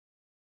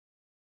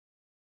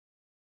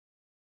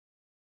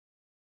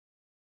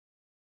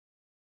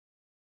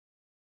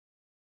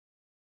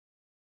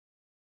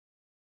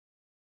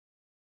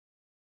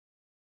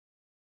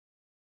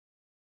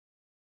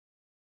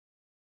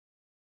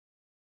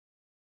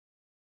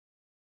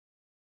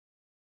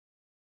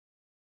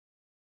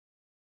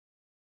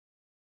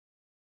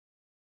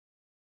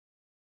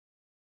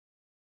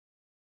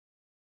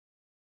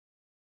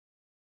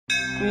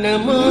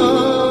Namo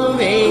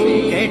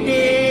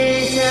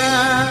Venkatesha.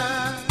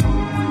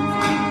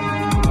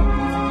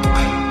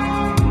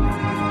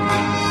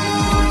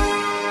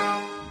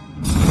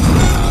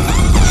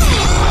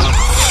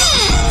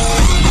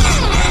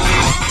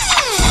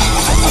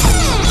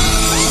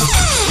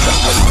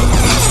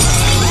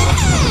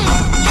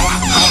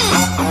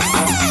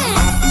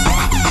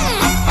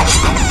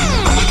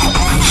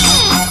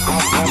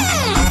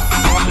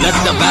 Let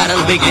the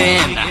battle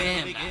begin.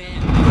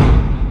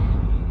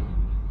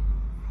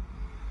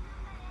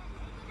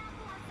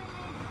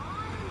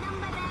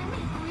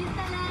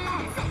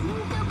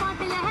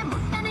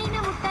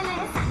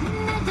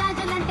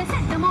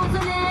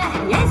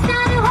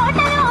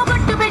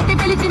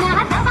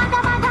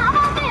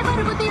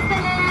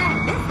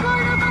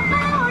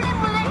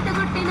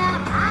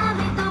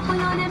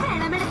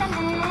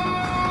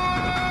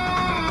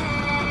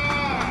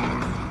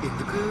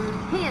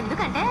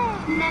 ఎందుకంటే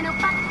నేను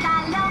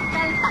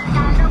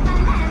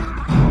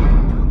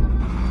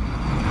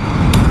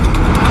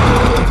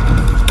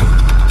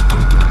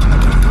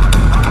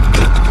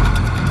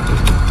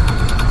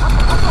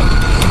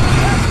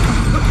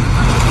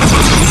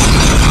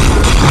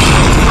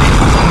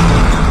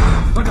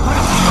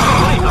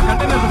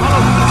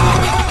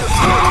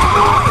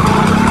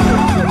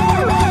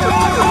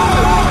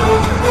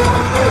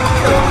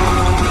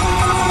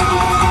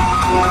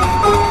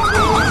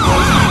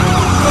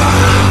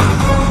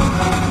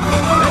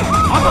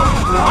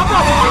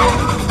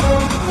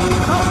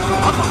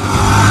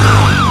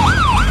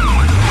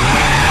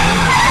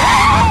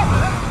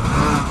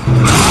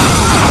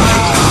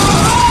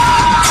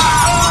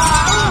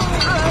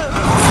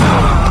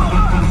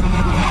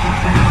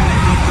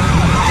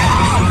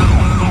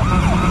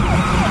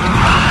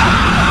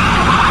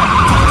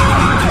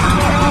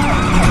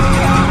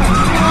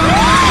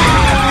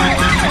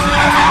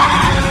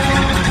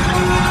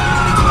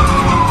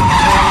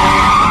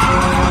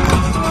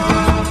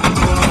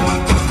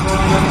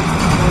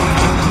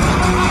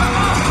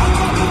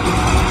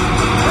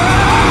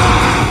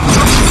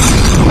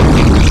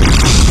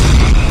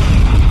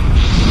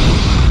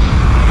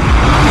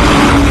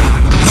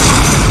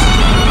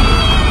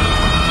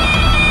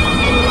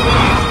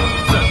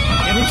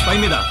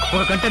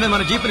container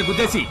మన జీపుని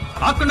గుద్దేసి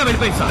ఆకుండా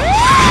వెళ్ళిపోయింది సార్.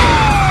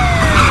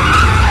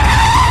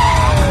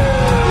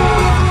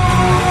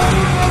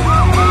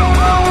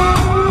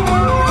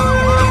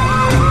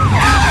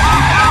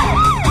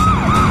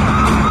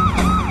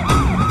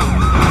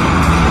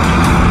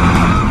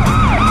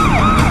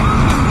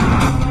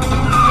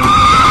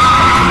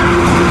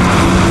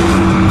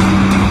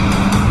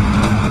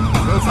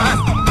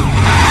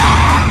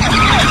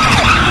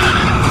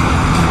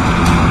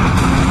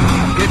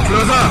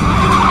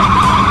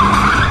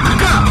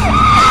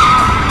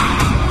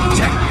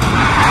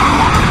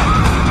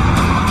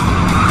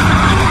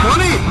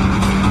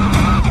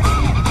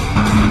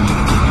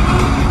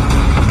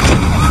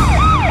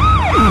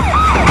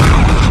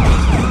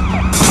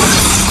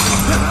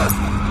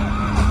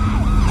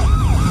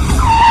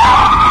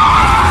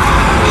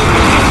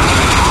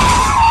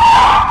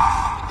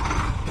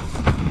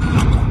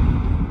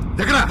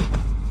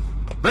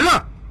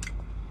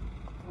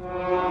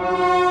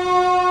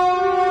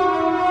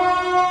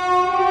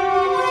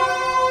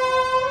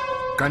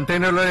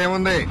 కంటైనర్ లో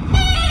ఏముంది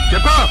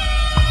చెప్పు.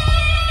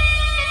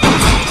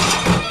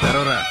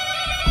 తెరవరా,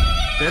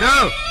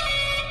 తెరవు.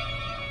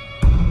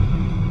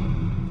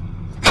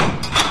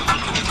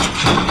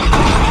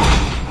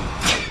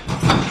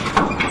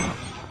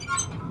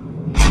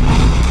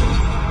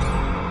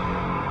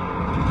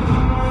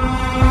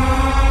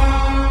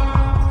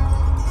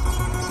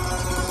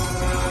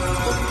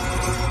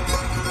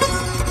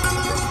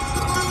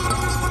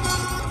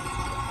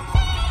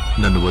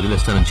 నన్ను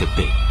వదిలేస్తానని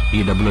చెప్తే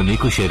ఈ డబ్బులో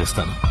నీకు షేర్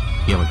ఇస్తాను.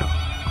 ఏమంటావు?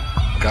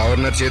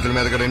 గవర్నర్ చేతుల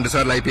మీదుగా 2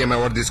 సార్లు ఐపీఎం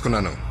అవార్డు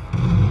తీసుకున్నాను.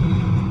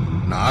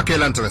 నాకే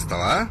లంచం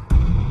ఇస్తావా?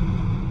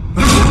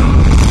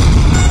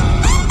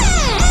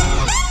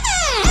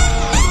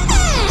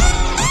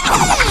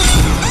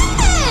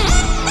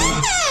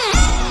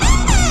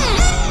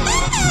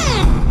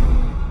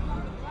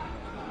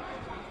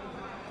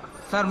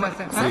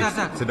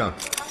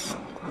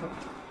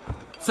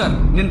 సార్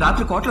నేను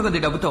రాత్రి కోట్ల కొద్ది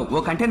డబ్బుతో ఓ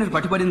కంటైనర్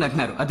పట్టుబడింది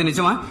అంటున్నారు, అది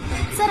నిజమా?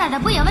 సార్ ఆ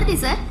డబ్బు ఎవరిది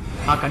సార్?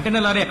 ఆ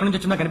కంటైనర్ లారీ ఎక్కడి నుంచి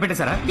వచ్చిందో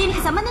కనిపెట్టేశారా?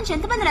 దీనికి సంబంధించి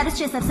ఎంతమంది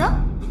అరెస్ట్ చేశారు సార్?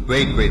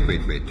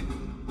 వెయిట్.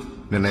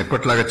 నిన్న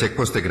ఎప్పటిలాగా చెక్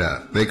పోస్ట్ దగ్గర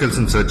వెహికల్స్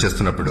ని సర్చ్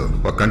చేస్తున్నప్పుడు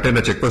ఒక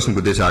కంటైనర్ చెక్ పోస్ట్ ని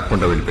గుద్దేసి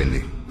ఆకుండా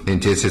వెళ్ళిపోయింది.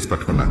 నేను చేసి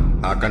పట్టుకున్నా.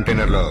 ఆ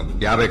కంటైనర్ లో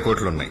 50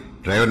 కోట్లు ఉన్నాయి.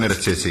 డ్రైవర్ ని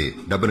అరెస్ట్ చేసి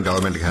డబ్బును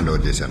గవర్నమెంట్ కి హ్యాండ్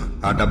ఓవర్ చేశాను.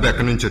 ఆ డబ్బు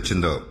ఎక్కడి నుంచి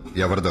వచ్చిందో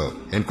ఎవరిదో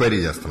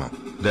ఎంక్వైరీ చేస్తున్నాం.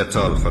 That's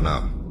all for now.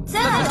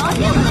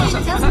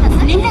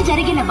 నిన్న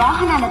జరిగిన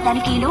వాహనాల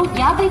తనిఖీలో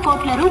 50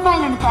 కోట్ల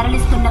రూపాయలను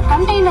తరలిస్తున్న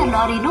కంటైనర్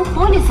లారీను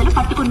పోలీసులు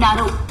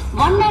పట్టుకున్నారు.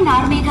 వన్ మ్యాన్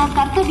ఆర్మీగా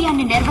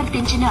కర్తవ్యాన్ని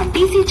నిర్వర్తించిన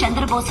టీసీ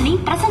చంద్రబోస్ ని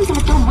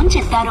ప్రశంసలతో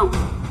ముంచెత్తారు.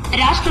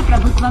 రాష్ట్ర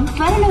ప్రభుత్వం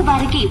త్వరలో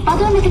వారికి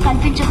పదోన్నతి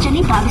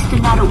కల్పించొచ్చని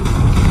భావిస్తున్నారు.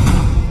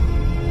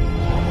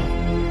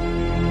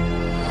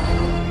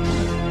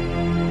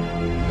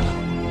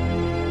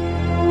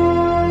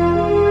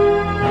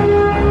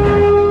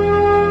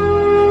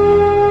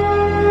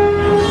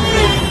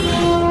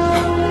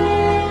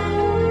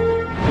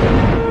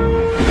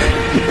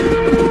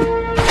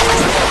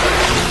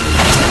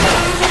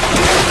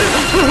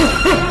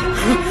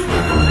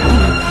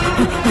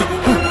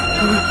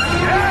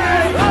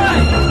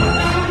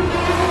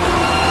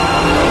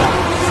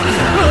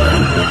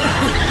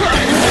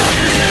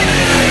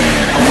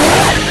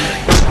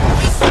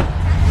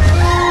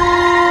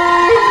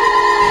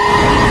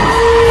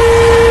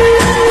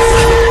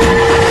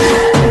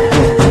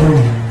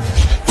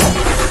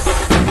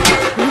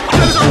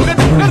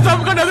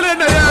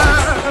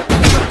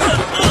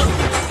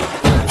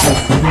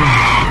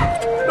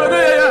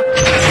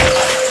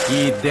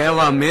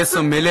 దేవా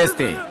మేసం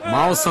మెలేస్తే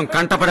మాంసం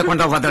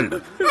కంటపడకుండా వదలడు.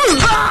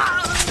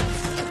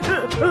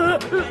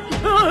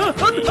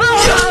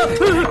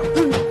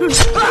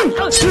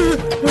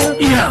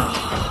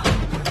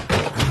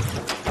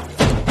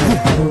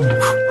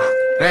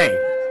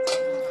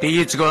 టీ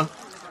ఇచ్చుకో.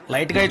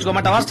 లైట్ గా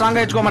ఇచ్చుకోమంటావా, స్ట్రాంగ్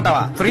గా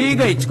ఇచ్చుకోమంటావా?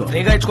 ఫ్రీగా ఇచ్చుకో.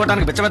 ఫ్రీగా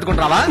ఇచ్చుకోవడానికి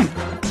బిచ్చమెత్తుకుంటావా?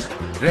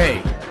 రే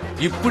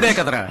ఇప్పుడే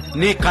కదరా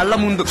నీ కళ్ళ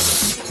ముందు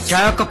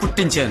కేక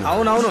పుట్టించాను.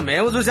 అవునవును,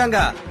 మేము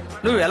చూసాంగా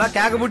నువ్వు ఎలా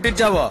కేక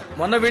పుట్టించావో.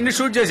 మొన్న వెండి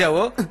షూట్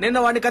చేశావు, నిన్న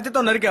వాడిని కత్తితో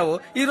నరికావు,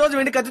 ఈ రోజు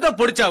వెండి కత్తితో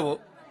పొడిచావు.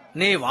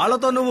 నీ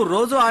వాళ్లతో నువ్వు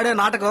రోజు ఆడే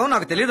నాటకం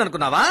నాకు తెలియదు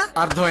అనుకున్నావా?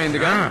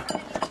 అర్థమైందిగా.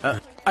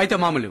 అయితే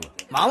మామూలు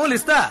మామూలు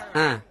ఇస్తా.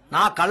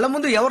 నా కళ్ళ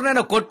ముందు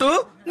ఎవరినైనా కొట్టు,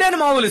 నేను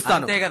మామూలు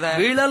ఇస్తాను. అంతే కదా.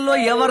 వీళ్ళల్లో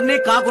ఎవరిని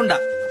కాకుండా.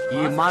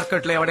 ఈ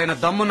మార్కెట్ లో ఎవడైనా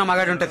దమ్మున్న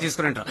మగాడు ఉంటే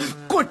తీసుకుని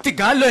కొట్టి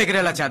గాల్లో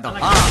ఎగిరేలా చేద్దాం.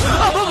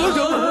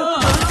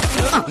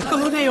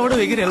 అంతలోనే ఎవడో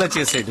ఎగిరేలా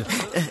చేసాడు.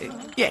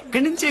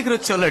 ఎక్కడి నుంచి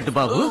ఎగిరొచ్చా లడ్డు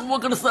బాబు?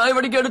 ఒకడు సాయం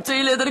అడిగాడు,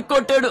 చేయలేదని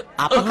కొట్టాడు.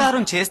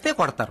 అపకారం చేస్తే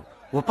కొడతారు,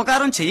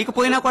 ఉపకారం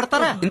చేయకపోయినా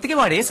కొడతారా? ఇంతకీ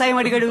వాడు ఏ సాయం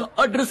అడిగాడు?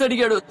 అడ్రస్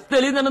అడిగాడు,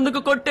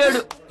 తెలియదన్నందుకు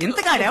కొట్టాడు.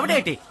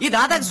 ఇంతకాడెవడేటి ఈ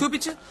దాదాకి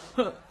చూపించు.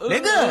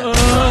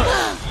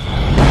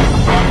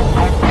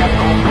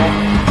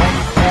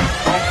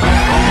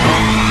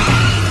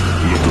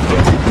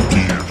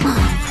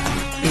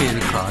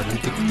 నేను కారు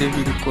తిప్పితే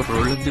వీడు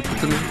కుర్రోళ్ళని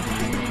తిప్పుతున్నాడు.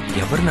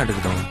 ఎవరిని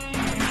అడుగుదాం?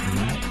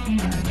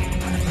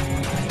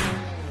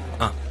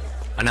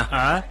 అన్నా,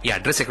 ఈ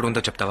అడ్రస్ ఎక్కడ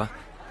ఉందో చెప్తావా?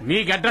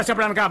 మీకు అడ్రస్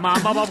చెప్పడానిక మా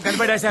అమ్మ బాబు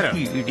కనిపెట్టేశారు.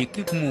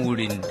 వీడికి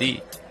మూడింది.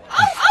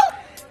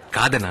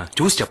 కాదన్నా,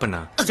 చూసి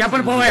చెప్పన్నా.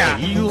 చెప్పండి పోవా.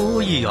 అయ్యో,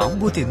 ఈ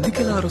ఆంబూతి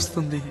ఎందుకు ఇలా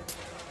అరుస్తుంది?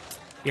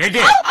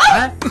 ఏంటి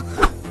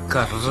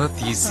కర్ర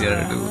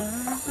తీశాడు,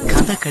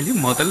 కథకళి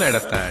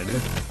మొదలెడతాడు.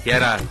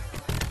 ఏరా,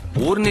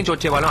 ఊరు నుంచి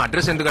వచ్చే వాళ్ళం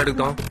అడ్రస్ ఎందుకు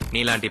అడుగుతాం?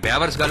 నీలాంటి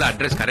బేవర్స్ గారు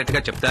అడ్రస్ కరెక్ట్ గా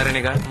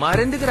చెప్తారనేగా.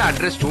 మరెందుకు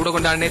అడ్రస్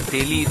చూడకుండానే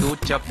తెలీదు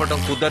చెప్పడం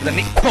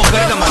కుదరదని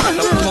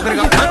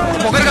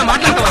పొగరుగా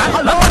మాట్లాడతావా?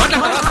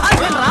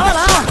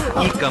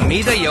 ఇక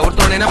మీద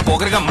ఎవరితోనైనా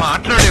పొగరుగా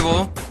మాట్లాడేవో.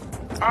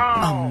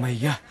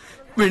 అమ్మయ్యా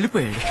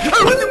వెళ్ళిపోయాడు.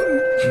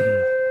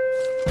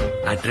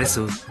 అడ్రస్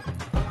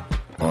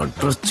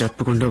అడ్రస్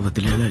చెప్పకుండా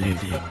వదిలేలా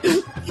లేడు.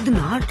 ఇది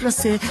నా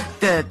అడ్రస్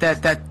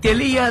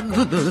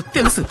తెలియదు,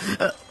 తెలుసు.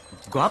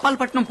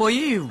 గోపాలపట్నం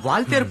పోయి,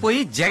 వాల్తేరు పోయి,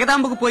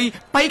 జగదాంబకు పోయి,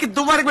 పైకి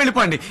దువ్వాడకు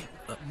వెళ్ళిపోండి.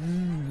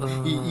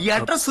 ఈ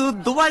అడ్రస్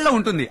దువ్వాడలో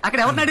ఉంటుంది. అక్కడ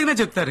ఎవరిని అడిగినా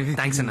చెప్తారు.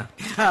 థ్యాంక్స్ అన్న.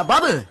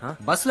 బాబు,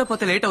 బస్సులో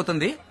పోతే లేట్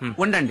అవుతుంది,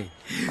 ఉండండి.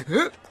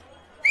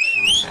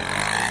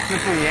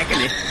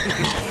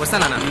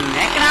 వస్తానా?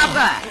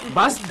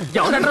 బస్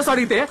ఎవరి అడ్రస్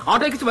అడిగితే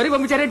ఆటోకి మరీ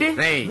పంపించారేంటి?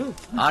 రేయ్,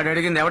 ఆడు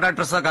అడిగింది ఎవడ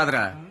అడ్రస్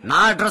కాదురా,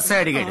 నా అడ్రస్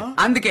అడిగాడు.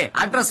 అందుకే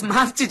అడ్రస్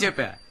మార్చి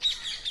చెప్పా.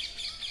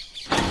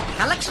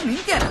 కలెక్షన్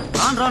ఇంకేరా.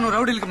 రాను రాను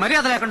రౌడీలకి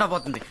మర్యాద లేకుండా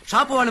పోతుంది.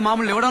 షాపు వాళ్ళు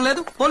మామూలు ఇవ్వడం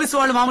లేదు, పోలీసు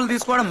వాళ్ళు మామూలు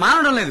తీసుకోవడం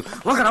మానడం లేదు.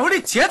 ఒక రౌడీ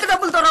చేతి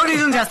డబ్బులతో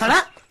రౌడీజం చేస్తాడా?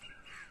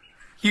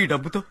 ఈ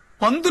డబ్బుతో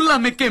పందుల్లా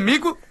మెక్కే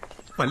మీకు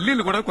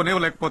పల్లీలు కూడా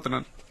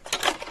కొనేవలేకపోతున్నాను.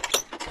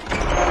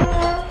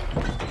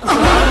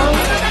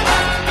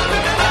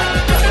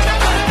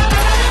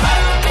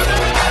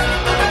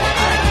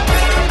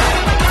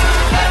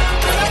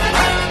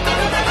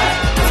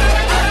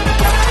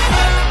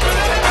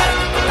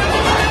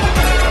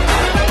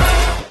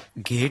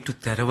 గేటు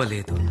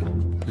తెరవలేదు,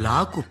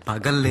 లాకు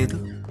పగల్లేదు.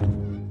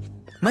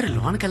 మరి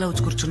లోనకి ఎలా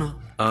వచ్చి కూర్చున్నావు?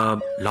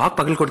 లాక్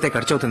పగలు కొడితే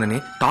ఖర్చు అవుతుందని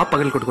టాప్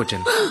పగలు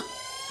కొట్టుకొచ్చాను.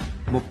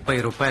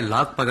 30 రూపాయలు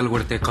లాక్ పగలు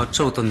కొడితే ఖర్చు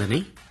అవుతుందని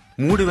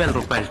 3000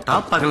 రూపాయలు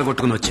టాప్ పగలు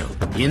కొట్టుకుని వచ్చావు.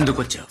 ఎందుకు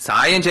వచ్చావు?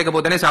 సాయం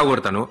చేయకపోతేనే సాగు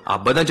కొడతాను.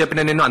 అబద్ధం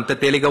చెప్పిన నిన్ను అంత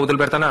తేలిగ్గా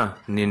వదిలి పెడతానా?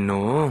 నిన్ను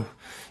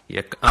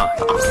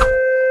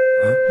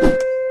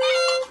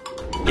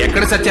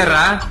ఎక్కడ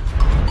సచ్చారా?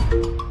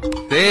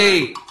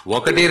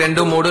 1,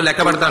 2, 3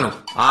 లెక్క పెడతాను.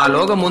 ఆ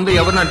లోగ ముందు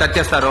ఎవరు నన్ను టచ్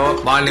చేస్తారో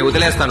వాళ్ళని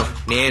వదిలేస్తాను.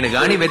 నేను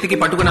గాని వెతికి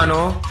పట్టుకున్నాను,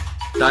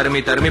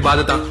 తరిమి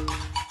బాధతా.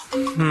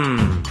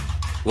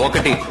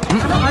 1,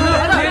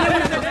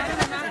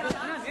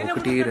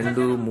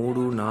 2,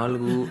 3,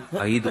 4,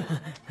 5.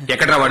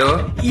 ఎక్కడ్రా వాడు?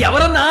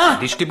 ఎవరన్నా?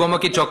 దిష్టి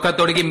బొమ్మకి చొక్కా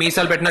తొడిగి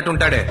మీసాలు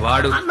పెట్టినట్టుంటాడే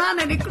వాడు. అన్నా,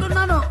 నేను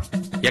ఇక్కడున్నాను.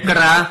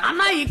 ఎక్కడ్రా?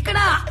 అన్నా ఇక్కడ.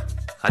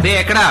 అదే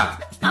ఎక్కడా?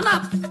 అన్నా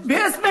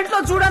బేస్మెంట్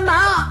లో చూడన్నా.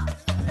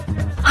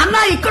 అన్నా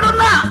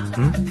ఇక్కడున్నా.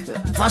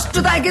 ఫస్ట్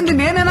తాకింది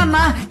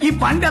నేనేనన్నా. ఈ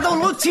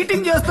పండెదవులు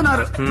చీటింగ్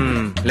చేస్తున్నారు.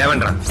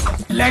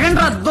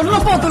 లెగండ్రా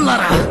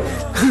దున్నపోతున్నారా?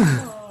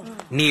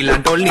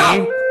 నీలాంటోళ్ళని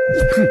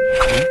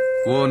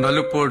ఓ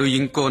నలుపోడు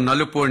ఇంకో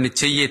నలుపోడిని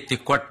చెయ్యెత్తి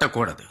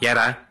కొట్టకూడదు.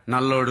 ఎరా,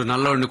 నల్లోడు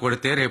నల్లోడిని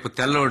కొడితే రేపు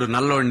తెల్లోడు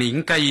నల్లోడిని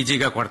ఇంకా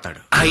ఈజీగా కొడతాడు.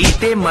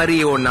 అయితే మరి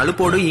ఓ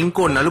నలుపోడు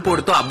ఇంకో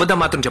నలుపోడుతో అబద్ధం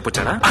మాత్రం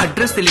చెప్పొచ్చారా?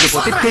 అడ్రస్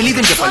తెలియకపోతే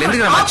తెలియదని చెప్పాలి.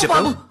 ఎందుకు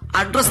చెప్పావు?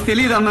 అడ్రస్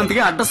తెలియదు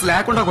అన్నందుకే అడ్రస్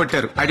లేకుండా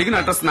కొట్టారు. అడిగిన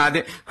అడ్రస్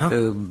నాదే.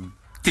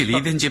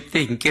 తెలియదని చెప్తే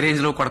ఇంకే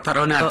రేంజ్ లో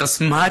కొడతారో అని అడ్రస్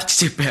మార్చి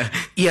చెప్పా.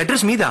 ఈ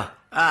అడ్రస్ మీద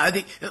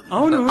అది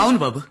అవును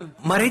బాబు.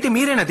 మరైతే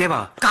మీరేనా దేవా?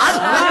 కాదు,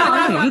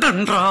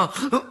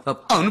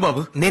 అవును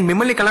బాబు. నేను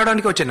మిమ్మల్ని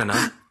కలవడానికి వచ్చానన్నా.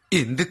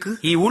 ఎందుకు?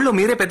 ఈ ఊళ్ళో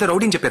మీరే పెద్ద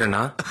రౌడీని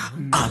చెప్పారన్నా.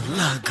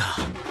 అలాగా?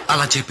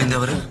 అలా చెప్పింది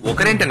ఎవరు?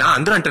 ఒకరేంటనా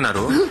అందరూ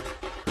అంటున్నారు.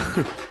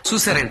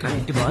 చూసారేంట్రా,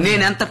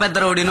 నేనెంత పెద్ద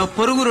రౌడీనో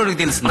పొరుగు రోడ్డుకి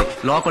తెలిసింది,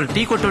 లోకల్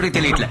టీ కొట్టోడికి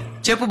తెలియట్లే.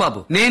 చెప్పు బాబు,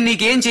 నేను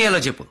నీకేం చేయాలో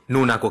చెప్పు.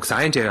 నువ్వు నాకు ఒక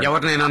సాయం చేయాలి.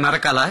 ఎవరినైనా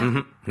నరకాలా?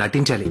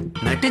 నటించాలి.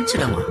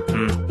 నటించడమా?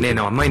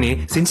 నేను అమ్మాయిని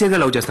సిన్సియర్ గా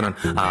లవ్ చేస్తున్నాను.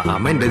 ఆ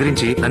అమ్మాయిని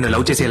బెదిరించి నన్ను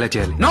లవ్ చేసి ఎలా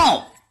చేయాలి? నో,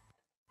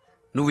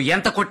 నువ్వు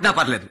ఎంత కొట్టినా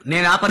పర్లేదు,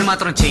 నేను ఆ పని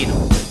మాత్రం చేయను.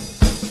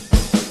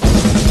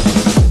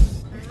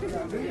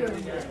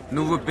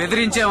 నువ్వు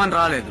బెదిరించేవని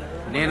రాలేదు,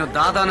 నేను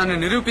దాదానని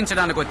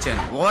నిరూపించడానికి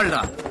వచ్చాను.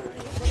 ఓల్డా,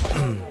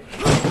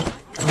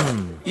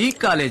 ఈ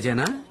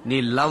కాలేజేనా? నీ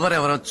లవర్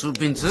ఎవరో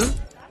చూపించు,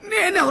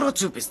 నేనెవరో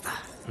చూపిస్తా.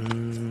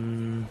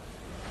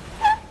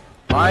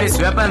 Boys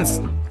weapons.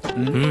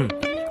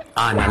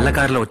 ఆ నల్ల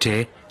కారులో వచ్చే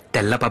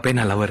తెల్ల పపే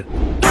నా లవర్.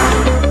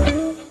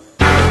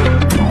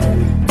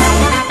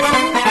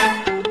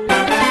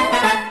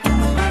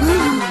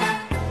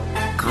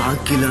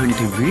 కాకి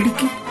లాంటి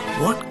వీడికి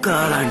వోడ్కా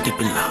లాంటి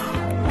పిల్ల.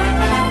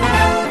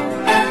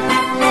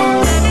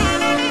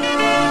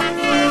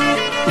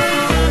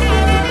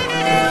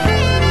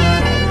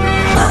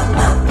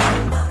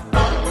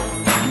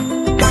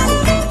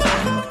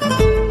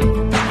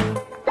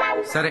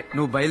 సరే,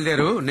 నువ్వు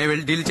బయలుదేరు, నేను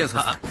వెళ్ళి డీల్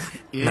చేస్తా.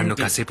 నన్ను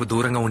కాసేపు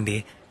దూరంగా ఉండి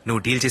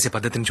నువ్వు డీల్ చేసే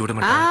పద్ధతిని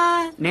చూడమంటా.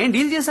 నేను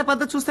డీల్ చేసే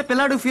పద్ధతి చూస్తే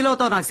పిల్లాడు ఫీల్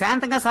అవుతావు. నాకు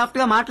శాంతంగా సాఫ్ట్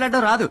గా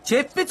మాట్లాడడం రాదు.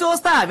 చెప్పి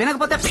చూస్తా,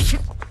 వినకపోతే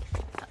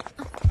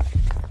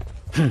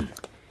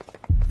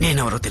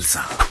నేనెవరో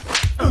తెలుసా?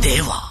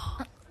 దేవా,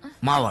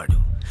 మావాడు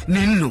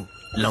నిన్ను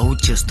లవ్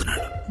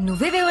చేస్తున్నాడు.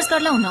 నువ్వే వేవర్స్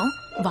కార్డ్ లో ఉన్నావు,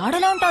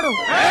 వాడలా ఉంటాడు.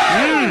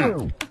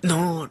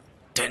 నో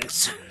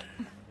టెన్షన్,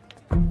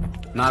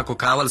 నాకు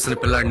కావలసిన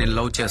పిల్లాడు నేను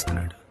లవ్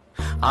చేస్తున్నాడు.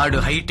 ఆడు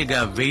హైట్ గా,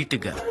 వెయిట్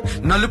గా,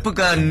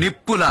 నలుపుగా,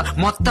 నిప్పులా,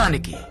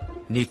 మొత్తానికి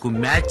నీకు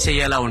మ్యాచ్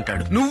చేయేలా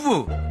ఉంటాడు. నువ్వు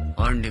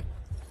వాడిని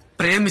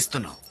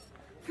ప్రేమిస్తున్నావు.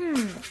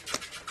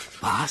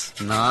 బాస్,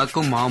 నాకు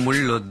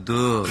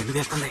మామూళ్ళొద్దు.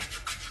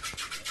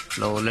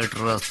 లవ్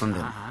లెటర్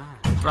రాస్తుంది,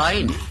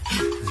 రాయిని.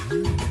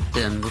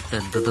 తెంగు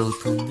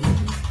పెద్దదవుతుంది.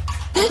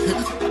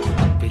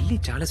 పెళ్లి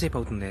చాలాసేపు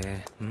అవుతుంది.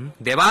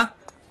 దేవా,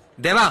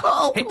 దేవా,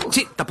 హే,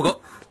 ఛీ, తప్పుకో.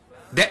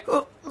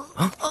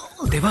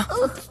 దేవా,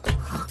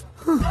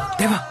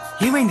 దేవా,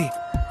 ఏమైంది?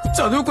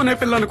 చదువుకునే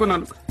పిల్ల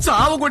అనుకున్నాను,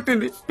 చావు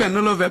కొట్టింది.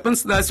 పెన్నులో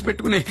వెపన్స్ దాచి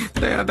పెట్టుకుని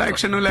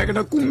దయాదాక్షిణ్యం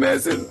లేకుండా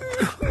కుమ్మేసింది.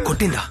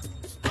 కొట్టిందా?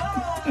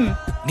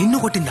 నిన్ను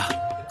కొట్టిందా?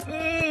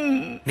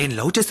 నేను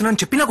లవ్ చేస్తున్నాను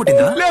చెప్పినా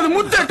కొట్టిందా? లేదు,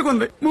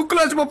 ముద్దెట్టుకుంది.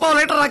 ముక్కులోంచి 30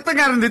 లీటర్ రక్తం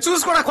కారింది.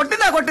 చూసి కూడా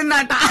కొట్టిందా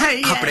అంట.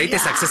 అప్పుడైతే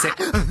సక్సెస్.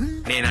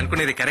 నేను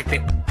అనుకునేది కరెక్టే.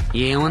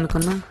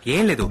 ఏమనుకున్నా?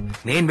 ఏం లేదు,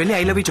 నేను వెళ్ళి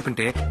ఐ లవ్ యూ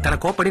చెప్పింటే తన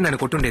కోప్పడి నన్ను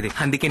కొట్టుండేది.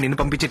 అందుకే నిన్ను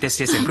పంపించి టెస్ట్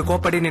చేశాను. ఇప్పుడు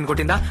కోప్పడి నేను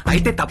కొట్టిందా?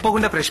 అయితే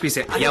తప్పకుండా ఫ్రెష్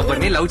పీసే.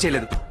 ఎవరిని లవ్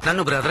చేయలేదు.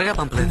 నన్ను బ్రదర్ గా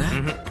పంపలేదా?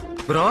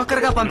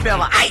 బ్రోకర్ గా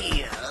పంపావా?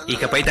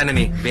 ఇకపై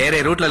తనని వేరే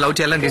రూట్ లో లవ్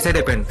చేయాలని డిసైడ్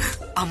అయిపోయాను.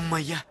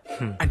 అమ్మయ్యా,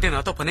 అంటే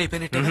నాతో పని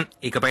అయిపోయినట్టు.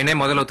 ఇకపైనే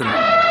మొదలవుతుంది.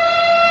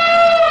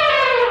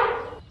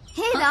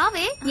 హే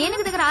రావే,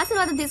 ఏనుగు దగ్గర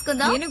ఆశీర్వాదం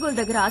తీసుకుందాం. ఏనుగుల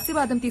దగ్గర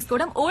ఆశీర్వాదం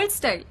తీసుకోవడం ఓల్డ్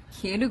స్టైల్,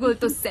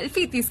 ఏనుగులతో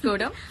సెల్ఫీ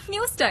తీసుకోవడం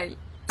న్యూ స్టైల్.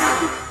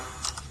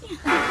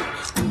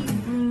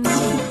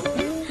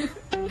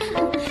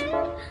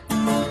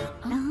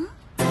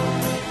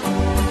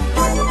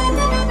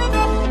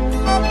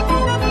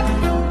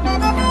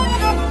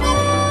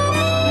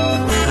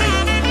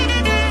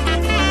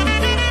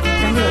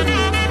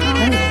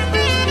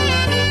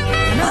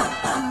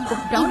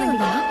 బ్రౌన్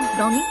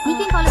బ్రౌనీ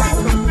నీకేం కాలేజ్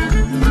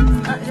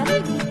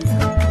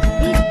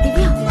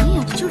దివ్య,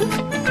 అటు చూడు.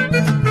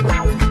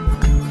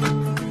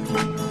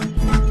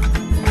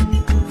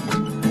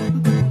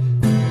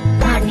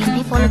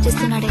 నిన్నే ఫాలో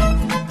చేస్తున్నాడే.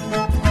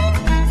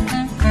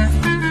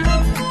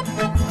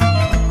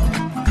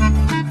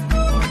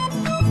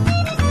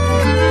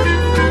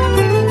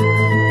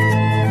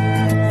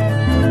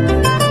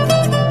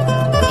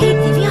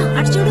 దివ్య,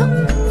 అటు చూడు.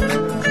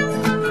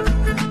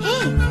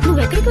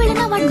 నువ్వెక్కడికి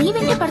వెళ్ళినా వాడు నీ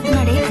వెంటే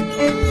పడుతున్నాడే.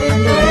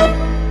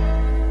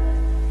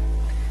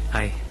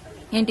 హాయ్.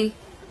 ఏంటి,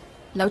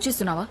 లవ్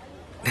చేస్తున్నావా?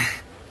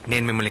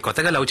 నేను మిమ్మల్ని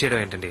కొత్తగా లవ్ చేయడం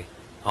ఏంటండి?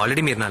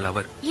 ఆల్రెడీ మీరు నా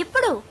లవర్.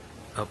 ఎప్పుడు?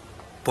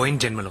 పోయిన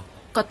జన్మలో.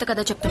 కొత్త కథ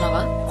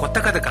చెప్తున్నావా? కొత్త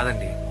కథ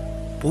కాదండి,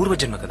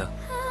 పూర్వజన్మ కథ.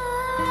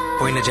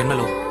 పోయిన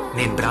జన్మలో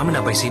నేను బ్రాహ్మణ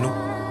అబ్బాయి సీను,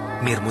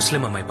 మీరు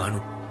ముస్లిం అమ్మాయి బాను.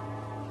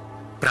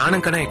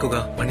 ప్రాణం కన్నా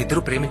ఎక్కువగా మన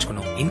ఇద్దరు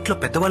ప్రేమించుకున్నాం. ఇంట్లో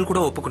పెద్దవాళ్ళు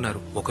కూడా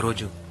ఒప్పుకున్నారు.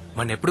 ఒకరోజు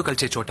మన ఎప్పుడు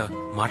కలిసే చోట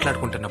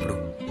మాట్లాడుకుంటున్నప్పుడు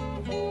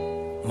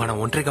మనం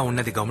ఒంటరిగా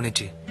ఉన్నది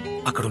గమనించి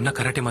అక్కడున్న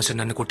కరాటే మాస్టర్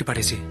నన్ను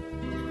కొట్టిపడేసి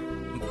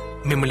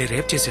మిమ్మల్ని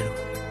రేప్ చేశాడు.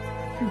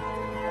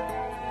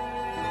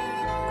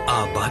 ఆ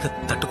బాధ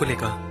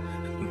తట్టుకోలేక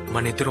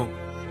మన ఇద్దరం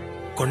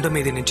కొండ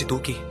మీద నుంచి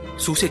దూకి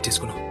సూసైడ్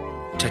చేసుకున్నాం.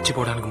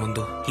 చచ్చిపోవడానికి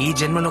ముందు ఈ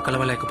జన్మలో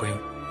కలవలేకపోయాం,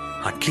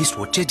 అట్లీస్ట్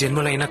వచ్చే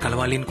జన్మలో అయినా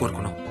కలవాలి అని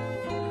కోరుకున్నాం.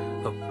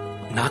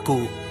 నాకు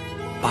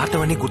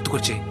పాతవన్నీ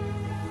గుర్తుకొచ్చే,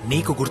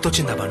 నీకు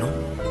గుర్తొచ్చిందా బాను?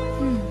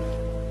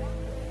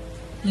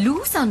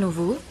 లూసా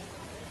నువ్వు?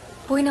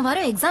 పోయిన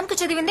వారం ఎగ్జామ్ కు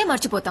చదివిందే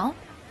మర్చిపోతాం,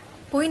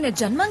 పోయిన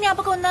జన్మ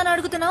జ్ఞాపకం ఉందా అని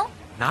అడుగుతున్నావు?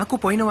 నాకు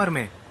పోయిన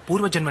వారమే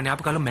పూర్వజన్మ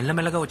జ్ఞాపకాలు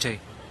మెల్లమెల్లగా వచ్చాయి.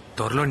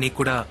 త్వరలో నీకు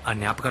కూడా ఆ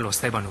జ్ఞాపకాలు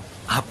వస్తాయి బాను.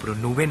 అప్పుడు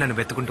నువ్వే నన్ను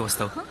వెతుకుంటూ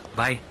వస్తావు.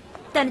 బాయ్.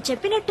 తను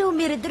చెప్పినట్టు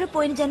మీరిద్దరు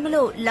పోయిన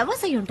జన్మలో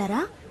లవర్స్ అయి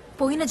ఉంటారా?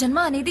 పోయిన జన్మ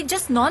అనేది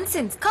just non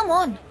sense. Come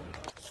on.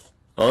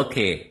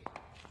 Okay,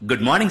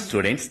 good morning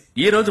students.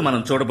 ఈ రోజు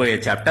మనం చూడబోయే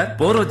చాప్టర్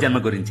పూర్వ జన్మ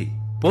గురించి.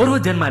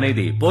 పూర్వజన్మ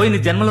అనేది పోయిన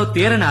జన్మలో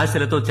తీరని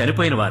ఆశలతో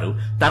చనిపోయిన వారు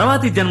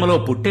తర్వాతి జన్మలో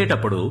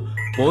పుట్టేటప్పుడు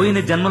పోయిన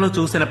జన్మలో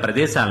చూసిన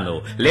ప్రదేశాల్లో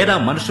లేదా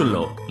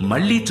మనుషుల్లో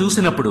మళ్లీ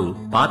చూసినప్పుడు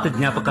పాత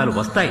జ్ఞాపకాలు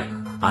వస్తాయి.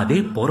 అదే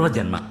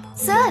పూర్వజన్మ.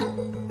 సార్,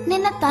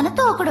 నిన్న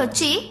తనతో ఒకడు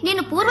వచ్చి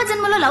నేను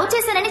పూర్వజన్మలో లవ్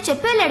చేశానని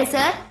చెప్పేళ్ళాడు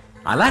సార్.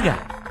 అలాగా?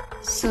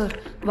 సార్,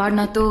 వాడు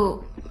నాతో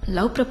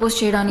లవ్ ప్రపోజ్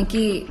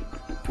చేయడానికి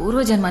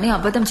పూర్వజన్మని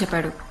అబద్ధం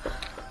చెప్పాడు.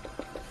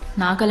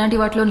 నాకు అలాంటి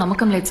వాటిలో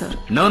నమ్మకం లేదు sir.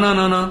 No no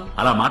no no,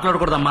 అలా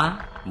మాట్లాడకూడదమ్మా.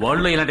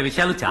 వరల్డ్ లో ఇలాంటి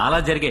విషయాలు చాలా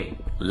జరిగాయి.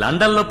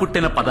 లండన్ లో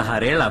పుట్టిన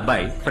 16 ఏళ్ల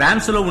అబ్బాయి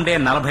ఫ్రాన్స్ లో ఉండే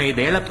 45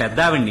 ఏళ్ల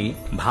పెద్దావిడ్ని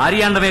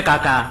భార్య అండవే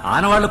కాక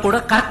ఆనవాళ్లు కూడా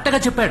కరెక్ట్ గా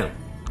చెప్పాడు.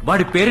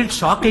 వాడి పేరెంట్స్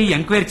షాక్ అయ్యి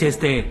ఎంక్వైరీ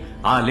చేస్తే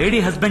ఆ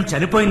లేడీ హస్బెండ్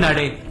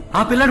చనిపోయినాడే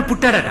ఆ పిల్లాడు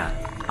పుట్టాడట.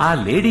 ఆ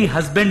లేడీ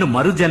హస్బెండ్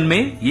మరు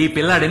జన్మే ఈ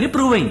పిల్లాడని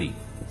ప్రూవ్ అయింది.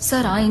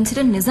 సార్, ఆ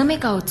ఇన్సిడెంట్ నిజమే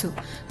కావచ్చు,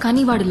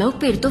 కానీ వాడు లవ్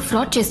పేరుతో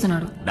ఫ్రాడ్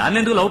చేస్తున్నాడు.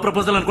 దాన్నెందుకు లవ్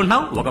ప్రపోజల్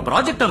అనుకుంటున్నావు? ఒక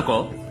ప్రాజెక్ట్ అనుకో.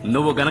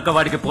 నువ్వు గనక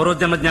వాడికి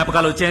పూర్వజన్మ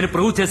జ్ఞాపకాలు వచ్చాయని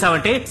ప్రూవ్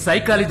చేశావంటే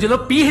సైకాలజీలో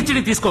PhD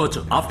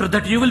తీసుకోవచ్చు. After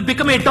that you will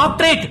become a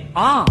doctorate.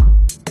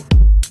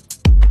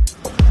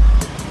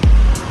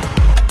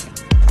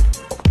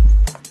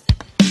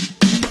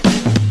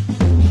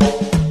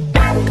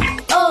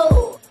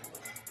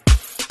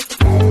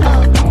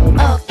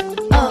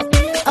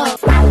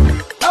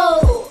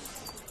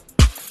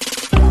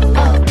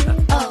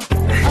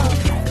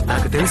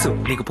 తెలుసు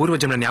నీకు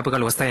పూర్వజన్మ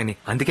జ్ఞాపకాలు వస్తాయని,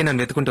 అందుకే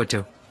నన్ను వెతుకుంటూ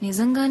వచ్చావు.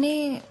 నిజంగానే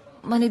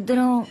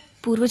మనిద్దరం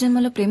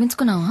పూర్వజన్మలో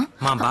ప్రేమించుకున్నావా?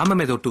 మా బామ్మ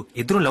మీద ఒట్టు,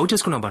 ఇద్దరం లవ్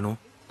చేసుకున్నావు బాను.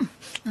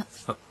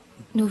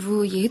 నువ్వు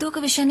ఏదో ఒక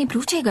విషయాన్ని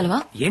ప్రూవ్ చేయగలవా?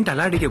 ఏంటి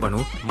అలా అడిగే బాను?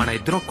 మన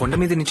ఇద్దరం కొండ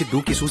మీద నుంచి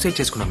దూకి సూసైడ్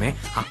చేసుకున్నామే,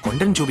 ఆ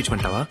కొండని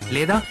చూపించమంటావా?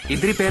 లేదా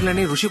ఇద్దరి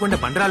పేర్లని ఋషికొండ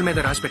బండరాల మీద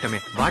రాసి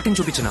పెట్టామే, వాటిని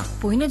చూపించనా?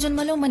 పోయిన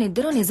జన్మలో మన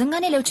ఇద్దరం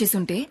నిజంగానే లవ్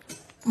చేసుంటే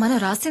మనం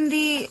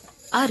రాసింది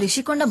ఆ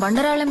రిషికొండ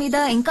బండరాళ్ల మీద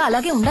ఇంకా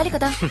అలాగే ఉండాలి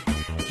కదా.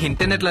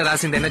 ఇంటర్నెట్ లో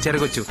రాసిందైనా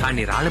జరగచ్చు,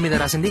 కానీ రాళ్ల మీద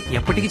రాసింది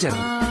ఎప్పటికీ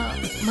జరగదు.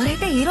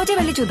 మరైతే ఈ రోజే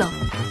వెళ్లి చూద్దాం.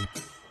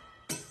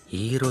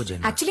 ఈ రోజే?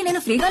 యాక్చువల్లీ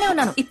నేను ఫ్రీగానే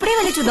ఉన్నాను, ఇప్పుడే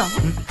వెళ్లి చూద్దాం.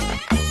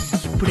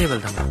 ఇప్పుడే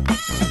వెళ్దాం.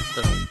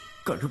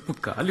 కడుపు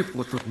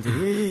కాలిపోతుంది.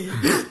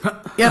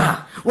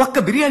 ఒక్క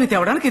బిర్యానీ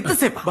తేవడానికి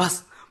ఎంతసేపు? బాస్,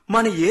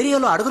 మన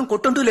ఏరియాలో అడగను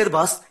కొట్టంటూ లేదు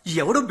బాస్.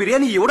 ఎవడు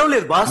బిర్యానీ ఇవ్వడం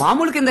లేదు బాస్.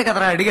 మామూలు కిందే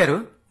కదరా అడిగారు.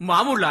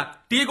 మామూళ్ళ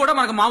టీ కూడా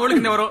మనకు మామూలు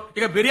కింద ఎవరు,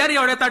 ఇక బిర్యానీ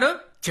ఎవడెత్తాడు?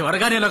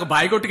 చివరిగా నేను ఒక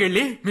బాయి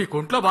కొట్టుకెళ్లి మీ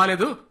కొంట్లో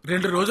బాలేదు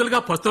 2 రోజులుగా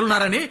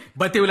పస్తులున్నారని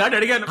బతివిలాడి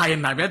అడిగాను. ఆయన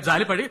నా మీద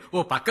జాలిపడి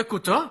ఓ పక్క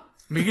కూర్చో,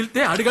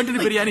 మిగిలితే అడుగంటిని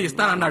బిర్యానీ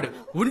ఇస్తానన్నాడు.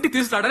 ఉండి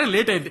తీసుకురావడానికి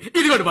లేట్ అయింది.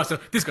 ఇదిగోండి బాస్,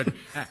 తీసుకోండి.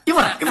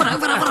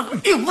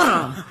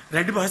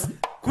 రండి బాస్,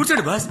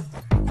 కూర్చోండి బాస్.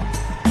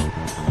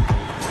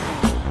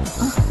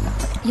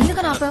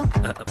 ఎందుకని ఆపావు?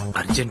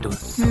 అర్జెంటు.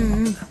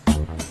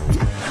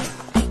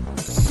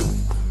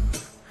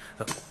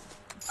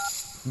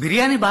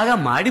 బిర్యానీ బాగా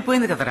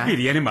మాడిపోయింది కదరా.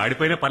 బిర్యానీ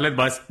మాడిపోయినా పర్లేదు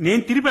బాస్,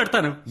 నేను తిని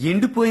పెడతాను.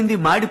 ఎండిపోయింది,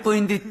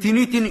 మాడిపోయింది,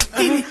 తిని తిని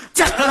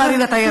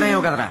చక్కగా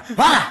తయారయ్యావు కదరా.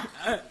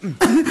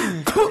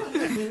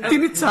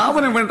 తిని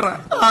చావనివ్వండిరా,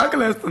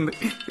 ఆకలేస్తుంది.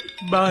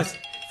 Boss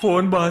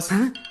phone boss.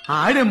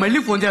 ఆడే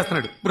మళ్ళీ ఫోన్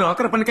చేస్తున్నాడు.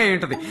 బ్రోకర్ పనికే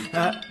ఏంటది.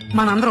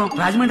 మనందరం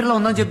రాజమండ్రిలో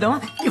ఉందని చెప్దామా?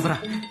 ఇవ్వరా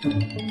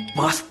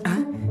బాస్.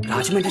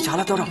 రాజమండ్రి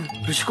చాలా దూరం,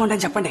 రుషికొండ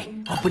అని చెప్పండి,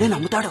 అప్పుడే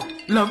నమ్ముతాడు.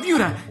 లవ్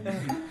యూరా.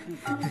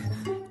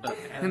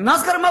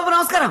 నమస్కారం బాబు.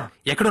 నమస్కారం.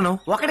 ఎక్కడున్నావు?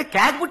 ఒకటి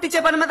క్యాక్ పుట్టించే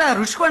పని మీద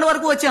ఋషికొండ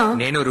వరకు వచ్చాం.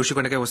 నేను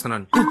ఋషికొండకే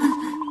వస్తున్నాను.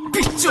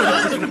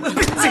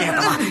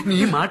 నీ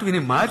మాట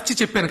విని మార్చి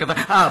చెప్పాను కదా.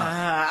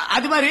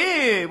 అది మరి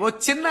ఓ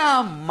చిన్న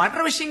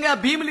మటర్ విషయంగా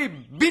భీమిలి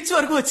బీచ్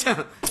వరకు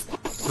వచ్చాను.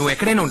 నువ్వు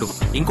ఎక్కడైనా ఉండు,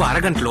 ఇంకో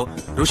అరగంటలో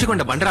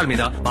ఋషికొండ బండరాల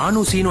మీద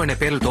బాను సీను అనే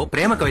పేర్లతో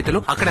ప్రేమ కవితలు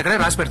అక్కడక్కడే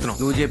రాసి పెడుతున్నావు.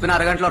 నువ్వు చెప్పిన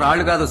అరగంటలో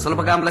రాళ్లు కాదు,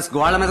 సులభ కాంప్లెక్స్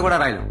గోళ్ల మీద కూడా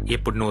రాయలు.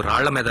 ఇప్పుడు నువ్వు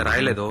రాళ్ల మీద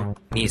రాయలేదో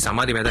నీ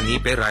సమాధి మీద నీ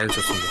పేరు రాయాల్సి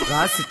వస్తుంది.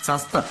 రాసి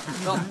చస్తా.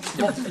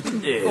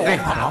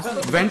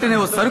 వెంటనే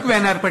ఓ సరుకు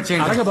వ్యాన్ ఏర్పాటు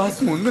చేయండి.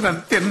 ముందు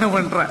నన్ను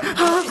తిన్నవంటరా.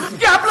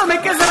 గ్యాప్ లో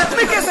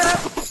మెక్కేసారా?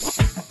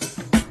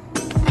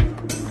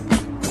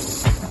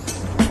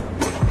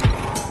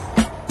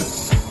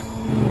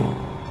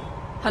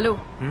 హలో,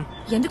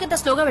 ఎందుకంత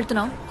స్లోగా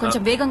వెళ్తున్నావు?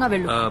 కొంచెం వేగంగా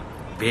వెళ్ళు.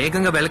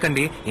 వేగంగా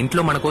వెళ్ళకండి,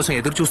 ఇంట్లో మన కోసం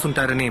ఎదురు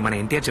చూస్తుంటారని మన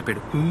ఎన్టీఆర్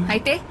చెప్పాడు.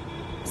 అయితే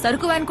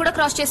సరుకు వ్యాన్ కూడా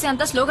క్రాస్ చేసి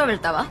అంత స్లోగా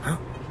వెళ్తావా?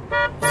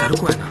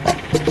 సరుకు వ్యాన్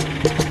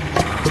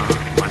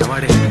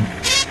మనవాడే.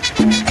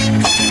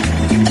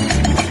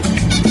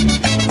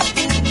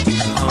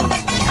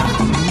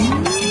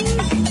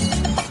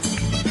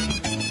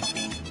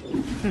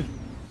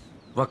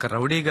 ఒక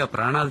రౌడీగా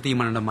ప్రాణాలు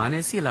తీయమనడం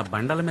మానేసి ఇలా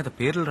బండల మీద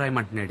పేర్లు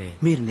రాయమంటున్నాడే.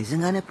 మీరు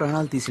నిజంగానే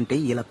ప్రాణాలు తీసుంటే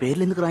ఇలా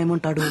పేర్లు ఎందుకు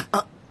రాయమంటాడు?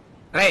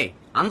 రేయ్,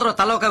 అందరూ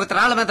తల ఒక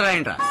రాళ్ల మీద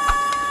రాయండ్రా.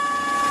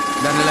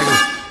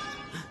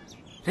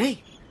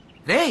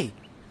 రేయ్,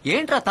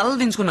 ఏంట్రా తలలు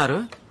దించుకున్నారు?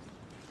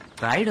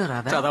 రాయడం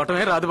రాదా?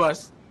 చదవటమే రాదు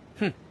బాస్.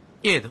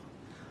 ఏదో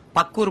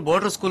పక్కూరు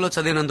బోర్డర్ స్కూల్లో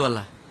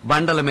చదివినందువల్ల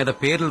బండల మీద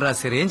పేర్లు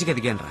రాసే రేంజ్కి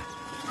ఎదిగానరా.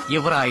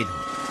 ఎవరా ఆయుధం?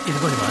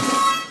 ఇదిగోండి బాస్.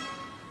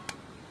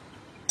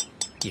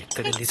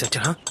 ఎక్కడెళ్ళి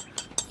సచ్చా?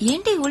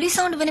 ఏంటి ఉలి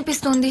సౌండ్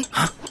వినిపిస్తోంది?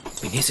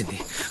 వినేసింది.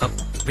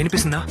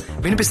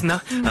 వినిపిస్తుందా?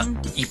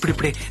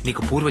 ఇప్పుడిప్పుడే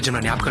నీకు పూర్వజన్మ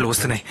జ్ఞాపకాలు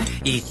వస్తున్నాయి.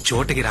 ఈ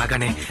చోటకి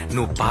రాగానే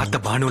నువ్వు పాత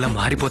బాణువులా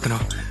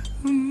మారిపోతున్నావు.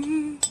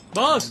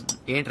 బాస్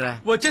ఏంట్రా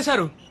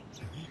వచ్చేసారు?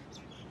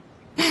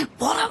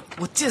 పోరా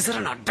వచ్చేసరి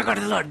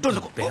అడ్డగడలో అడ్డు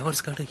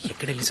బేవర్స్ గాడు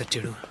ఎక్కడ వెళ్ళి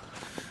సచ్చాడు?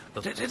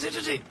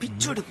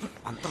 పిచ్చోడు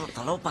అంతలో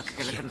తలో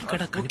పక్కకి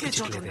ఇక్కడ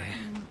కనిపించట్లేదే.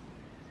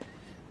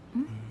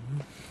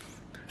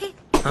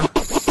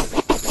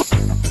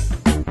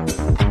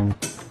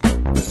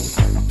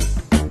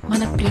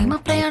 మన ప్రేమ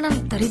ప్రయాణం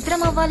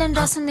దరిద్రం అవ్వాలని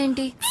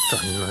రాసిందేంటి?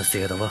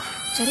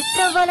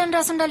 చరిత్ర అవ్వాలని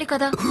రాసుండాలి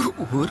కదా.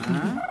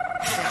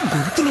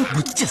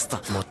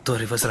 మొత్తం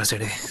రివర్స్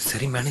రాశాడే.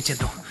 సరే మేనేజ్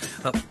చేద్దాం.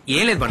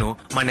 ఏం లేదు బాను,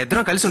 మన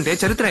ఇద్దరం కలిసి ఉంటే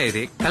చరిత్ర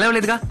అయ్యేది.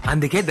 కలవలేదుగా,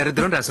 అందుకే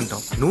దరిద్రం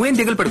రాసుంటాం. నువ్వేం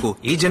దిగులు పడుకు,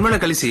 ఈ జన్మలో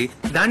కలిసి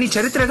దాన్ని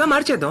చరిత్రగా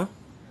మార్చేద్దాం.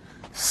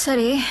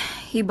 సరే,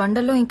 ఈ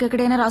బండల్లో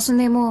ఇంకెక్కడైనా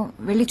రాసుందేమో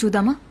వెళ్ళి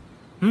చూద్దామా?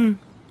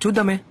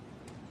 చూద్దామే.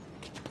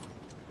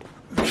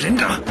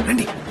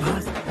 రండి.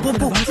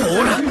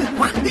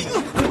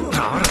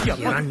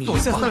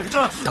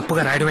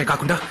 తప్పుగా రాయడమే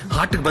కాకుండా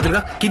హార్ట్ కి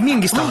బదులుగా కిడ్నీ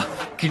ఇంగిస్తావా?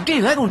 కిడ్నీ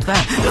ఇలాగే ఉంటుందా?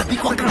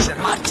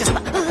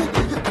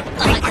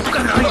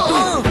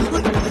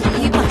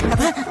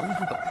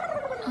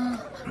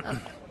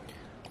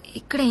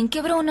 ఇక్కడ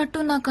ఇంకెవరో ఉన్నట్టు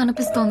నాకు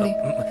అనిపిస్తోంది.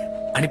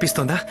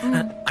 అనిపిస్తుందా?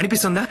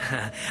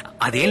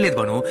 అదేం లేదు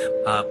బాను,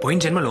 పోయిన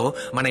జన్మలో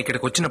మన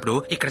ఇక్కడికి వచ్చినప్పుడు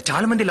ఇక్కడ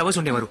చాలా మంది లవర్స్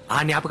ఉండేవారు. ఆ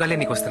జ్ఞాపకాలే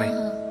నీకు వస్తున్నాయి.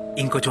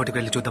 ఇంకో చోటుకి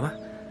వెళ్ళి చూద్దామా?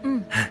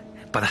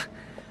 పద.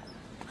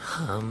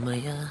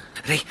 అమ్మయ్యా.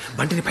 రే,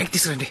 బండిని పైకి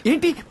తీసుకురండి.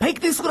 ఏంటి పైకి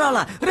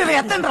తీసుకురావాలా? రే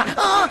ఎత్తండి రా.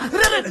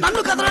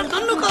 నన్ను కదరా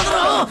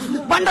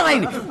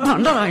బండరాయిని.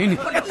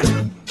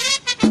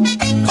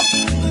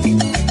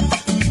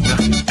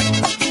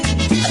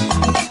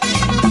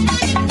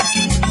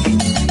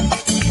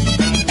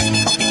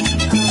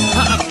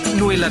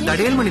 నువ్వు ఇలా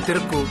దడేలమని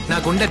తిరుక్కు, నా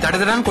గుండె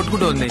దడదరాన్ని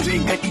కొట్టుకుంటూ ఉంది.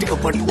 గట్టిగా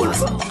పట్టుకోవాలి,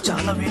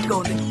 చాలా వేట్ గా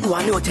ఉంది.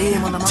 వాళ్ళు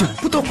వచ్చేయమన్నా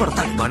చెప్పుతో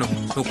కొడతాను. బాను,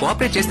 నువ్వు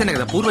కోఆపరేట్ చేస్తేనే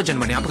కదా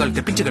పూర్వజన్మ జ్ఞాపకాలు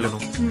తెప్పించగలను.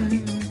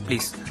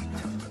 ప్లీజ్.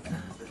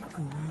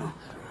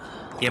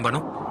 ఏం బాను,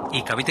 ఈ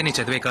కవితని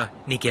చదివాక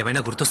నీకేమైనా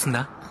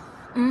గుర్తొస్తుందా?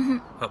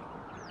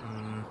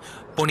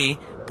 పోనీ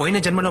పోయిన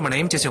జన్మలో మనం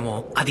ఏం చేసామో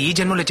అది ఈ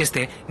జన్మలో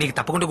చేస్తే నీకు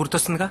తప్పకుండా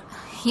గుర్తొస్తుందిగా?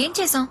 ఏం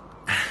చేసాం?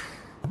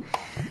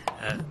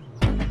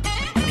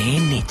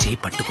 నేను నీ చేయి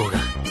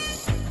పట్టుకోగా,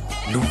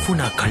 నువ్వు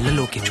నా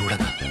కళ్ళలోకి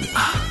చూడగా,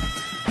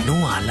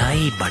 నువ్వు అలా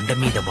ఈ బండ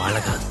మీద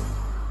వాలగా,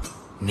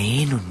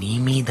 నేను నీ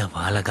మీద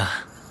వాలగా,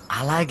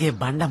 అలాగే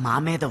బండ మా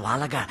మీద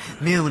వాలగా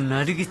మేము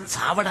నడిగి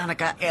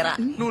చావడానక ఎరా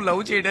నువ్వు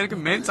లవ్ చేయడానికి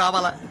మేం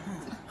చావాలా?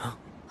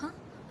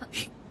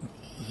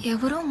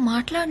 ఎవరో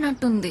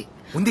మాట్లాడినట్టుంది.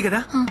 ఉంది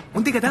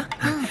కదా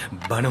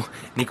బాను,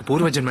 నీకు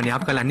పూర్వజన్మ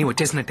జ్ఞాపకాలు అన్ని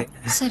వచ్చేసినట్టే.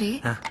 సరే,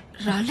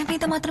 రాళ్ల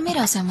మీద మాత్రమే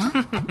రాసామా?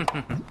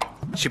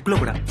 షిప్ లో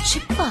కూడా.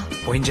 షిప్పా?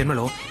 పోయిన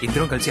జన్మలో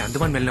ఇద్దరం కలిసి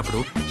అండమాన్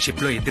వెళ్ళినప్పుడు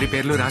షిప్ లో ఇద్దరి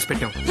పేర్లు రాసి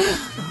పెట్టాం.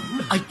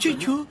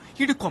 అయ్యో,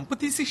 ఇడు కొంప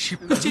తీసి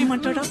షిప్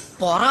చేయమంటాడా?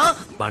 పోరా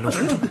బాను,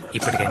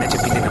 ఇప్పటికైనా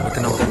చెప్పింది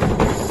నమ్ముతున్నావు?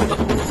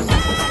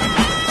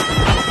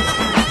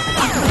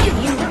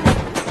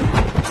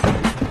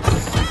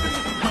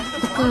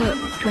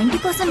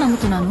 20%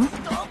 నమ్ముతున్నాను,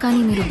 కానీ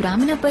మీరు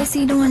బ్రాహ్మణ అబ్బాయి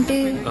సీను అంటే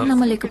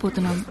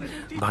నమ్మలేకపోతున్నాను.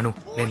 బాను,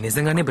 నేను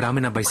నిజంగానే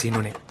బ్రాహ్మణ అబ్బాయి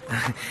సీనునే.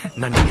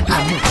 నన్ను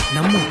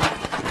నమ్ము.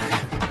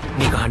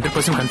 నీకు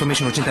 100%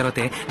 కన్ఫర్మేషన్ వచ్చిన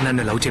తర్వాతే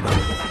నన్ను లవ్ చేయ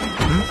బాబు.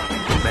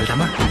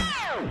 వెళ్దామా?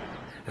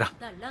 రా.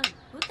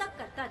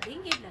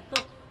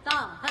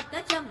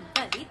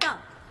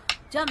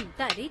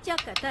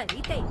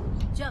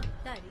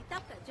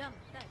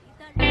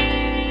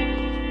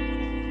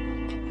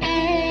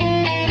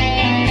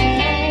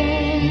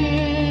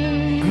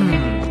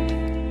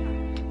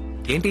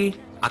 ఏంటి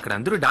అక్కడ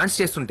అందరూ డాన్స్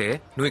చేస్తుంటే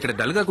నువ్వు ఇక్కడ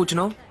డల్గా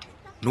కూర్చున్నావు?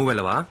 నువ్వు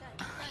వెళ్ళవా?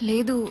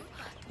 లేదు,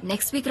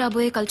 నెక్స్ట్ వీక్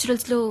రాబోయే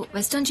కల్చరల్స్ లో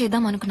వెస్టర్న్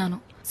చేద్దాం అనుకున్నాను.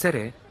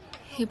 సరే,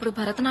 ఇప్పుడు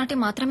భరతనాట్యం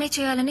మాత్రమే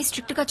చేయాలని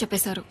స్ట్రిక్ట్ గా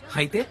చెప్పేశారు.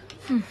 అయితే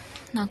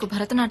నాకు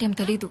భరతనాట్యం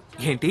తెలీదు.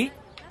 ఏంటి,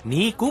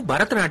 నీకు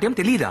భరతనాట్యం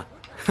తెలీదా?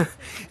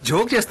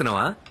 జోక్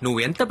చేస్తున్నావా? నువ్వు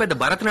ఎంత పెద్ద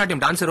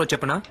భరతనాట్యం డాన్సరో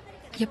చెప్పనా?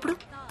 ఎప్పుడు?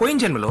 పోయిన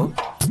జన్మలో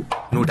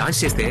నువ్వు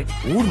డాన్స్ చేస్తే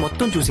ఊరు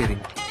మొత్తం చూసేది,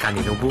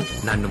 కానీ నువ్వు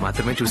నన్ను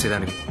మాత్రమే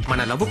చూసేదానివి.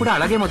 మన లవ్ కూడా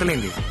అలాగే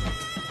మొదలైంది.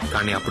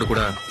 కానీ అప్పుడు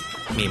కూడా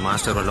మీ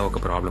మాస్టర్ వల్ల ఒక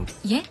ప్రాబ్లం.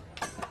 ఏ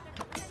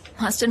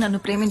మాస్టర్ నన్ను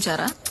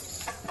ప్రేమించారా?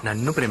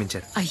 నన్ను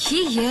ప్రేమించారు.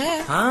 అయ్యే,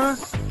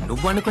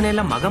 నువ్వు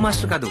అనుకునేలా మగ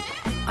మాస్టర్ కాదు,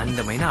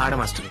 అందమైన ఆడ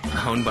మాస్టర్.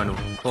 అవును బాను,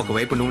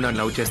 ఒకవైపు నువ్వు నన్ను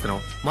లవ్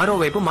చేస్తున్నావు,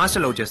 మరోవైపు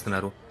మాస్టర్ లవ్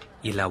చేస్తున్నారు.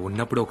 ఇలా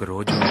ఉన్నప్పుడు ఒక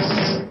రోజు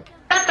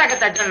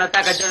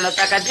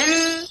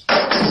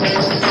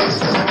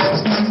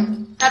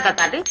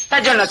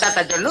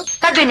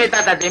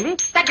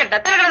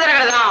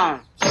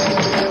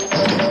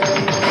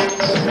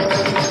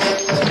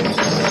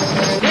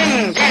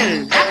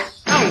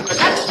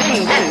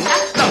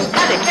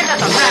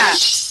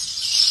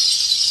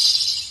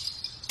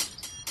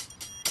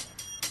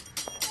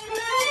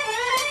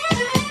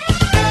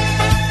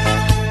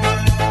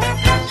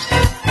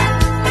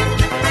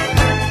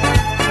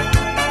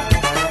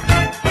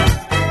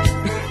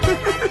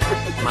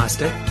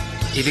మాస్టర్,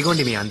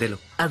 ఇదిగోండి మీ అందెలు.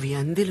 అవి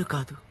అందెలు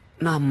కాదు,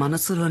 నా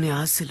మనసులోని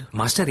ఆశలు.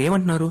 మాస్టర్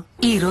ఏమంటున్నారు?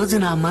 ఈ రోజు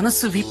నా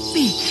మనస్సు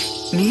విప్పి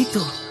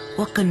నీతో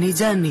ఒక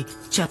నిజాన్ని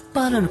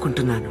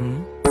చెప్పాలనుకుంటున్నాను.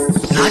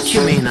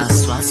 నాట్యమే నా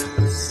శ్వాస,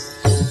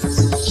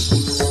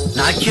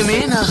 నాట్యమే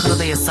నా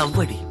హృదయ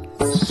సవ్వడి.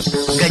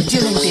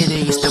 గజ్జలంటేనే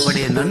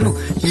ఇష్టపడే నన్ను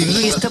నిన్ను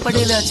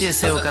ఇష్టపడేలా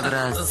చేసావు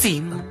కదరా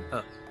సీను.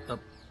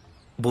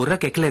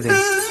 బుర్రకెక్కలేదే.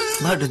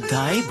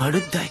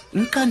 బడుద్దాయ్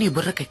ఇంకా నీ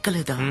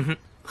బుర్రకెక్కలేదా?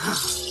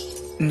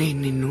 నేను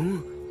నిన్ను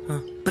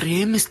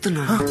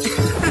ప్రేమిస్తున్నా.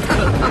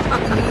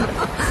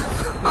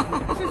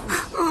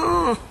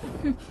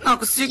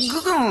 నాకు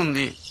సిగ్గుగా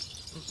ఉంది.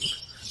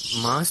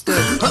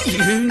 మాస్టర్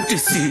ఏంటి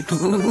సీను?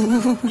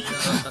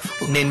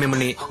 నేను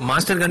మిమ్మల్ని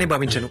మాస్టర్ గానే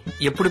భావించాను,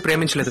 ఎప్పుడు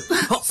ప్రేమించలేదు.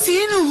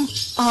 సీను,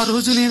 ఆ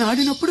రోజు నేను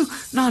ఆడినప్పుడు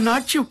నా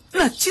నాట్యం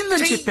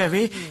నచ్చిందని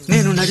చెప్పావే.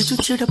 నేను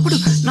నడిచొచ్చేటప్పుడు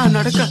నా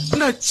నడక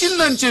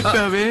నచ్చిందని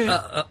చెప్పావే.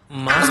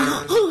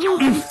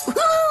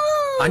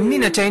 అన్ని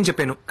నచ్చాయని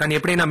చెప్పాను, కానీ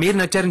ఎప్పుడైనా మీరు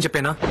నచ్చారని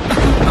చెప్పానా?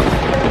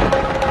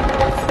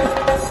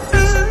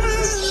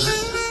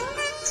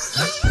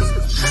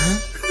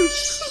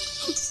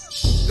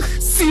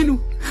 సీను,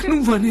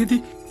 నువ్వనేది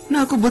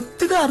నాకు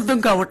బొత్తిగా అర్థం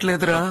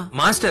కావట్లేదురా.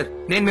 మాస్టర్,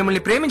 నేను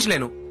మిమ్మల్ని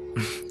ప్రేమించలేను,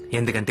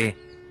 ఎందుకంటే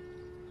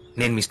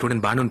నేను మీ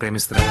స్టూడెంట్ బానుని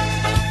ప్రేమిస్తున్నా.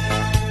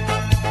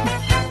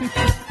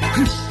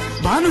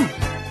 బాను,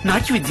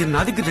 నాట్య విద్య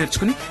నా దగ్గర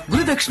నేర్చుకుని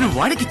గురుదక్షిణ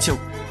వాడికిచ్చావు.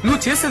 నువ్వు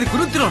చేసేది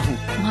గురుద్రోహం.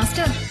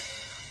 మాస్టర్,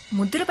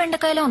 ముద్దుల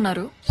బెండకాయలో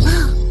ఉన్నారు.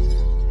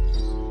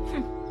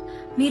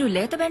 మీరు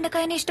లేత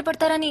బెండకాయని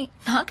ఇష్టపడతారని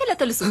నాకెలా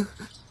తెలుసు?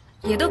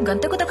 ఏదో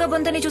గంతకు తగ్గ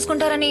బొందని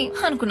చూసుకుంటారని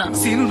అనుకున్నాను.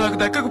 సీను, నాకు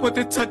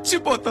దక్కకపోతే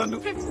చచ్చిపోతాను.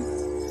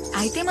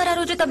 అయితే మరి ఆ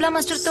రోజు తబలా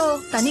మాస్టర్ తో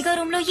తనిగా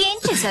రూమ్ లో ఏం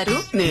చేశారు?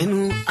 నేను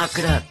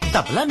అక్కడ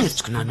తబలా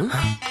నేర్చుకున్నాను.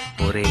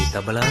 ఒరే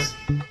తబలా,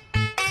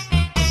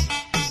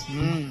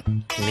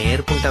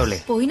 నేర్పుంటావులే.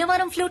 పోయిన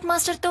వారం ఫ్లూట్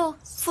మాస్టర్ తో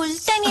ఫుల్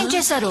టైం ఏం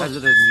చేశారు?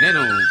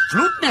 నేను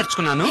ఫ్లూట్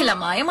నేర్చుకున్నాను. ఇలా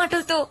మాయ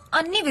మాటలతో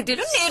అన్ని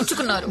విద్యలు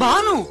నేర్చుకున్నారు.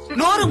 బాను,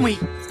 నోరు ముయ్.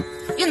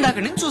 ఇందాక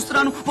నేను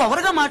చూస్తున్నాను,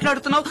 పవర్గా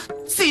మాట్లాడుతున్నావు.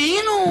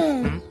 సీను,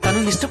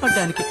 తనని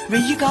ఇష్టపడడానికి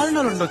 1000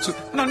 కారణాలు ఉండొచ్చు.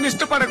 నన్ను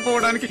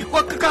ఇష్టపడకపోవడానికి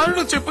ఒక్క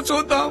కారణం చెప్పు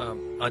చూద్దాం.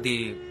 అది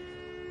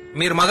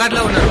మీరు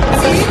మగాడ్లా ఉన్నారు.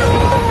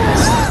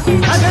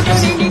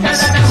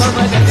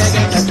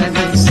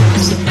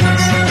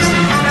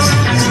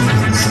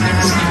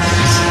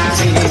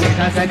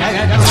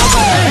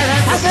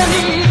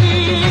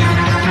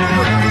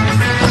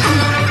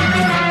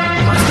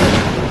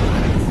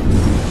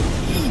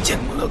 ఈ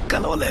జన్మలో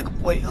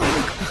కలవలేకపోయా,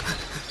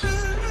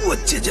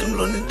 వచ్చే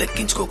జన్మలో నేను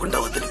దక్కించుకోకుండా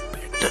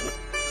వదిలిపెట్టాను.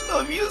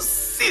 Love you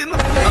scene.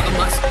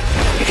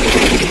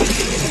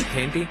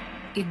 ఏంటి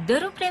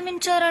ఇద్దరు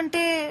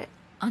ప్రేమించారంటే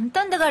అంత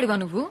అందగాడివా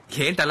నువ్వు?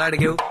 ఏంటి అలా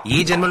అడిగావు? ఈ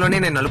జన్మలోనే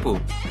నేను నలుపు,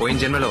 పోయిన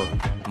జన్మలో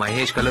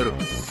మహేష్ కలరు.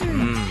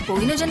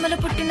 పోయిన జన్మలో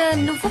పుట్టిన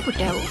నువ్వు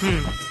పుట్టావు,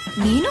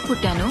 నేను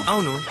పుట్టాను.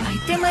 అవును.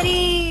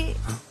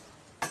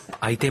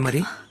 అయితే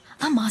మరి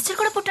ఆ మాస్టర్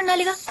కూడా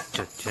పుట్టుండాలిగా.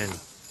 చచ్చాను.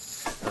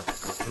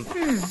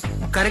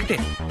 కరెక్టే,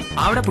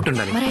 ఆవిడ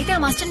పుట్టుండాలి. మరి అయితే ఆ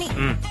మాస్టర్ని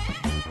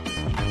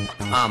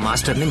ఆ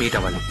మాస్టర్ ని మీట్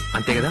అవ్వాలి,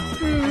 అంతే కదా?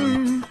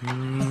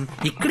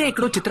 ఇక్కడే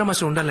ఎక్కడో చిత్ర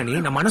మాస్టర్ ఉండాలని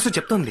నా మనసు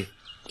చెప్తోంది.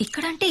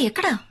 ఇక్కడంటే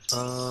ఎక్కడ?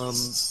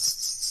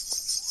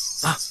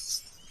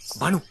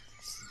 బాను,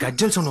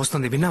 గజ్జల్ సౌండ్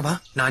వస్తుంది, విన్నావా?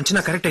 నా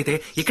అంచనా కరెక్ట్ అయితే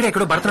ఇక్కడే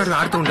ఎక్కడో భరతనాట్యం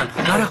ఆడుతూ ఉండాలి.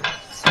 రారా.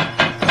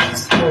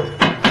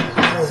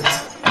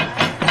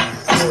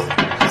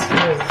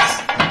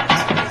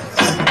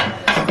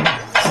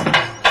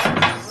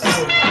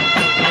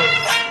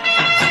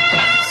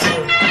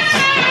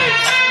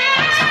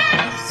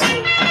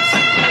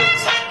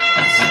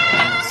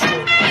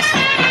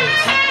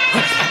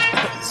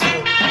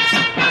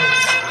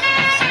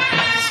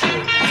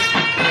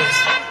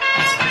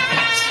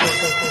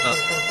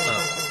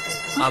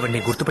 ఆవిడ్ని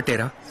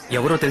గుర్తుపట్టారా?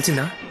 ఎవరో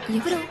తెలిసిందా?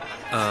 ఎవరు?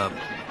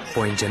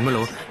 పోయిన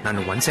జన్మలో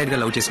నన్ను వన్ సైడ్ గా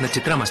లవ్ చేసిన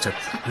చిత్ర మాస్టర్,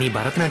 నీ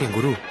భరతనాట్యం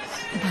గురువు.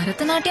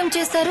 భరతనాట్యం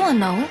చేస్తారు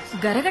అన్నావు,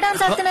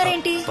 గరగడాన్స్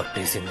ఆడుతున్నారేంటి?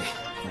 పట్టేసింది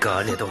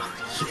గాలేదో,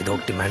 ఏదో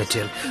ఒకటి మేనేజ్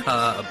చేయాలి.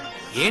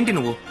 ఏంటి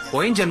నువ్వు?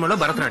 పోయిన జన్మలో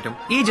భరతనాట్యం,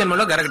 ఈ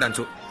జన్మలో గరగ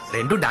డాన్సు,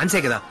 రెండు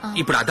డాన్సే కదా.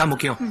 ఇప్పుడు అదా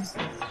ముఖ్యం.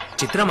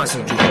 చిత్ర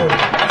మాస్టర్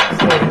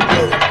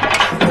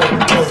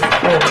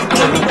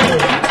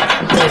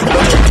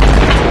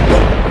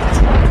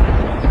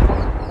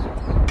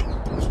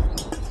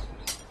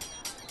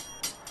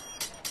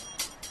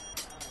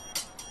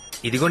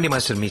ఇదిగోండి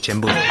మాస్టర్ మీ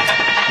చెంబు.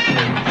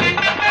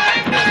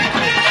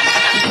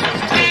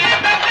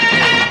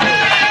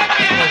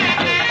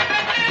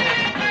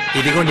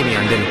 ఇదిగోండి మీ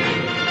అందరి.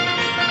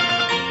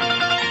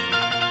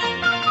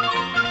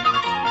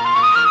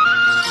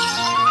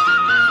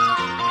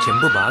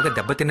 చెంబు బాగా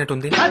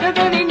దెబ్బతిన్నట్టుంది.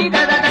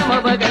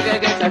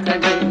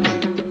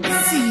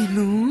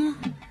 సీను,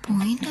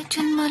 పోయిన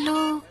జన్మలో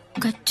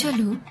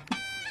గజ్జలు,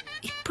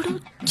 ఇప్పుడు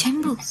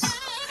చెంబు.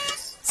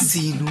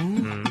 సీను,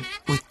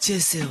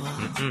 వచ్చేసేవా?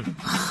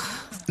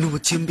 నువ్వు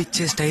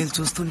చెంబిచ్చే స్టైల్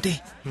చూస్తుంటే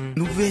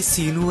నువ్వే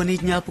సీను అని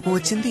జ్ఞాపకం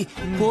వచ్చింది,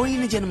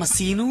 పోయిన జన్మ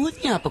సీను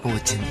జ్ఞాపకం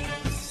వచ్చింది.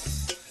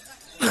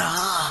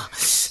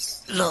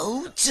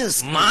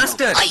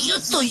 మాస్టర్,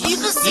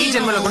 ఈ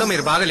జన్మలో కూడా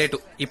మీరు బాగా లేటు.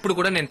 ఇప్పుడు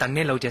కూడా నేను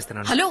తన్నే లవ్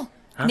చేస్తున్నాను. హలో,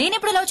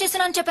 నేనెప్పుడు లవ్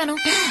చేస్తున్నా అని చెప్పాను?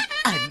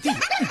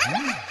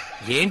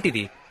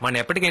 ఏంటిది? మనం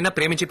ఎప్పటికైనా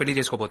ప్రేమించి పెళ్లి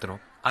చేసుకోబోతున్నాం,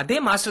 అదే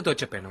మాస్టర్ తో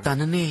చెప్పాను.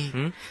 తననే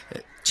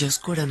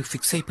చేసుకోవడానికి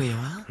ఫిక్స్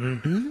అయిపోయావా?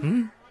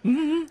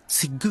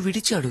 సిగ్గు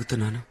విడిచి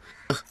అడుగుతున్నాను,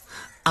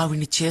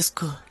 ఆవిడ్ని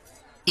చేసుకో.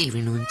 ఇవి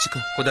ఉంచుకో.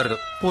 కుదరదు.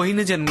 పోయిన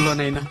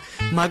జన్మలోనైనా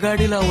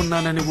మగాడిలా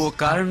ఉన్నానని ఓ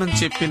కారణం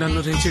చెప్పి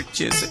నన్ను రిజెక్ట్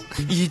చేశా.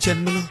 ఈ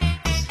జన్మలో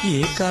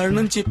ఏ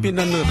కారణం చెప్పి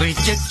నన్ను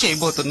రిజెక్ట్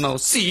చేయబోతున్నావు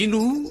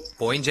సీను?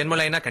 పోయిన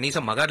జన్మలో అయినా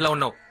కనీసం మగాడిలా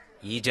ఉన్నావు.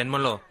 ఈ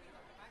జన్మలో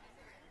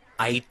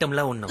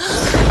ఐటంలా ఉన్నావు.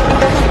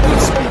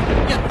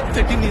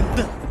 ఎంతటి నింద.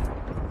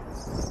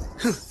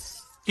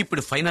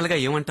 ఇప్పుడు ఫైనల్ గా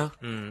ఏమంటావు?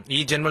 ఈ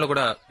జన్మలో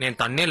కూడా నేను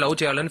తన్నే లవ్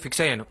చేయాలని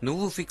ఫిక్స్ అయ్యాను.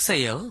 నువ్వు ఫిక్స్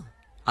అయ్యావు,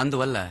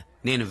 అందువల్ల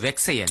నేను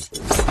వెక్స్ అయ్యాను.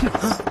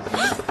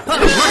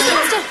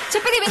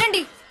 చెప్పేది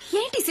వినండి.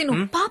 ఏంటి సీను,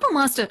 పాప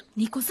మాస్టర్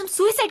నీకోసం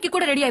సూసైడ్ కి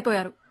కూడా రెడీ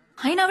అయిపోయారు.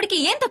 అయినా ఆవిడికి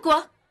ఏం తక్కువ?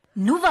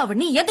 నువ్వు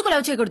ఆవిడ్ని ఎందుకు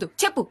లవ్ చేయకూడదు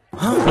చెప్పు.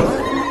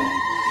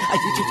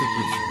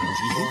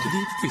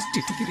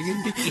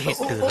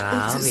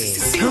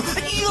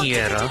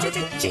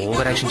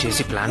 ఓవర్ యాక్షన్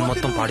చేసి ప్లాన్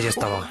మొత్తం పాడు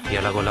చేస్తావా?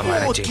 ఎలాగోలా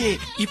మ్యారేజ్.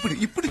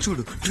 ఇప్పుడు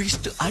చూడు,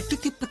 ట్విస్ట్ అటు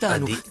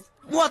తిప్పుతాను.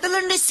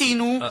 వదలండి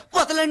సీను,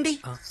 వదలండి.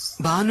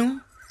 Banu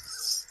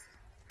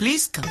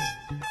please come.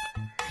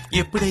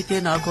 ఎప్పుడైతే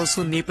నా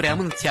కోసం నీ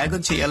ప్రేమను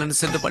త్యాగం చేయాలని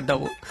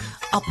సిద్ధపడ్డావో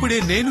అప్పుడే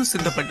నేను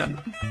సిద్ధపడ్డాను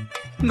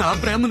నా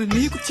ప్రేమను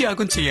నీకు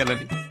త్యాగం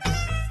చేయాలని.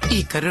 ఈ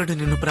కర్రుడు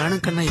నిన్ను ప్రాణం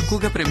కన్నా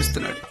ఎక్కువగా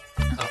ప్రేమిస్తున్నాడు.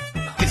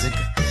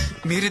 నిజంగా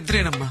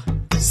మీరిద్దరేనమ్మా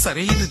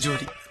సరైన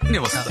జోడి.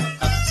 నేను వస్తా.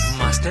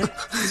 మాస్టర్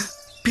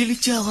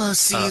పిలిచావా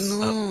సీను?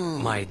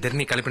 మా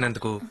ఇద్దరిని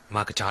కలిపినందుకు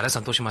మాకు చాలా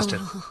సంతోషం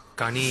మాస్టర్.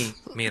 కానీ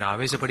మీరు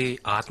ఆవేశపడి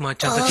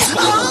ఆత్మహత్య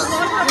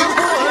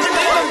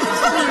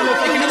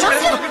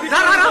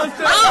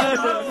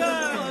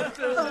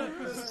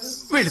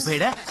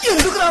వెళ్ళిపోయాడా?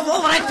 ఎందుకు రా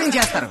ఓవర్ యాక్టింగ్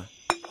చేస్తారు?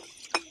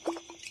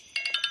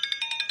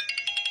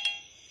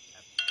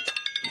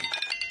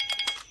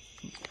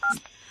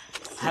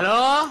 హలో,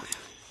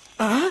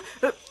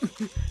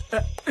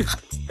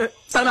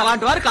 తను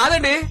అలాంటి వారు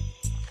కాదండి.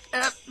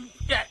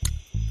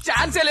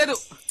 ఛాన్సే లేదు.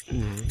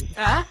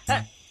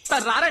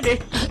 తను రారండి.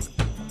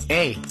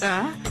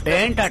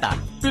 ఏంటట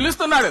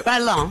పిలుస్తున్నాడు.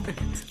 వెళ్దాం.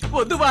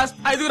 వద్దు బాస్,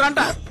 5 అంట.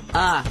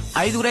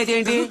 5 అయితే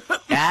ఏంటి?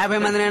 50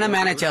 మందినైనా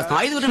మేనేజ్ చేస్తాం.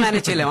 5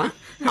 మేనేజ్ చేయలేమా?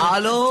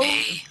 హలో,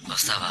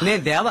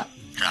 నేను దేవా.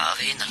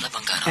 రావే నల్ల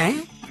బంగారం,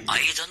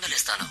 500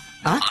 ఇస్తాను.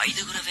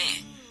 5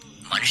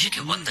 మనిషికి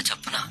 100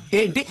 చప్పున.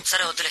 ఏంటి?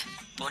 సరే వద్దులే,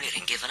 పోనీ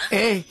రింగేవనా?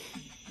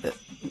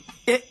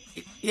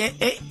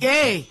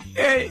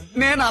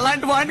 నేను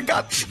అలాంటి వాడిని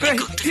కాదు.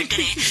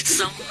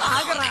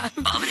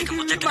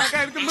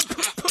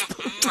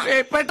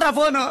 పెట్టరా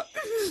ఫోను.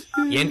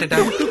 ఏంటంట?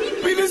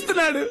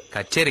 పిలుస్తున్నాడు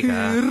కచేరికా?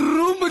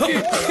 రూమ్ కి.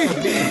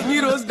 ఈ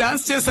రోజు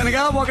డాన్స్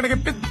చేశానుగా, ఒకడికి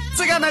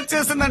పిచ్చగా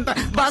నచ్చేసిందంట.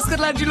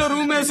 భాస్కర్ లాడ్జీలో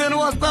రూమ్ వేసాను,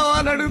 వస్తావా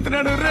అని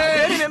అడుగుతున్నాడు. రే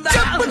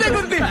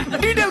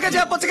డీటెయిల్ గా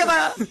చెప్పొచ్చు కదా.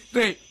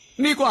 రే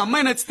నీకు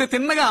అమ్మాయి నచ్చితే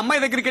తిన్నగా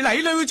అమ్మాయి దగ్గరికి వెళ్ళి ఐ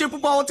లవ్ యూ చెప్పు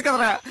పోవచ్చు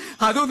కదరా.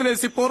 అది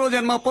వదిలేసి పూర్వ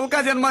జన్మ పుల్కా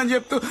జన్మ అని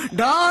చెప్తూ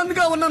డాన్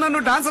గా ఉన్న నన్ను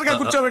డాన్సర్ గా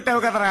కూర్చోబెట్టావు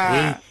కదరా.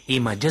 ఈ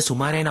మధ్య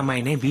సుమారైన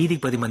అమ్మాయినే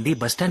వీధికి 10 మంది,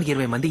 బస్ స్టాండ్ కి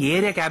 20 మంది,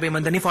 ఏరియాకి 50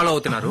 మంది అని ఫాలో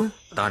అవుతున్నారు.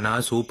 తన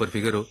సూపర్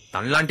ఫిగర్.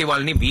 తనలాంటి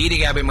వాళ్ళని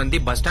వీధికి 50 మంది,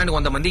 బస్ స్టాండ్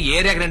 100 మంది,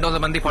 ఏరియాకి 200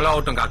 మంది ఫాలో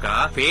అవటం కాక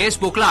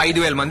ఫేస్బుక్ లో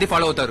 5000 మంది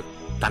ఫాలో అవుతారు.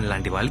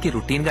 తనలాంటి వాళ్ళకి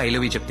రొటీన్ గా ఐ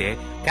లవ్ యూ చెప్తే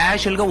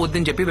క్యాషువల్ గా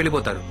వద్దని చెప్పి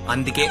వెళ్ళిపోతారు.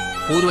 అందుకే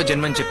పూర్వ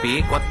జన్మని చెప్పి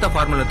కొత్త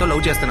ఫార్ములాతో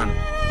లవ్ చేస్తున్నాను.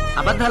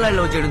 అబద్ధాలు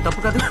లవ్ చేయడం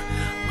తప్పు కదా.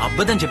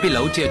 అబద్ధం చెప్పి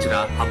లవ్ చేయొచ్చురా,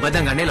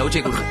 అబద్ధంగానే లవ్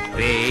చేయకూడదు.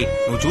 రే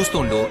నువ్వు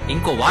చూస్తుండు,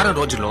 ఇంకో వారం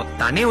రోజుల్లో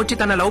తనే వచ్చి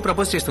తన లవ్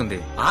ప్రపోజ్ చేస్తుంది.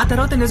 ఆ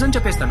తర్వాత నిజం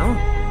చెప్పేస్తాను.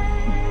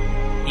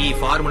 ఈ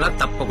ఫార్ములా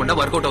తప్పకుండా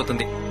వర్కౌట్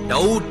అవుతుంది,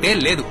 డౌటే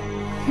లేదు.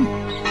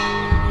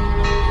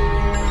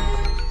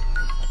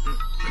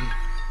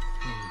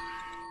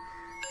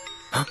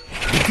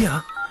 దివ్య,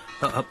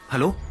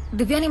 హలో.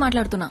 దివ్యాని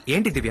మాట్లాడుతున్నా.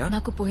 ఏంటి దివ్య?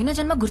 నాకు పోయిన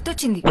జన్మ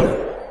గుర్తొచ్చింది.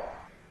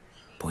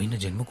 పోయిన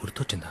జన్మ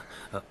గుర్తొచ్చిందా?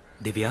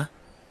 దివ్య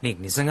నీకు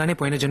నిజంగానే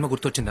పోయిన జన్మ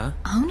గుర్తొచ్చిందా?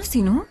 అవును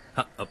సీను.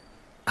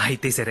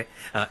 అయితే సరే,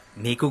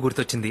 నీకు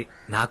గుర్తొచ్చింది,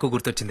 నాకు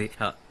గుర్తొచ్చింది.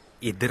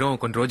 ఇద్దరం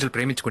కొన్ని రోజులు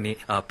ప్రేమించుకుని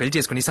పెళ్లి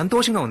చేసుకుని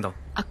సంతోషంగా ఉందాం.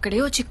 అక్కడే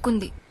ఓ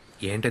చిక్కుంది.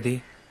 ఏంటది?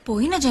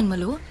 పోయిన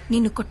జన్మలో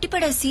నిన్ను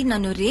కొట్టిపడేసి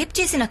నన్ను రేప్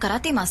చేసిన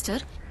కరాతే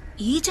మాస్టర్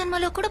ఈ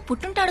జన్మలో కూడా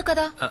పుట్టుంటాడు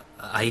కదా.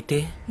 అయితే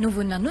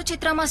నువ్వు నన్ను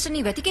చిత్రా మాస్టర్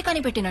ని వెతికి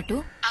కనిపెట్టినట్టు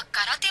ఆ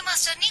కరాతే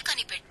మాస్టర్ ని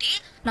కనిపెట్టి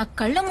నా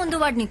కళ్ళ ముందు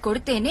వాడిని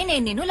కొడితేనే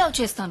నేను నిన్ను లవ్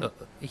చేస్తాను.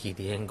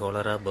 ఇదేం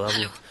గోలరా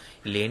బాబు,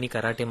 లేని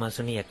కరాటే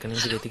మాస్టర్ ని ఎక్కడి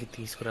నుంచి వెతికి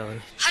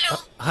తీసుకురావాలి? Hello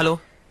hello.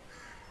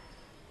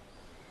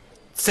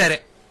 సరే,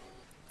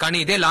 కానీ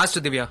ఇదే లాస్ట్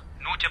దివ్య.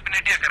 నువ్వు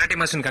చెప్పినట్టే కరాటే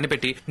మాస్టర్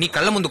కనిపెట్టి నీ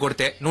కళ్ళ ముందు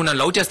కొడితే నువ్వు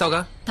నన్ను లవ్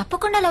చేస్తావుగా?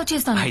 తప్పకుండా లవ్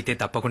చేస్తాను. అయితే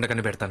తప్పకుండా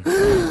కనిపెడతాను.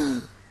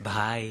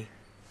 బాయ్.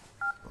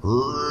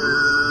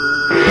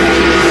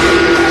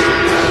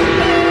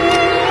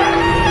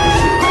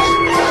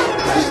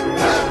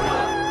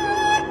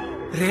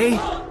 రే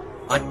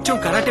అచ్చం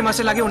కరాటే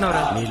మాస్టర్ లాగే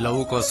ఉన్నావురా. నీ లవ్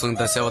కోసం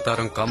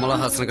దశావతారం కమల్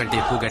హాసన్ కంటే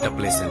ఎక్కువ గెటప్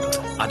లేసాను.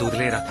 అది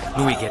వదిలేరా,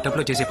 నువ్వు ఈ గెటప్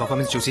లో చేసే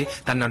పర్ఫార్మెన్స్ చూసి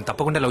తను నన్ను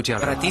తప్పకుండా లవ్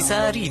చేయాలి.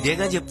 ప్రతిసారి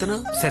ఇదేగా చెప్తున్నా.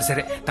 సరే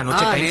సరే, తను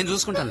వచ్చే నేను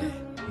చూసుకుంటాను.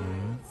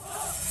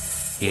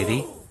 ఏది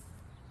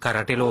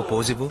కరాటేలో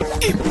పోజ్ ఇవ్వు.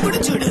 ఇప్పుడు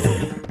చూడు.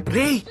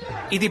 రే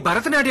ఇది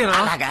భరతనాట్యం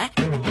రా.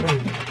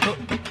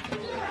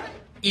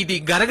 ఇది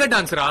గరగ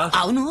డాన్స్ రా.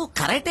 అవును,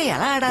 కరాటే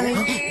ఎలా ఆడాలి?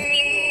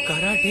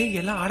 కరాటే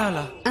ఎలా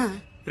ఆడాలా?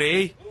 రే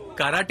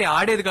కరాటే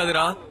ఆడేది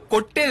కాదురా,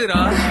 కొట్టేదిరా.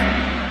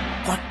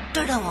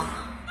 కొట్టడమా?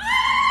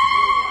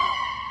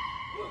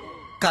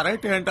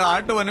 కరెక్ట్ అంటే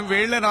ఆటో అని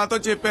వీళ్ళే నాతో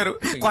చెప్పారు.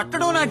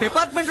 కొట్టడం నా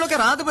డిపార్ట్మెంట్ లోకి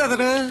రాదు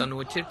బ్రదర్. తను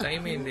వచ్చే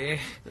టైం ఏంది?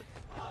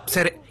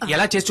 సరే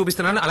ఎలా చేసి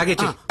చూపిస్తున్నాను అలాగే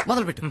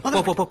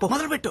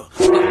మొదలుపెట్టు.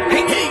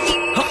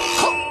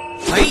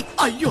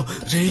 అయ్యో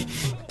రే,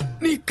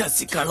 నీ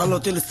కసి కళ్ళలో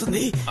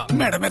తెలుస్తుంది.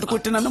 మెడ మీద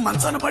కొట్టి నన్ను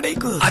మంచాన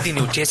పడేకు. అది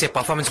నువ్వు చేసే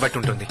పర్ఫార్మెన్స్ బట్టి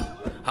ఉంటుంది.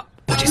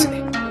 వచ్చేసింది.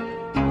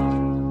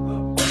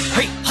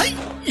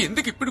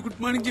 ఎందుకు ఇప్పుడు గుడ్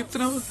మార్నింగ్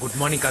చెప్తున్నావు? గుడ్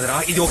మార్నింగ్ కదరా,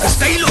 ఇది ఒక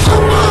స్టైల్.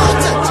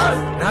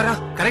 రారా,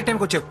 కరెక్ట్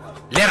టైంకి వచ్చావు.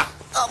 లేరా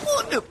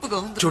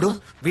చూడు,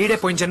 వీడే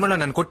పోయిన జన్మలో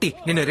నన్ను కొట్టి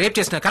నిన్ను రేప్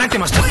చేసిన కరెక్ట్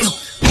మాస్టర్.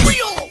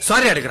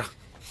 సారీ అడిగరా.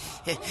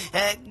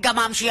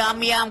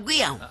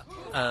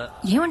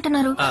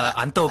 ఏమంటున్నారు?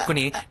 అంతా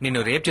ఒప్పుకుని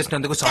నిన్ను రేప్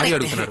చేసినందుకు సారీ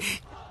అడుగుతున్నారు.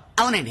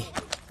 అవునండి.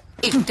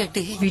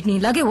 వీటిని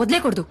ఇలాగే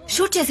వదిలేకూడదు,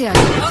 షూట్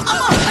చేసేయాలి.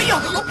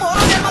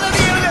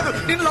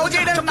 నిన్ను లవ్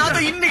చేయడానికి నాతో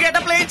ఇన్ని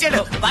గెటప్ ప్లే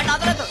చేయడం.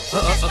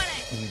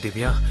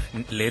 దివ్య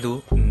లేదు.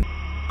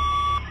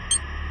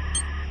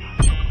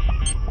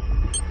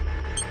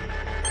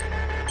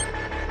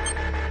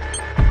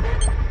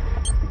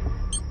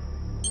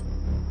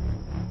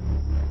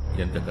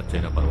 ఎంత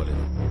ఖర్చైనా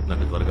పర్వాలేదు,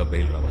 నాకు త్వరగా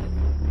బెయిల్ రావాలి.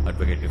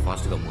 అడ్వకేట్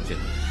ఫాస్ట్ గా మూవ్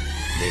చేయాలి.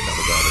 లేట్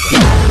అవగా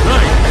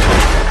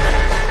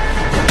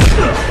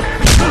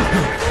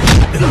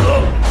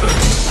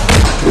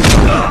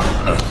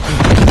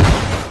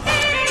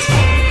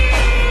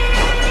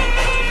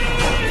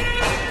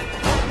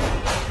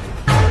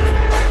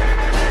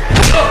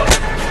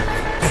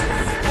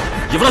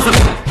ఎవరా సార్?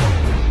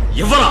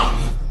 ఎవరా?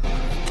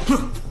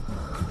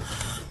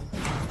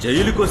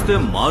 జైలుకొస్తే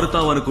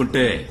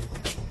మారుతావనుకుంటే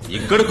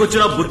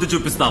ఇక్కడికొచ్చినా బుద్ధి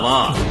చూపిస్తావా?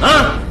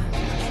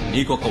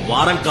 నీకొక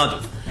వారం కాదు,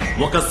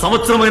 1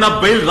 సంవత్సరమైనా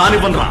బెయిల్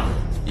రానివ్వనరా.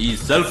 ఈ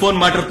సెల్ ఫోన్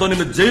మ్యాటర్ తో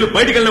నిన్ను జైలు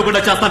బయటికి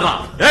వెళ్ళకుండా చేస్తానరా.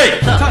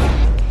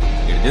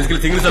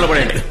 తీసుకెళ్లి సింగిల్ సెల్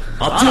పడేయండి.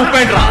 అచ్చు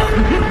ముప్పేయండి రా.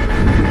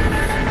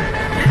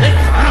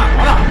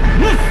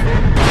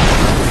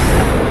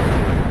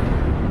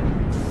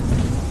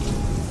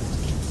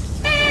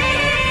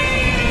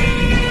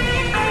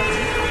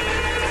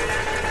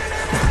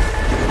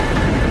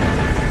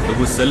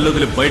 నువ్వు సెల్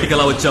వదిలి బయటికి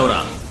ఎలా వచ్చావురా?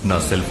 నా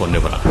సెల్ ఫోన్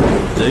ఇవ్వరా.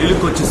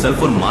 జైలుకి వచ్చి సెల్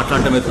ఫోన్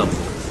మాట్లాడటమే తప్పు,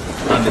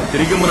 దాన్ని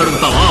తిరిగి మనం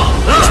అడుగుతావా?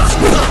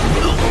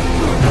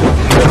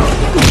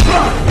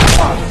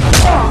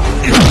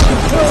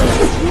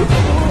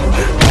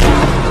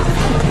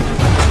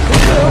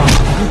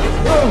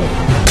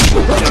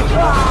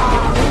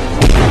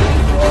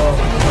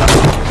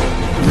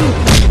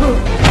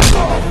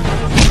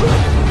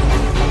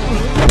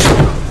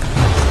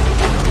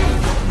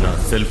 నా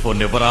సెల్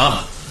ఫోన్ ఇవ్వరా.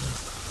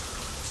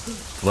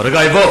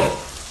 త్వరగా ఇవ్వు.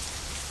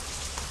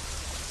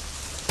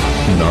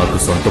 నాకు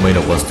సొంతమైన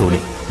వస్తువుని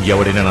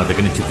ఎవడైనా నా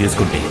దగ్గర నుంచి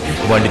తీసుకుంటే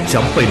వాడిని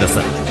చంపైనా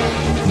సరే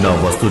నా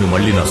వస్తువుని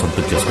మళ్ళీ నా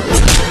సొంతం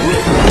చేసుకుంటాను.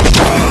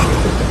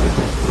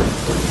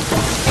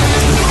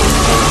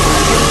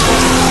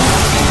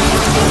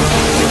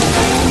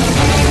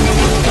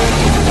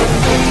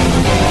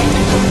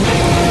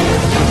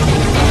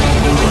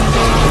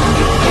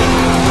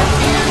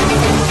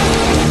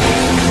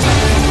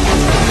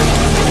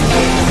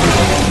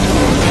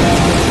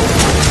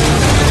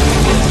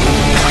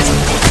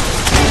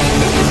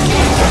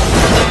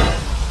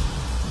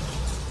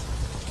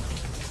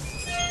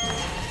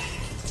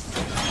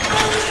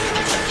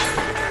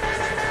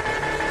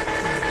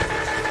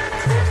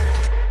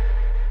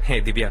 హే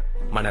దివ్య,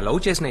 మన లవ్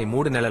చేసిన ఈ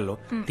 3 నెలల్లో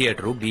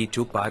theatre, beach,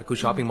 park,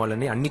 shopping mall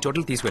అని అన్ని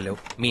చోట్ల తీసుకెళ్లావు.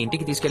 మీ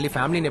ఇంటికి తీసుకెళ్లి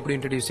ఫ్యామిలీని ఎప్పుడు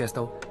ఇంట్రడ్యూస్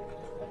చేస్తావు?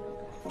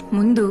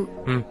 ముందు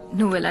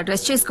నువ్వు ఇలా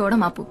డ్రెస్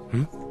చేసుకోవడం ఆపు.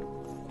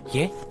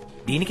 ఏ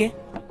దీనికే?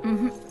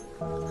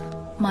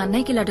 మా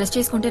అన్నయ్యకి ఇలా డ్రెస్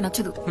చేసుకుంటే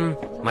నచ్చదు.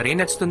 మరేం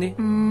నచ్చుతుంది?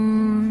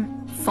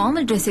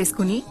 ఫార్మల్ డ్రెస్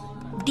వేసుకుని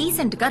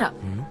డీసెంట్ గా రా,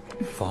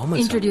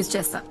 ఇంట్రడ్యూస్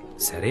చేస్తా.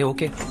 సరే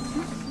ఓకే.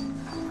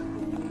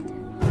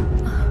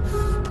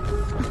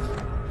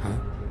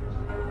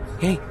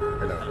 హే,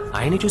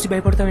 ఆయన చూసి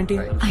భయపడతావేంటి?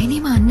 ఆయనే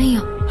మా అన్నయ్య.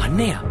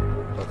 అన్నయ్య?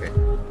 ఓకే,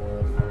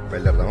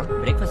 బయలుదేరదామా?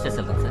 బ్రేక్ఫాస్ట్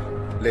చేసేద్దాం సార్.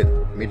 లేదు,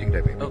 meeting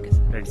time. Okay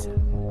sir, ready sir.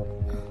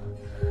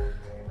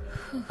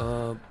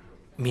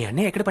 మీ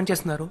అన్నయ్య ఎక్కడ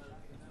పనిచేస్తున్నారు?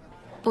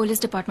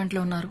 పోలీస్ డిపార్ట్మెంట్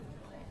లో ఉన్నారు.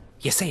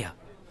 ఎస్ఐ?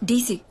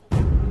 డీసీ.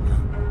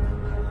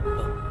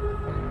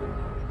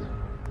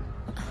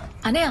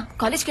 అన్నయ్య,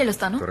 కాలేజ్కి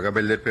వెళ్ళొస్తాను. త్వరగా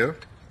బయలుదేరిపోయావు,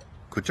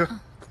 కూర్చో.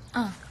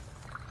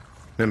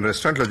 నేను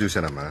రెస్టారెంట్ లో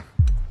చూశానమ్మా,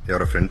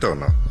 ఎవరో ఫ్రెండ్ తో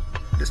ఉన్నావు.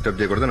 డిస్టర్బ్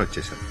చేయకూడదని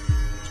వచ్చేసాను.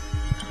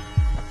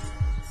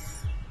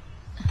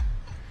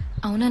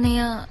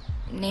 అవునన్నయ్య,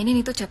 నేనే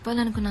నీతో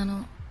చెప్పాలనుకున్నాను.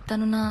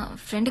 తను నా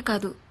ఫ్రెండ్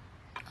కాదు,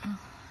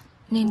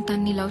 నేను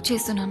తన్ని లవ్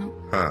చేస్తున్నాను.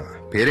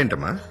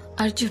 పేరేంటమ్మా?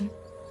 అర్జున్.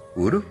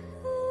 ఊరు?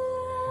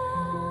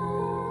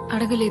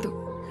 అడగలేదు.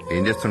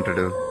 ఏం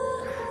చేస్తుంటాడు?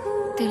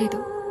 తెలీదు.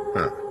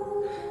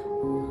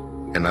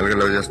 ఎన్నాళ్ళుగా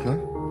లవ్ చేస్తున్నావు?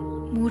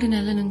 3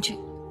 నెలల నుంచి.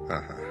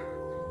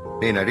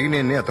 నేను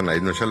అడిగినే అతను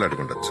 5 నిమిషాల్లో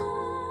అడుగుండొచ్చు.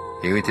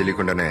 ఏమీ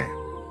తెలియకుండానే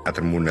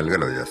అతను 3 నెలలుగా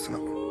లవ్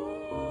చేస్తున్నావు.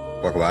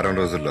 ఒక వారం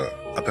రోజుల్లో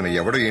అతను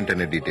ఎవడో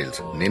ఏంటనే డీటెయిల్స్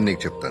నేను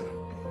నీకు చెప్తాను.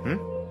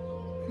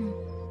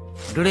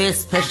 Today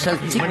special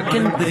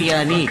chicken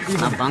biryani.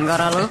 నా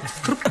బంగారాలు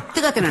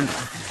తృప్తిగా తినండి.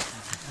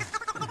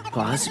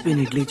 పాసిపోయిన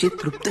ఇడ్లీ ఇచ్చి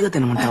తృప్తిగా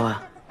తినమంటావా?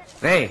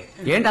 రే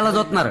ఏంటి అలా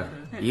చూస్తున్నారు?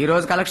 ఈ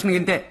రోజు కలెక్షన్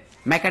ఇంతే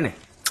మెక్కండి.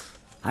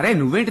 అరే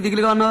నువ్వేంటి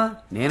దిగులుగా ఉన్నావు?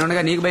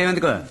 నేనుండగా నీకు భయం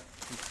ఎందుకు?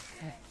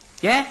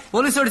 ఏ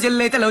పోలీసు వాడు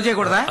చెల్లి అయితే లవ్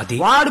చేయకూడదా?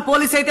 వాడు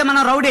పోలీస్ అయితే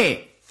మనం రౌడీ.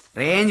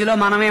 రేంజ్ లో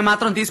మనమే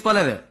మాత్రం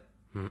తీసుకోలేదు.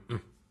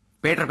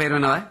 పీటర్ పేరు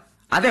విన్నావా?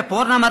 అదే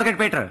పూర్ణ మార్కెట్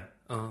పీటర్.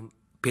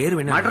 పేరు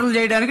మటర్లు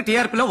చేయడానికి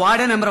టీఆర్పీలో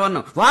వాడే నెంబర్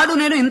 1. వాడు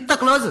నేను ఇంత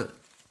క్లోజ్.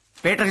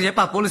 పీటర్కి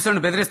చెప్పి ఆ పోలీసు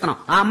వాడిని బెదిరిస్తున్నాం.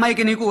 ఆ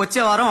అమ్మాయికి నీకు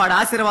వచ్చే వారం వాడి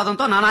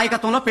ఆశీర్వాదంతో నా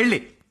నాయకత్వంలో పెళ్లి.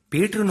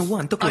 పీటర్ నువ్వు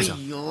అంత క్లోజ్?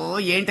 అయ్యో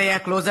ఏంటయ్యా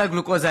క్లోజా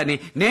గ్లూకోజా అని.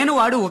 నేను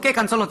వాడు ఒకే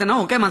కన్సోల్లో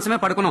తిన్నాం, ఒకే మనసమే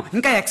పడుకున్నాం.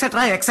 ఇంకా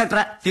ఎక్సెట్రా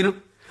ఎక్సెట్రా. తిను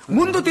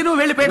ముందు తిను,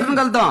 వెళ్ళి పీటర్ని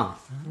కలుద్దాం.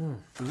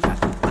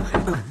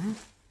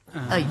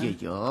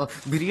 అయ్యయ్యో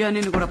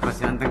బిర్యానీని కూడా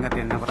ప్రశాంతంగా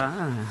తిన్నవరా.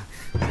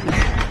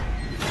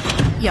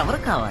 ఎవరు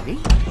కావాలి?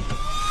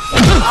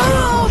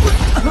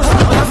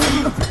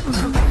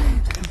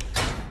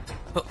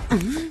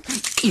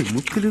 ఈ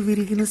ముక్కులు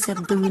విరిగిన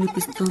శబ్దం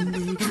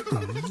వినిపిస్తుంది.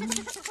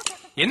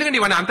 ఎందుకండి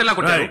ఇవన్నీ అంతలా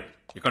కొట్టారు?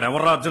 ఇక్కడ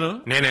ఎవరు రాజును?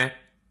 నేనే.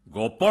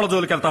 గొప్పోళ్ళ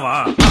జోలికి వెళ్తావా?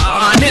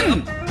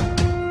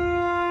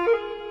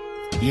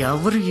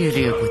 ఎవరు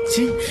ఏరియాకి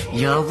వచ్చి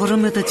ఎవరి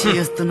మీద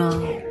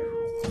చేస్తున్నావు?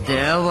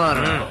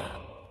 దేవరా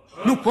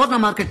నువ్వు పూర్ణ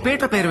మార్కెట్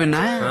పీటర్ పేరు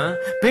విన్నా?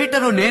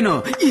 పీటరు నేను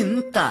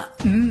ఇంత.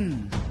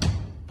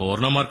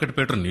 పూర్ణ మార్కెట్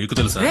పీటర్ నీకు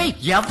తెలుసా?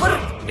 ఎవరు?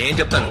 నేను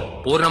చెప్తాను.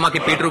 పూర్ణ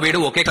మార్కెట్ పీటర్ వీడు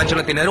ఒకే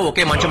కంచెలో తిన్నారు,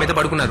 ఒకే మంచం మీద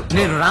పడుకున్నారు.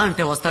 నేను రా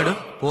అంటే వస్తాడు,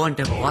 పో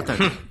అంటే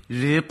పోతాడు,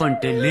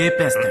 లేపంటే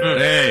లేపేస్తాడు.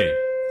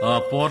 ఆ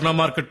పూర్ణ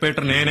మార్కెట్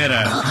పీటర్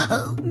నేనేరా.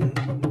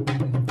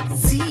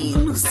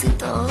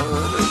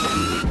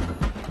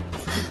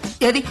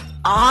 ఏది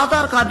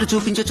ఆధార్ కార్డు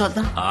చూపించు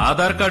చూద్దాం.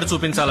 ఆధార్ కార్డు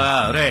చూపించాలా?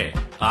 రే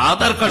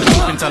ఆధార్ కార్డు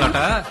చూపించాలట.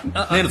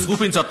 నేను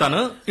చూపించొస్తాను,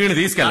 ఈయన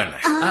తీసుకెళ్ళండి.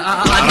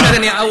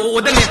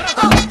 వద్దండి.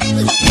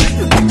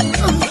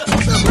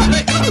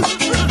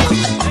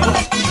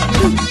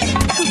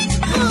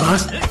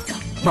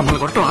 మమ్మల్ని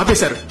కొట్టడం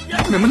ఆపేశారు,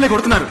 మిమ్మల్ని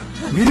కొడుతున్నారు.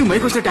 మీరు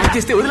మైక్ వస్తే ట్యాక్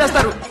చేస్తే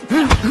వదిలేస్తారు.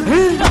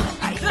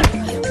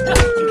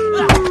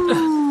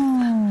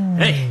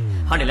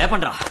 అని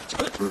లేపండ్రా.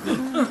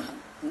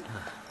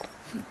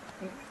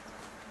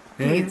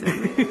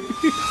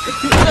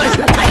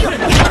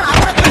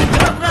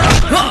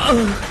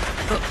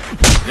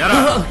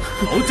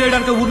 అవుట్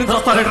చేయడానికి ఊరి నుంచి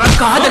వస్తారా?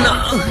 కాదన్నా.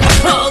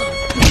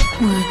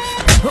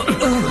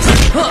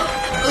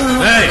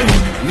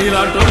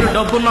 నీలాంటి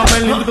డబ్బున్న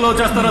అమ్మాయిని ఎందుకు లవ్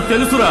చేస్తారో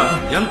తెలుసురా.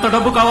 ఎంత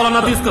డబ్బు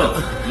కావాలన్నా తీసుకో,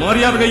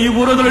 మర్యాదగా ఈ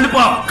ఊరోజులు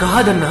వెళ్ళిపో.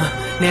 కాదన్నా,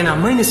 నేను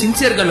అమ్మాయిని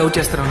సిన్సియర్ గా లవ్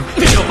చేస్తున్నాను.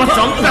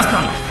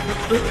 చంపేస్తాను.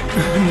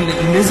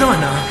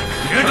 నిజమన్నా?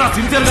 ఏంట్రా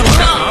సిన్సియర్ గా లవ్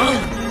చేస్తున్నావు?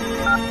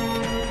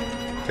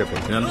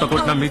 ఎంత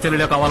కొట్టినా మీ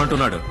చెల్లెలే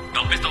కావాలంటున్నాడు.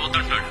 డబ్బిస్తా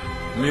వద్దంటున్నాడు.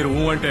 మీరు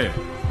ఊ అంటే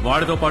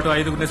వాడితో పాటు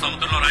 5గురిని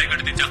సముద్రంలో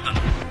రాయగట్టి తెచ్చేస్తాను.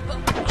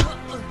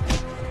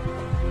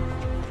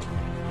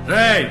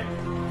 రేయ్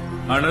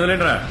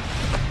అన్నదిలేంట్రా.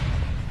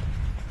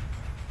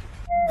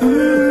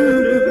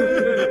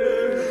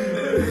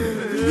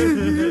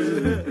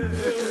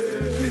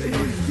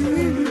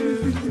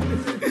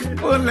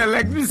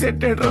 లగ్ని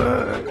సెట్టాడు.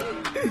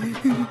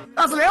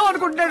 అసలు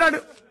ఏమనుకుంటున్నాడు?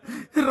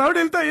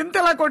 రౌడీలతో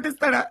ఇంతలా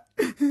కొట్టిస్తాడా?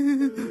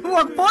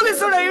 ఒక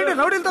పోలీసుడు అయ్యి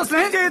రౌడీలతో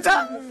స్నేహం చేయొచ్చా?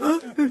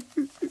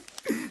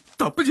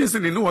 తప్పు చేసి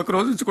నిన్ను ఒక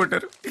రోజు ఉంచి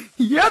కొట్టారు.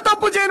 ఏ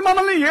తప్పు చేయని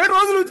మమ్మల్ని 7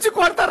 రోజులు ఉంచి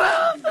కొడతారా?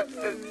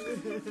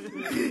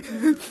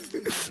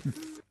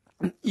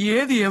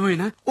 ఏది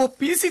ఏమైనా ఓ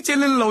పీసీ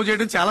చెల్లెలు లవ్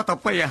చేయడం చాలా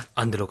తప్పయ్యా.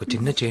 అందులో ఒక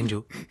చిన్న చేంజ్.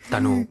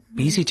 తను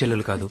పీసీ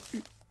చెల్లెలు కాదు,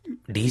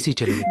 డీసీ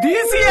చెల్లెలు.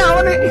 DC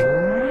Avani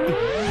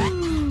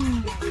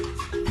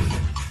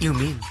you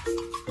mean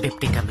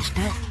deputy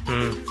commissioner?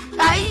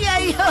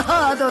 అయ్యయ్యో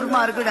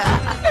దుర్మార్గుడా.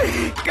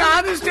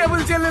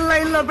 కానిస్టేబుల్ చెల్లెలు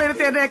లైన్ లో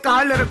పెడితేనే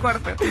కాళ్ళు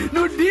ఎరగొడతావు.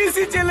 నువ్వు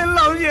డీసీ చెల్లెలు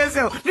లవ్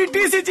చేసావు, నీ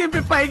టీసీ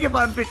చింపి పైకి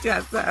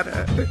పంపించేస్తారు.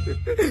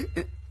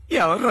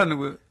 ఎవర్రా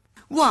నువ్వు?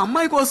 ఓ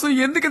అమ్మాయి కోసం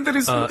ఎందుకంత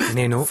రిస్క్?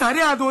 నేను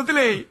సరే అది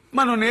వదిలే,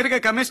 మనం నేరుగా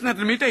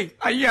కమిషనర్ మీట్ అయ్యి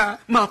అయ్యా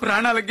మా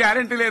ప్రాణాలకు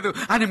గ్యారెంటీ లేదు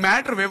అని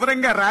మ్యాటర్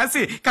వివరంగా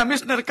రాసి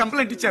కమిషనర్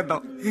కంప్లైంట్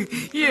ఇచ్చేద్దాం.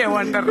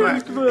 ఏమంటారా?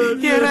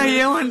 ఏరా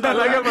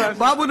ఏమంటారా?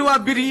 బాబు నువ్వు ఆ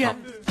బిర్యా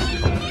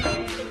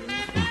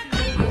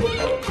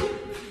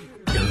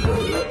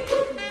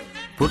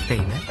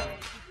పూర్తయిందా?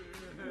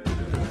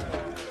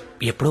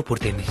 ఎప్పుడో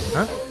పూర్తయింది.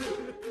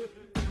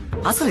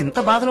 అసలు ఇంత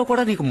బాధలో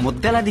కూడా నీకు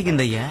ముద్దెలా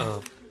దిగిందయ్యా?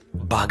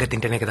 బాగా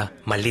తింటేనే కదా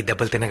మళ్ళీ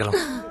దెబ్బలు తినగలం.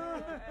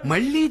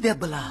 మళ్ళీ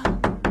దెబ్బలా?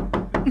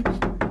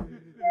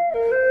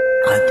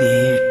 అదే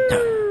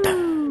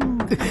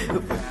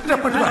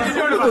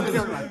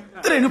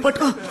రేణు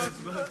పట్టుకో.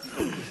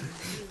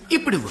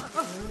 ఇప్పుడు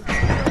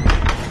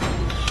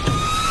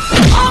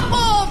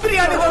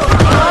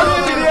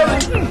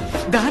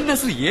దాన్ని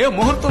అసలు ఏ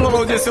ముహూర్తంలో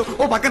లవ్ చేసావు?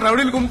 ఓ పక్కన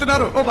రౌడీలు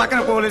గుమ్తున్నారు, ఓ పక్కన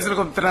పోలీసులు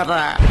గుమ్తున్నారా?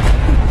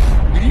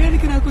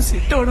 బిర్యానీకి నాకు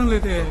సెట్ అవడం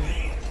లేదే.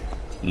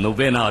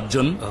 నువ్వేనా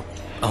అర్జున్?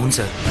 అవును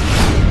సార్.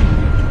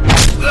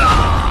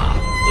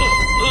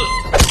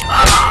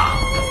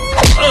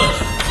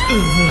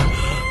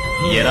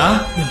 ఏరా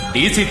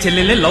డీసీ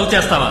చెల్లెల్ని లవ్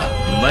చేస్తావా?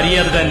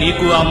 మర్యాదగా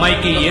నీకు ఆ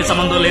అమ్మాయికి ఏ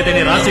సంబంధం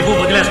లేదని రాసివ్వు,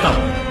 వదిలేస్తావు.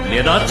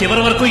 లేదా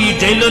చివరి వరకు ఈ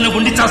జైల్లోనే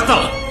ఉండి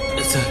చేస్తావు.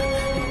 సార్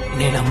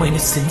నేను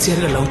అమ్మాయిని సిన్సియర్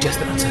గా లవ్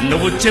చేస్తున్నాను సార్.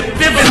 నువ్వు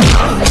చెప్తే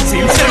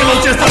సిన్సియర్ గా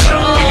లవ్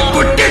చేస్తావు.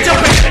 కొట్టే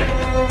చెప్పే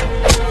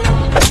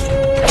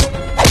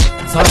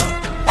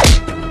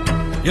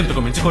ఇంతకు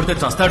మించి కొడితే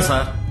చస్తాడు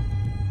సార్.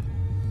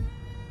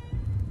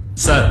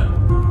 సార్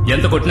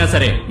ఎంత కొట్టినా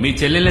సరే మీ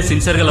చెల్లెల్ని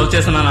సిన్సియర్ గా లవ్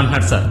చేస్తున్నాను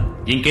అంటున్నాడు సార్.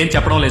 ఇంకేం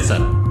చెప్పడం లేదు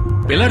సార్.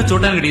 పిల్లాడు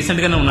చూడడానికి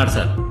డీసెంట్ గానే ఉన్నాడు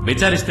సార్.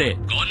 విచారిస్తే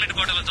గవర్నమెంట్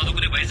కోటలో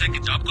చదువుకుని వైజాగ్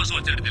కి జాబ్ కోసం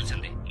వచ్చాడు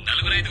తెలిసింది.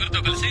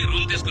 4-5 కలిసి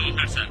రూమ్ తీసుకుని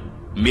ఉంటాడు సార్.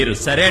 మీరు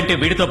సరే అంటే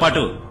వీడితో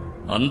పాటు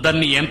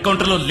అందరినీ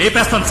ఎన్కౌంటర్ లో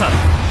లేపేస్తాను సార్.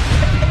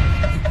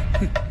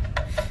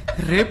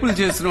 రేపులు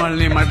చేసిన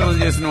వాళ్ళని మర్డర్లు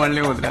చేసిన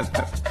వాళ్ళని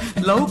వదిలేస్తారు.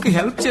 లవ్ కి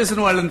హెల్ప్ చేసిన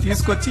వాళ్ళని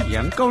తీసుకొచ్చి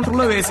ఎన్కౌంటర్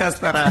లో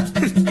వేసేస్తారా?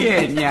 ఏ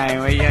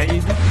న్యాయం అయ్యా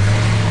ఇది?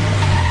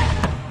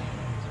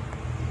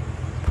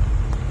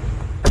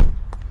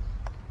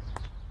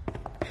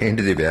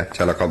 ఏంటి దివ్య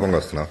చాలా కోపంగా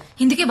వస్తున్నావు?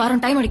 ఇందుకే వారం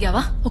టైం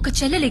అడిగావా? ఒక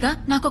చెల్లెలిగా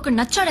నాకు ఒక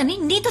నచ్చాడని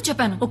నీతో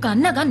చెప్పాను. ఒక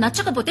అన్నగా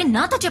నచ్చకపోతే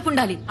నాతో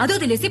చెప్పుండాలి. అదో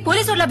తెలిసి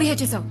పోలీసులా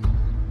బిహేవ్ చేశావు.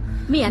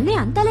 మీ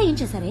అన్నయ్య అంతలా ఏం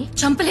చేశారే?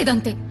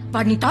 చంపలేదంతే.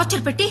 వాడిని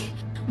టార్చర్ పెట్టి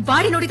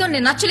వాడి నోడితో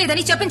నేను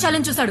నచ్చలేదని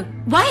చెప్పించాలని చూశాడు.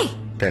 వై?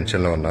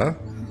 టెన్షన్ లో ఉన్నా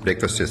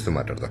బ్రేక్ఫాస్ట్ చేస్తూ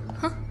మాట్లాడదాం.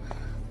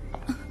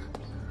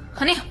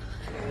 అనే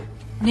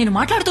నేను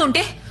మాట్లాడుతూ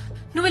ఉంటే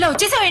నువ్వు ఇలా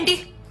వచ్చేసావేంటి?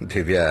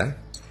 దివ్య,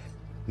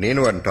 నేను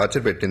వాడిని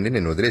టార్చర్ పెట్టింది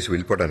నేను వదిలేసి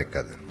వెళ్ళిపోవడానికి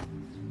కాదు,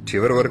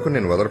 చివరి వరకు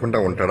నేను వదలకుండా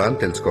ఉంటాడా అని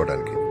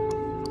తెలుసుకోవడానికి.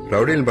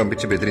 రౌడీలను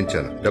పంపించి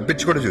బెదిరించాను,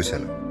 డబ్బిచ్చి కూడా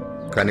చూశాను.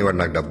 కానీ వాడు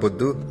నాకు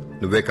డబ్బొద్దు,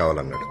 నువ్వే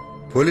కావాలన్నాడు.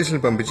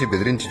 పోలీసులను పంపించి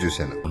బెదిరించి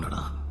చూశాను.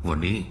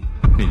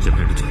 నేను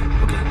చెప్పినట్టు చేయి.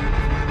 ఓకే.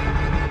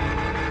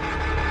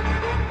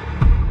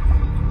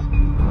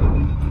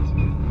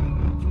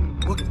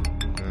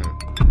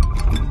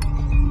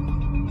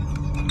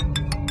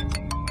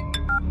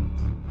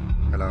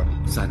 హలో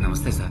సార్,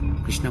 నమస్తే సార్.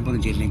 కృష్ణాపురం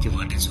జైలు నుంచి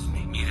వార్డెన్స్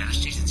ఉంది. మీరు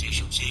అరెస్ట్ చేసిన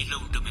శేషం జైల్లో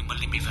ఉంటూ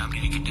మిమ్మల్ని మీ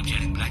ఫ్యామిలీని కిడ్నాప్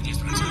చేయడానికి ప్లాన్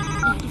చేస్తున్నారు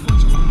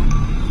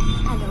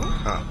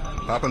సార్.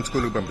 పాపం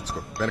స్కూల్కి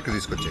పంపించుకో, వెనక్కి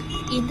తీసుకొచ్చాయి.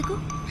 ఎందుకు?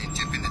 నేను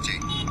చెప్పింది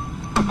చెయ్యి.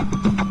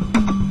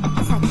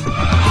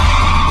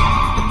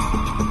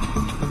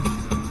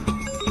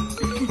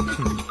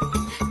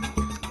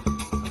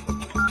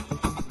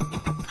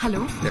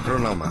 హలో, ఎక్కడ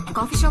ఉన్నావమ్మా?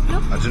 కాఫీ షాప్ లో.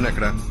 అర్జున్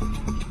ఎక్కడ?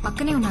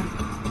 పక్కనే ఉన్నారు.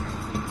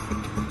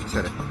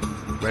 సరే,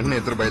 వెంటనే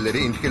ఇద్దరు బయలుదేరి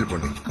ఇంటికి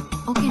వెళ్ళిపోండి.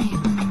 ఓకే.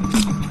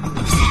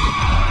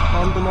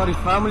 हम तुम्हारी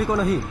फैमिली को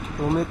नहीं,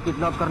 तुम्हें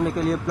किडनैप करने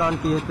के लिए प्लान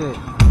किए थे.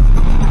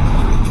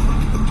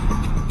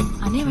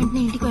 అన్నయ్య వెంటనే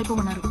ఇంటికి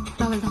వెళ్ళిపోమన్నారు.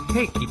 రా వెళ్దాం.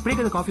 ఇప్పుడే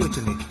కదా కాఫీ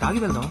వచ్చింది, తాగి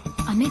వెళ్దాం.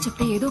 అన్నయ్య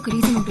చెప్తే ఏదో ఒక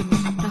రీజన్ ఉంటుంది.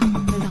 రా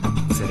వెళ్దాం.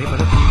 సరే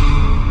పద.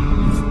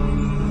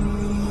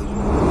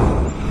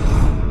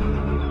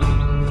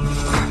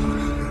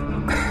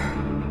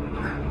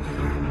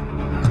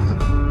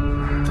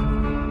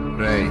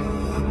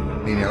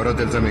 నేనెవరో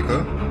తెలుసా మీకు?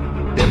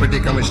 Deputy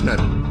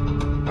commissioner.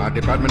 ఆ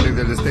డిపార్ట్మెంట్ కి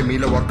తెలిస్తే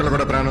మీలో ఒక్కరు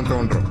కూడా ప్రాణంతో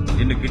ఉంటారు.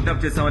 నిన్ను కిడ్నాప్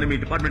చేశామని మీ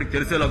డిపార్ట్మెంట్ కి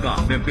తెలిసేలోగా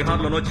మేము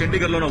బీహార్ లోనో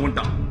చండీగఢ్ లోనో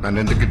ఉంటాం. నన్ను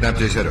ఎందుకు కిడ్నాప్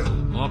చేశారు?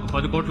 మాకు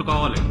 10 కోట్లు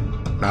కావాలి.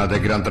 నా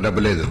దగ్గర అంత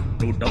డబ్బు లేదు.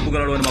 నువ్వు డబ్బు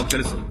గలడు అని మాకు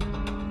తెలుసు.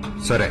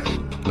 సరే,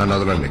 నన్ను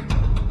వదలండి.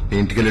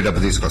 ఇంటికి వెళ్ళి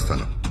డబ్బు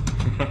తీసుకొస్తాను.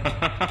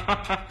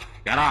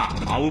 ఎరా,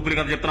 ఆ ఊపిరి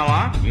కథ చెప్తున్నావా?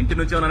 ఇంటి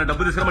నుంచి నన్ను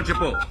డబ్బు తీసుకురమని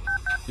చెప్పు.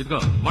 ఇదిగో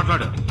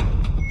మాట్లాడు.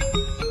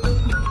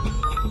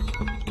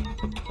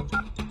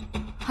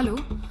 హలో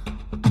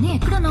అన్నయ్య,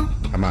 ఎక్కడున్నావు?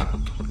 అమ్మా,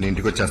 నేను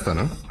ఇంటికి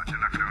వచ్చేస్తాను.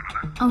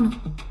 అవును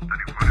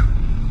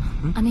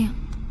అన్నయ్య.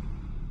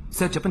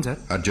 సార్ చెప్పండి సార్.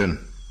 అర్జున్,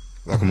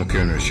 ఒక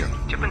ముఖ్యమైన విషయం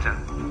చెప్పండి సార్.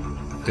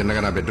 తిన్నగా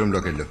నా బెడ్రూమ్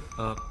లోకి వెళ్ళు.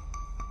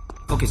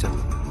 Okay sir.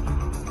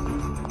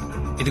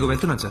 ఇదిగో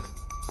వెళ్తున్నాను సార్.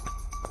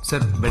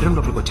 సార్, బెడ్రూమ్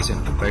లోపలికి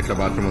వచ్చేసాను. రైట్ లో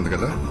బాత్రూమ్ ఉంది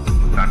కదా,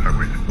 దాంట్లోకి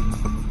వెళ్ళు.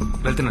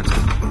 వెళ్తున్నాను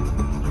సార్.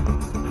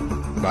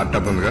 బాత్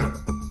టబ్ ఉందిగా?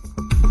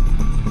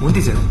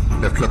 ఉంది సార్.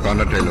 లెఫ్ట్ లో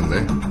కార్నర్ టైల్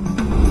ఉంది,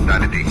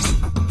 దాన్ని తీ.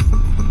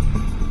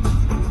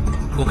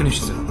 ఒక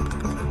నిమిషం సార్.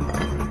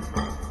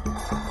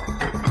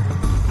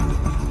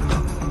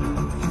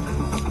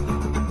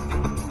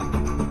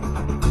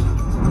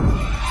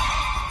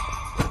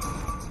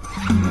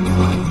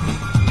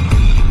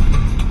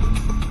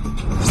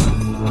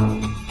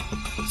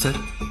 సార్,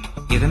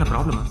 ఏదైనా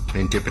ప్రాబ్లమా?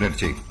 నేను చెప్పినట్టు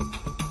చెయ్యి.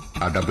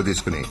 ఆ డబ్బు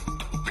తీసుకుని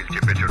వీళ్ళు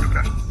చెప్పే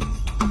చోటుగా.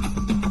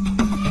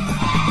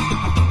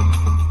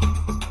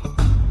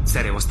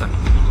 సరే, వస్తాను.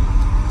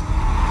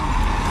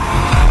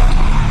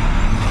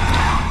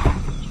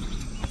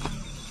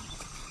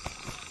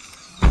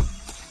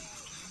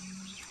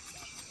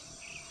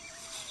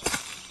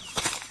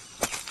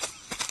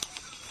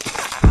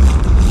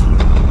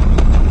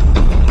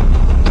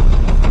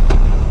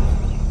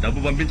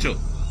 డబ్బు పంపించు.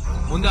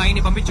 ముందు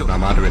ఆయన్ని పంపించు. నా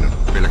మాట విను,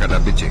 వీళ్ళకి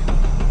డబ్బు ఇచ్చి.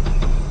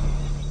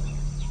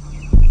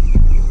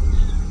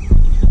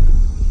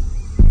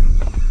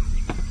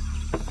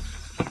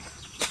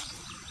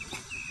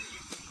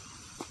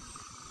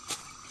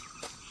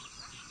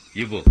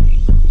 ఇవ్వు.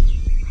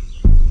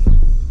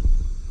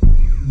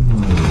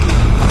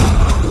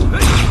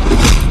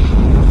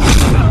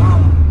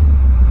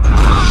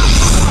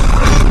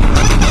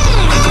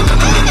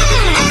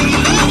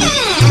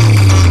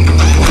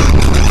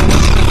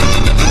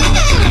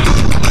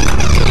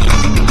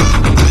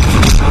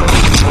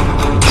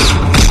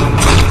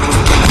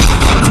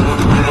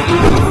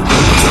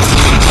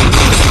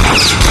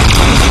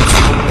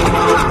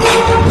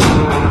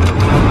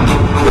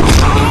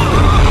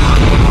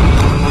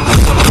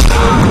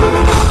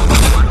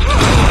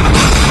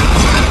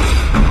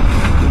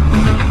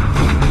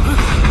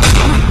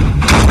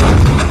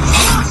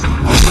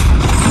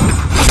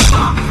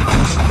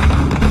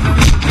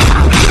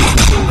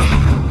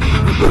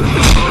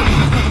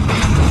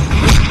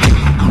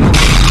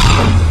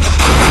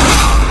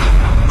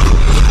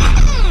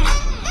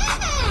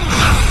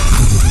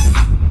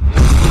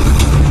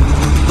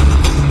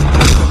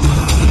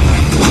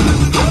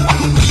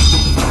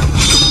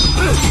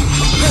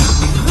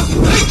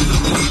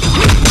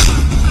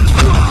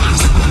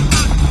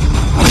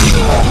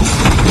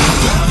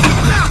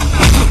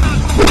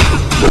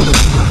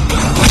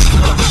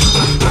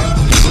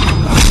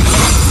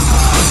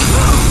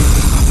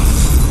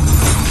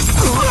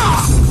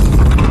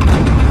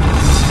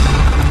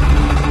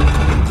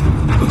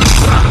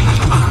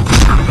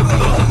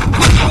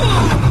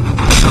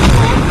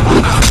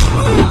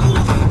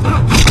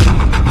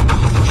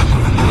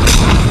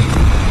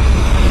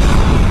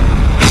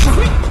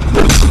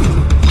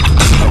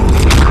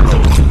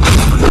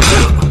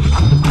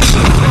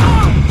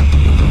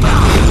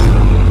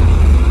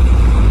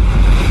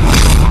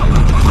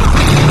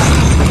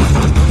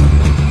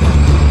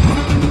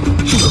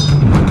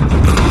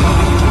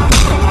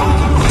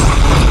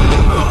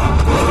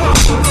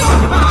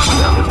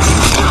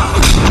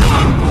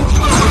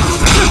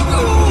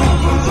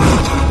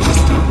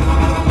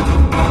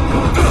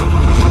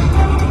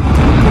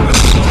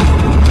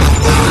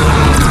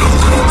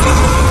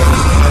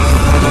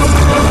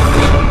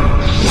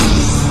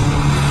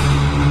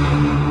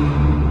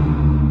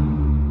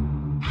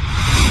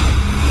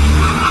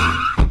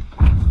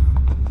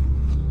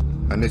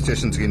 అన్ని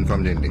స్టేషన్స్ కి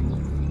ఇన్ఫార్మ్ చేయండి.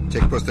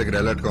 చెక్ పోస్ట్ దగ్గర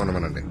అలర్ట్ గా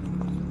ఉండమనండి.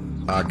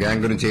 ఆ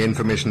గ్యాంగ్ గురించి ఏ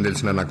ఇన్ఫర్మేషన్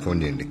తెలిసినా నాకు ఫోన్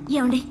చేయండి.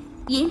 ఏమండి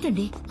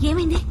ఏంటండి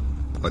ఏమైంది?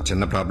 ఒక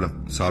చిన్న ప్రాబ్లం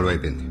సాల్వ్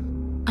అయిపోయింది.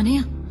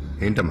 అనయ్య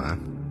ఏంటమ్మా?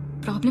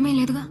 ప్రాబ్లం ఏం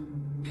లేదుగా.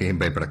 ఏం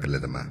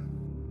భయపడక్కర్లేదమ్మా.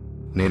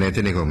 నేనైతే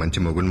నీకు మంచి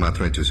మొగుడిని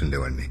మాత్రమే చూసి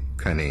ఉండేవాడిని,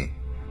 కానీ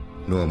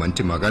నువ్వు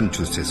మంచి మగాన్ని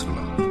చూసి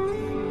చేసుకున్నావు.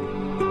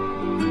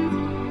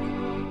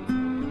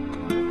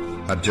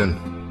 అర్జున్,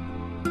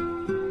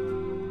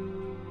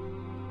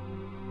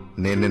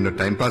 నేను నిన్ను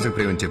టైంపాస్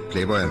ప్రేమించే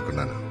ప్లేబాయ్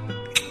అనుకున్నాను.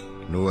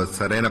 నువ్వు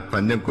సరైన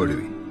పందెం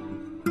కోడివి.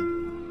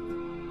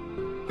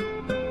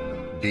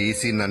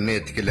 డీసీ నన్నే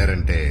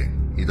ఎత్తుకెళ్లారంటే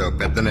ఇదో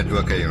పెద్ద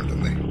నెట్వర్క్ అయి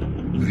ఉంటుంది.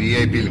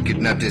 విఐపీలు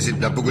కిడ్నాప్ చేసి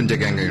డబ్బు గుంజే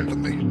గ్యాంగ్ అయి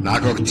ఉంటుంది.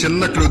 నాకు ఒక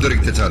చిన్న క్లూ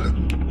దొరికితే చాలు,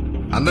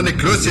 అందరినీ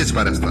క్లోజ్ చేసి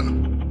పారేస్తాను.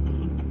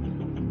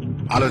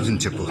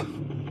 ఆలోచించి చెప్పు,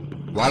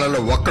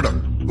 వాళ్ళలో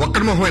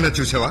ఒక్కడి మొహం అయినా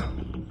చూసావా?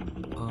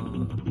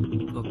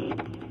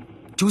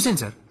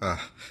 చూశాను సార్.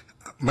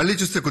 మళ్ళీ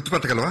చూస్తే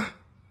గుర్తుపట్టగలవా?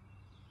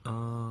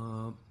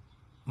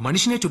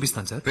 మనిషినే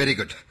చూపిస్తాను సార్. Very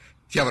good.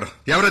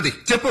 ఎవరది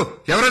చెప్పు,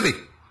 ఎవరది?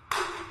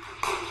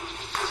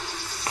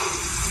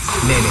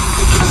 నేనే.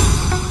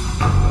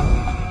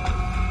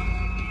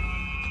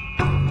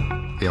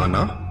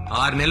 ఏమన్నా?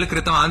 6 నెలల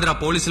క్రితం ఆంధ్ర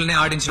పోలీసులనే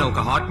ఆడించిన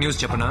ఒక హాట్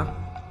న్యూస్ చెప్పనా?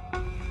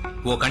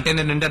 ఓ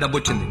కంటైనర్ నిండా డబ్బు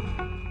వచ్చింది.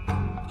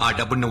 ఆ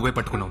డబ్బుని నువ్వే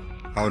పట్టుకున్నావు.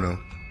 అవును,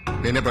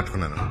 నేనే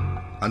పట్టుకున్నాను.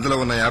 అందులో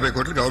ఉన్న 50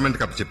 కోట్లు గవర్నమెంట్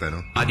కి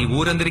అప్పచెప్పాను. అది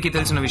ఊరందరికీ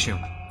తెలిసిన విషయం.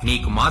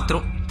 నీకు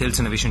మాత్రం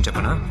తెలిసిన విషయం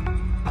చెప్పనా?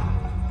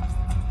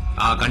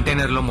 ఆ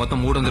కంటైనర్ లో మొత్తం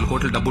 300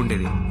 కోట్ల డబ్బు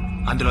ఉండేది.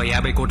 అందులో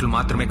 50 కోట్లు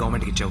మాత్రమే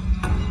గవర్నమెంట్ కి ఇచ్చావు.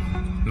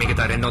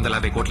 మిగతా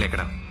 250 కోట్లు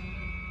ఎక్కడ?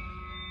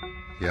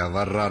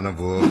 ఎవర్రా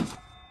నువ్వు?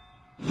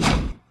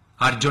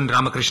 Arjun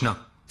Ramakrishna,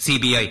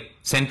 CBI,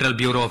 central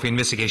bureau of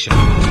investigation.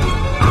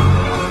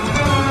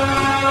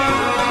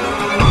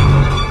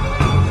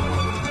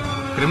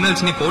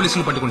 Criminals ని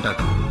పోలీసులు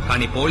పట్టుకుంటారు,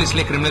 కానీ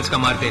పోలీసులే క్రిమినల్స్ గా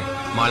మారితే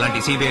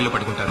మాలాంటి సిబిఐలు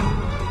పట్టుకుంటారు.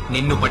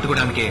 నిన్ను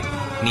పట్టుకోవడానికే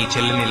నీ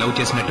చెల్లెల్ని లవ్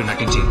చేసినట్టు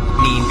నటించి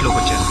నీ ఇంట్లోకి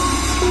వచ్చాను.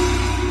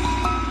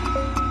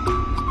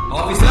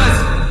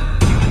 Officers,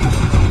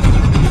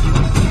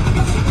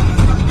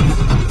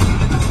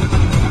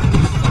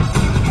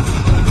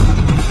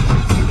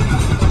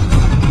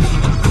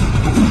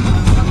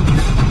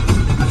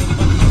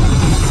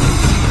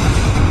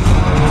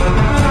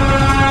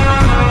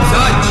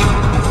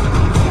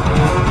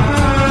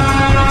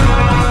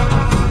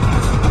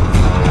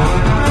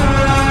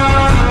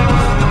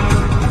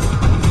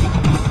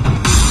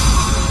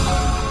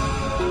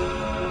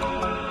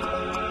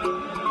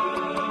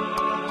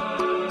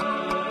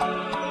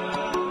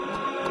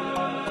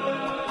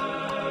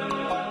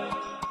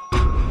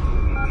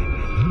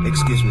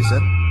 Excuse me, sir.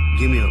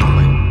 Give me your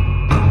mobile.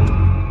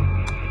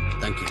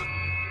 Thank you.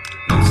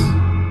 Yes.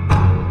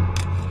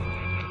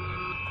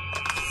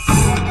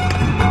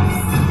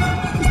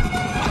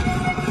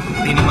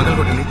 దీన్ని పగలు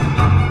కొట్టండి.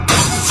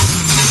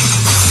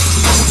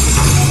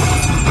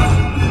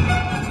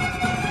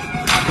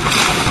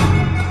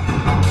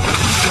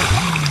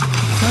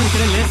 సార్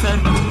ఇక్కడ లేదు సార్.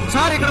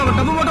 సార్ ఇక్కడ ఒక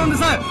డబ్బు మూట ఉంది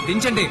సార్.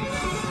 దించండి.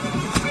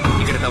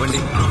 ఇక్కడ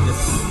తవ్వండి.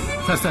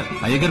 సార్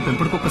అయ్యగారు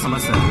పెంపుడు కుక్క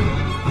సమస్య.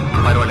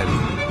 పర్వాలేదు,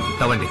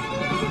 తవ్వండి.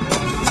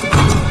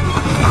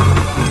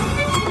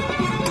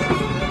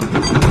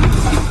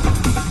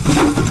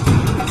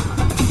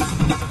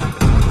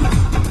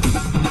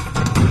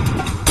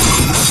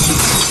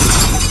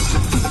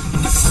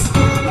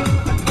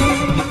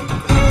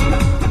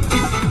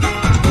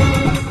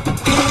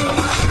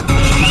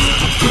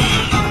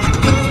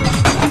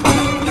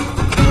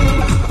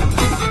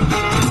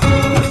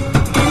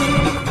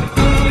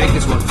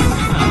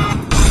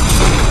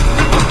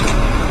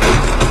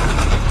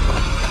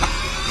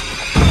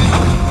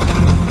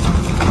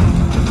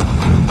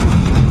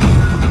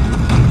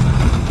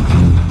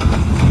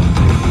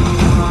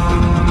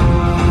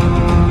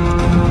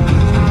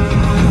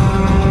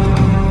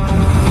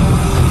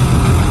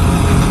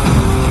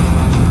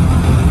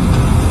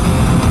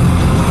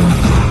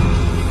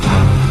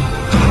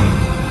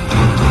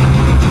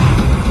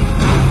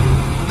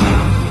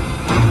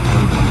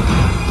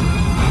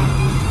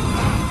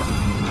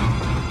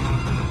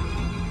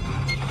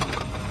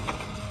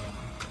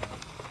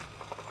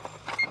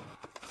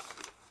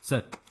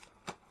 సార్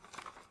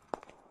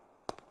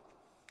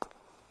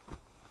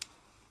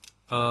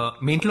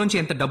మీ ఇంట్లోంచి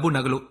ఎంత డబ్బు,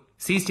 నగలు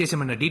సీజ్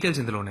చేసామన్న డీటెయిల్స్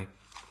ఇందులో ఉన్నాయి.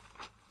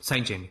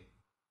 సైన్ చేయండి.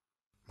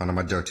 మన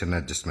మధ్య ఒక చిన్న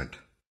అడ్జస్ట్మెంట్,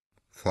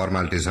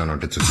 ఫార్మాలిటీస్ అని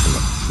ఉంటే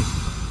చూసుకుందాం.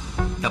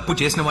 తప్పు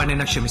చేసిన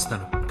వాడినైనా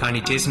క్షమిస్తాను,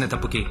 కానీ చేసిన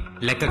తప్పుకి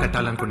లెక్క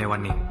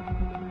కట్టాలనుకునేవాడిని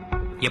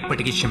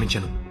ఎప్పటికీ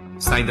క్షమించను.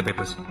 Sign the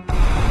papers.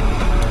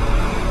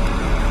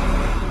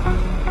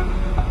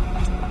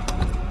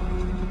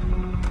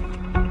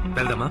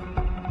 వెళ్దామా?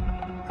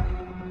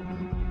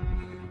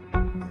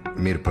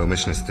 మీరు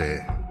పర్మిషన్ ఇస్తే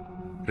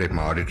రేపు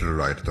మా ఆడిటర్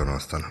లాయర్తోనే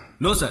వస్తాను.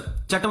 నో సార్,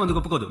 చట్టం అందుకు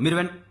ఒప్పుకోదు. మీరు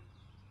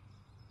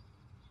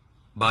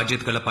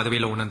బాధ్యత గల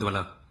పదవిలో ఉన్నందువల్ల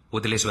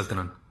వదిలేసి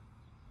వెళ్తున్నాను.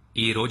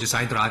 ఈ రోజు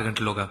సాయంత్రం 6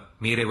 గంటల్లోగా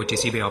మీరే వచ్చి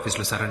సిబిఐ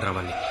ఆఫీసులో సరెండర్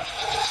అవ్వాలి.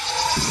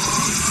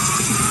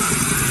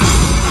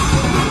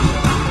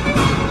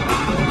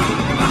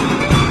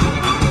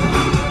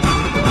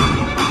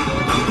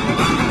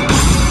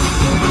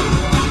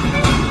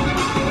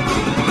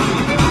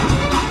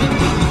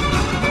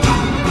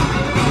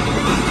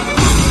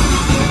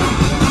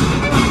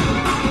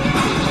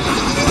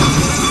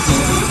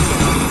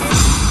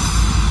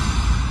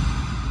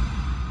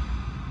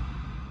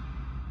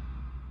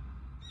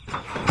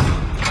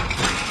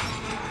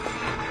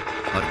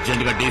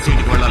 అర్జెంట్ గా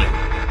డీసీకి వెళ్ళాలి.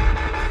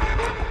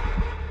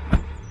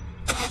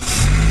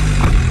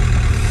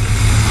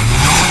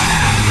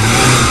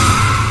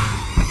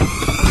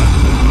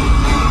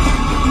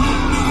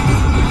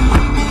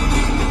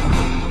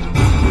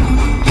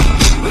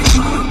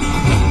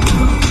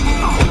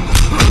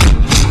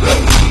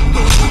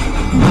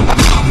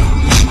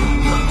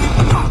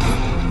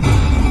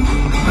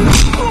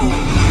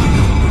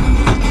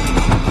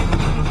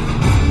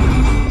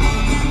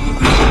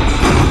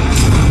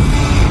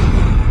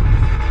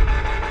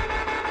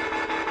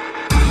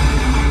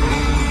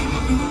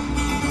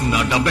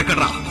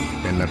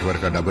 నిన్నటి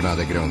వరకు ఆ డబ్బు నా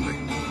దగ్గరే ఉంది.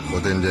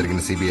 ఉదయం జరిగిన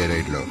సిబిఐ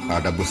రైడ్ లో ఆ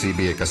డబ్బు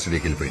సిబిఐ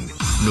కస్టడీకి వెళ్ళిపోయింది.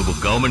 నువ్వు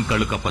గవర్నమెంట్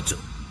కళ్ళు కప్పచ్చు,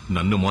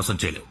 నన్ను మోసం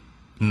చేయలేవు.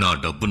 నా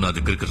డబ్బు నా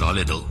దగ్గరికి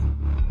రాలేదు,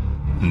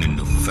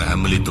 నిన్ను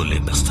ఫ్యామిలీతో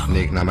లేపేస్తా.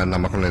 నీకు నా మీద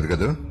నమ్మకం లేదు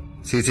కదా?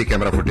 సీసీ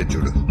కెమెరా ఫుటేజ్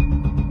చూడు.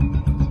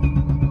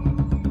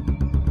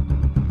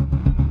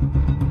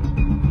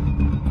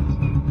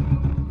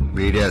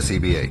 వీడియా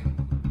సిబిఐ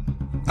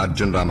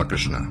అర్జున్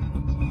రామకృష్ణ.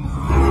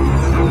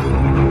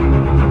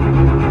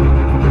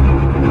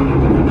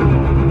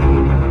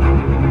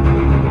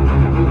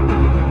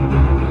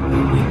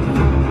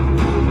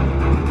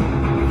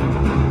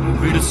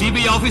 వీడు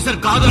సిబిఐ ఆఫీసర్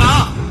కాదురా.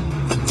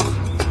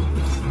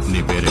 నీ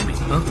పేరేంటి?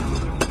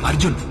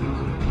 అర్జున్.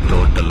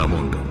 టోటల్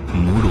అమౌంట్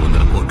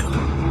 300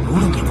 కోట్లు.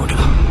 300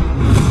 కోట్ల?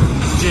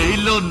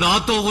 జైల్లో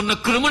నాతో ఉన్న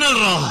క్రిమినల్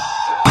రా.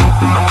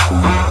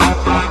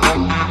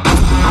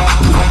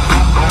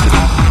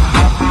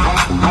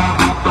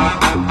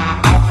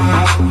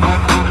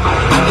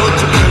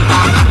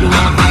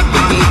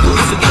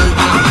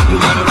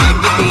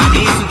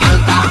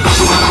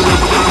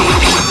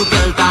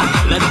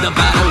 Let the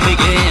battle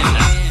begin.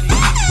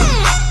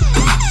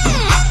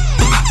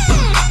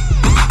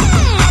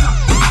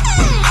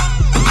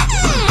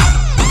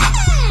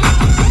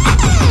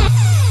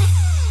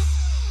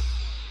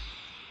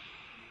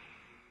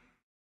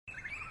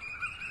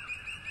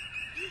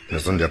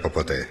 నిజం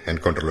చెప్పపోతే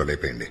ఎన్కౌంటర్లో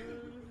లేపేయండి.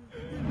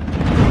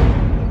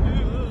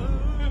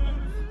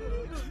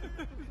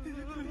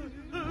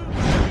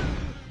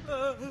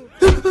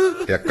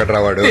 ఎక్కడ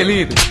రావాడు?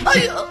 తెలియదు.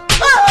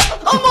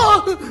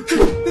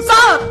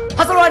 సార్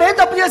అసలు వాడేం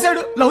తప్పు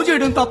చేశాడు? లవ్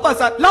చేయడం తప్పా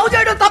సార్? లవ్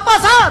చేయడం తప్పా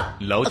సార్?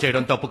 లవ్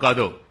చేయడం తప్పు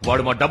కాదు,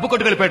 వాడు మా డబ్బు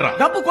కొట్టుకెళ్ళిపోయాడు.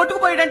 డబ్బు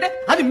కొట్టుకుపోయాడంటే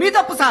అది మీ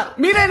తప్పు సార్.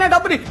 మీరైనా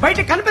డబ్బుని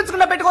బయట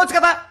కనిపించకుండా పెట్టుకోవచ్చు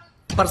కదా.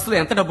 పర్సులో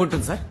ఎంత డబ్బు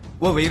ఉంటుంది సార్?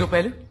 ఓ 1000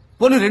 రూపాయలు,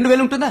 పోను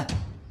 2000 ఉంటుందా?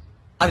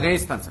 అది నేను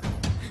ఇస్తాను సార్,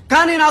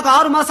 కానీ నాకు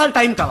 6 మాసాలు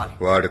టైం కావాలి.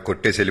 వాడు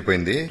కొట్టేసి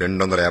వెళ్ళిపోయింది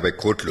 250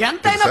 కోట్లు.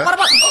 ఎంతైనా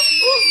పర్వాలేదు.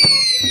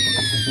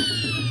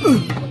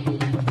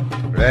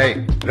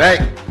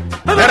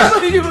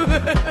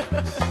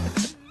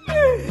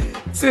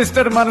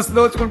 సిస్టర్ మనసు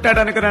దోచుకుంటాడు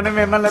అనుకున్నాను,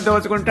 మిమ్మల్ని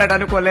దోచుకుంటాడు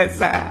అనుకోలేదు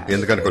సార్.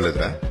 ఎందుకు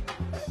అనుకోలేదురా?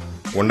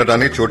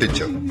 ఉండటానికి చోటు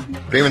ఇచ్చావు,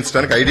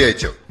 ప్రేమించడానికి ఐడియా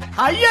ఇచ్చావు.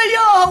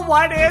 అయ్యయ్యో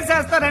వాడు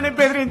వేసేస్తారని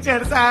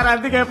బెదిరించాడు సార్,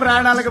 అందుకే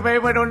ప్రాణాలకు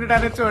భయపడి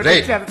ఉండడానికి చోటు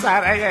ఇచ్చారు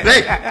సార్.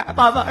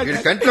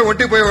 కంట్లో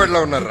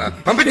ఒంటిపోయేవాడిలా ఉన్నారా?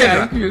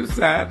 పంపించారు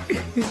సార్.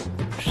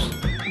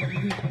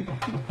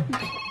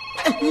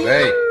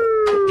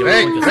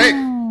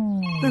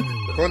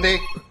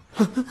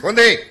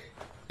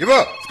 ఇవో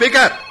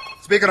స్పీకర్,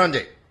 స్పీకర్ ఆన్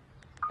చేయి.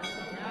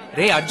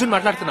 రే అర్జున్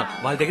మాట్లాడుతున్నా.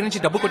 వాళ్ళ దగ్గర నుంచి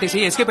డబ్బు కొట్టేసి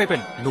ఎస్కేప్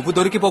అయిపోయాను. నువ్వు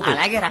దొరికిపోకు.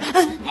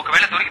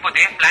 ఒకవేళ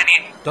దొరికిపోతే ప్లాన్ ఏ,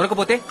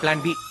 దొరకపోతే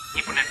ప్లాన్ బి.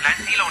 ఇప్పుడు నేను ప్లాన్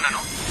సి లో ఉన్నాను.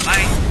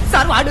 Bye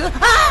sir. వాడు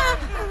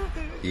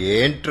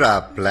ఏంట్రా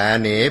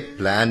plan A,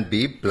 plan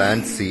B,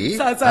 plan C?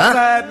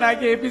 Sir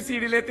నాకు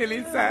ఏపీసీడీలే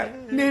తెలియదు సార్.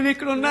 నేను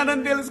ఇక్కడ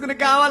ఉన్నానని తెలుసుకుని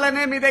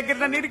కావాలనే మీ దగ్గర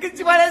నన్ను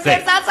ఇరికించి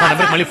పడేశారు సార్. ఆ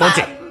నెంబర్ మళ్ళీ ఫోన్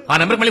చేయి, ఆ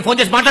నెంబర్ మళ్ళీ ఫోన్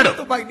చేసి మాట్లాడు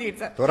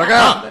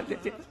త్వరగా.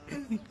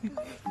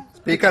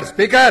 Speaker,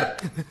 speaker.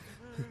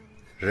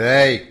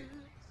 రేయ్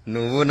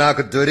నువ్వు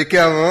నాకు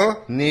దొరికావు,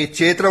 నీ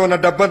చేతిలో ఉన్న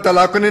డబ్బంతా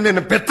లాక్కుని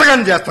నేను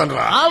బిచ్చగాని చేస్తాను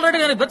రా. ఆల్రెడీ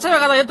నేను బిచ్చగా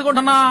కదా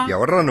ఎత్తుకుంటున్నా.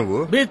 ఎవడరా నువ్వు?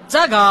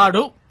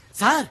 బిచ్చగాడు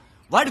సార్.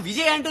 వాడు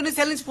విజయ్ ఆంటోనీ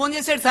సెల్ నుంచి ఫోన్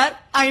చేశాడు సార్.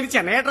 ఆయన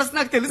చెన్నై అడ్రస్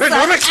నాకు తెలుసు.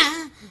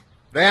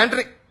 రే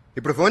ఆంట్రీ,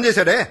 ఇప్పుడు ఫోన్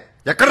చేశాడే,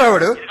 ఎక్కడ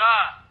రావాడు?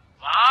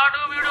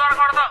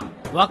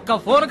 ఒక్క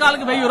ఫోన్ కాల్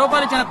కి 1000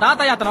 రూపాయలు ఇచ్చిన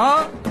తాతయ్య అతను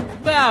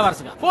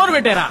వరుసగా ఫోన్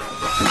పెట్టారా?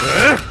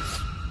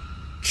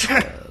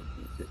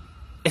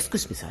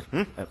 ఎక్స్క్యూజ్ మీ సార్,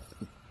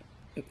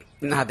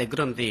 నా దగ్గర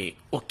ఉంది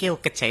ఒకే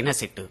ఒక్క చైనా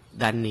సెట్,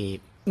 దాన్ని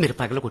మీరు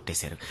పగల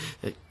కొట్టేశారు.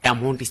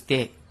 అమౌంట్ ఇస్తే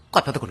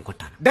కొత్తది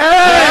కొనుక్కుంటాను.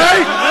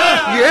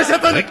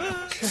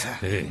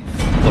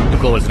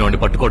 పట్టుకోవాల్సిన వాడిని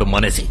పట్టుకోవడం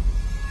మానేసి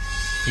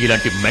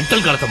ఇలాంటి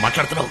మెంటల్ గాలతో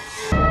మాట్లాడుతున్నావు.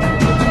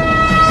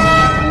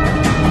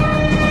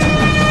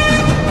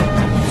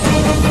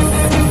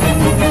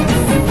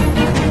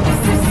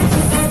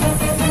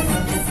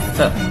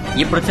 సార్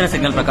ఇప్పుడు వచ్చిన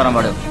సిగ్నల్ ప్రకారం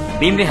వాడు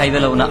భీమ్లీ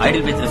హైవేలో ఉన్న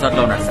ఐడిల్ బీచ్ రిసార్ట్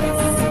లో ఉన్నాడు సార్.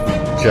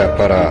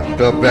 చెప్పరా,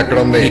 డబ్బు ఎక్కడ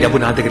ఉంది? ఈ డబ్బు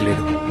నా దగ్గర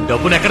లేదు.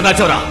 డబ్బును ఎక్కడ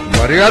దాచావురా?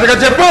 మర్యాదగా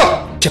చెప్పు.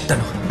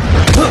 చెప్తాను.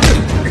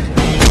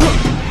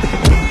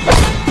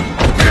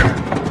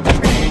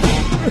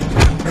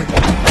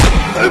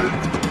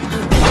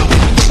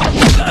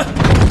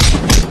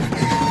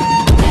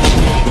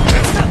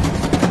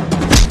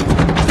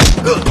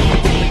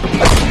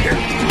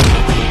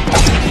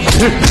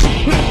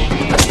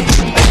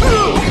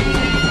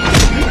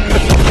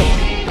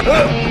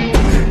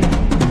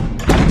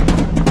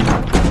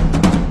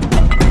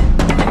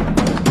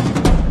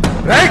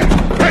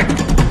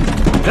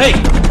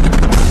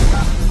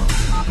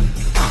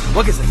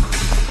 Okay sir.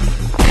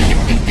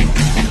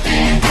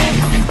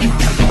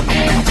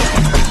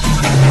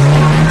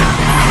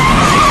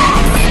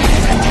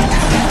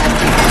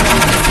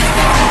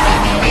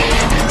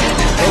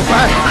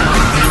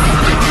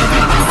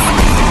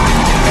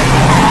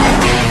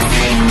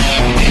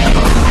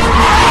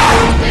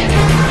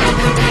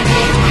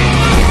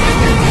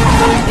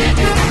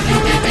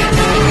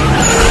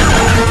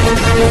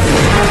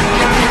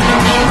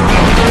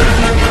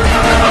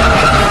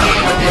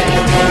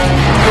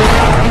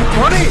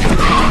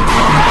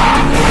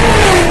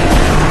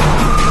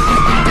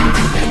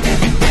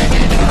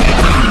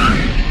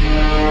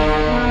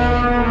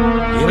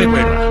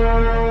 ఏమైపోయాడు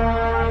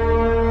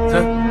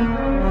సార్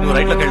నువ్వు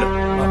రైట్ లోకి వెళ్ళు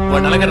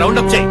వాడిని అలాగే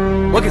రౌండ్ అప్ చేయి.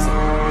 Okay sir.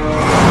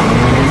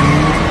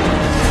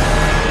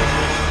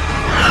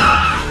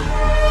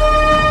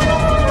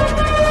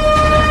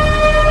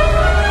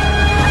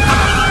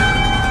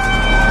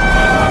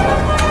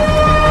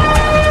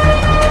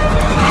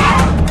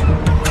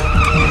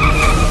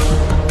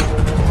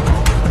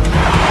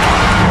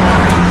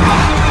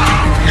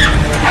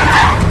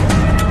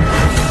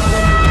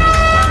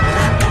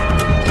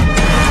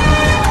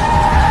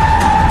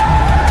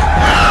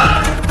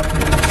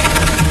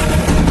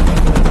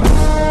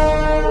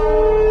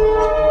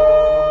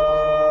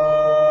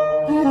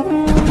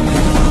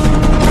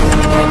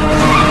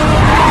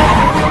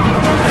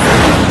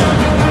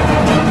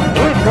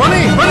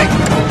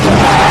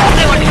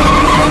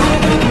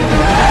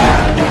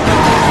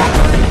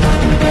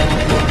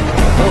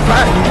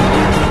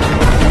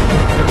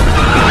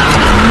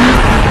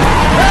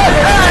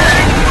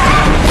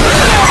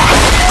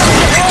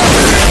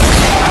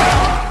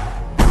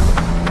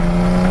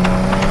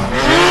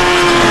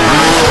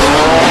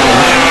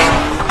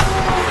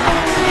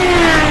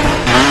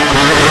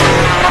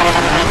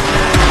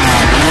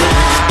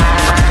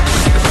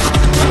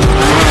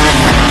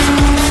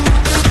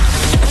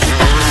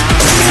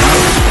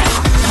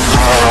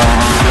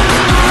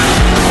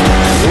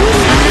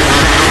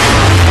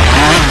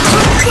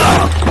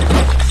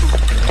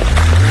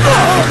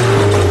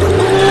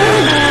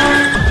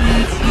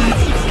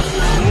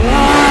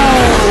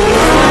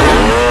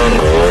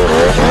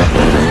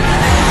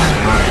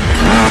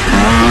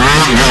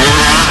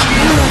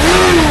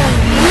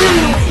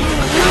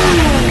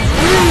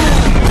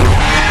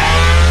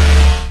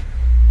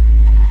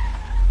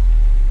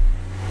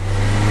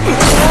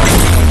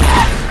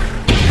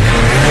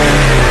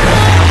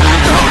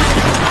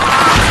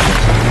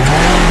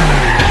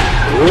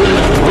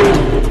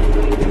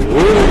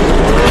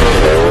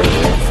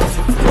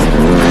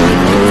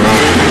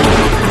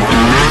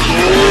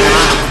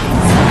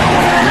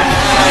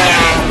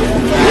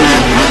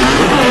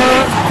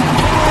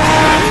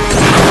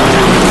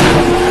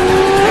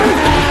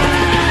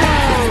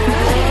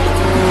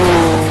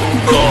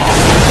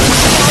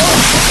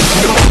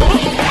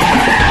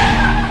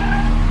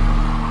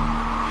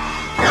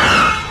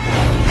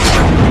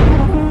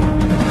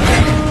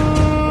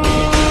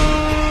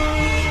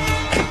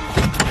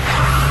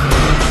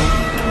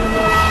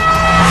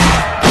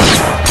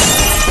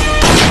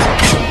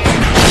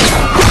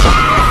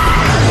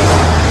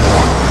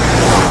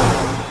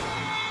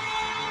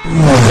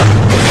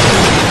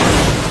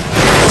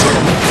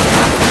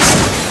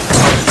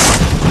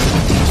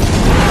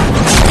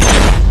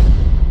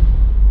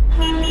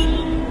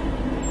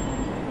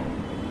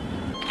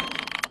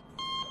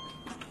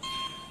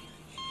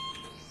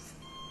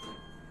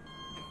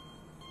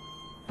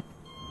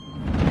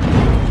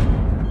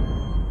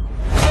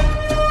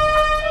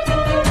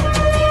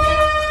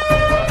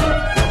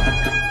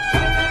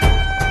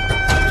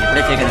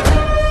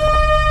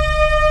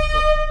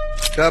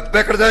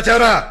 డబ్బెక్కడ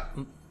దాచారా?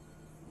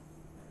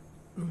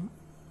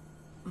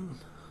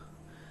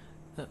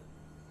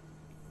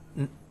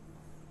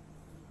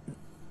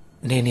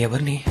 నేను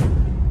ఎవరిని?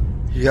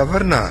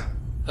 ఎవర్నా?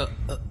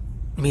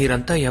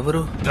 మీరంతా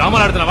ఎవరు?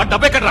 డ్రామాలు ఆడుతున్నావా?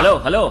 డబ్బెక్కడ? హలో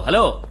హలో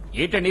హలో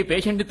ఏంటండి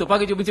పేషెంట్ ని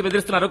తుపాకీ చూపించి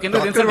బెదిరిస్తున్నారు?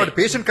 కింద దించండి.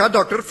 పేషెంట్ కాదు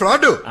డాక్టర్,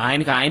 ఫ్రాడ్.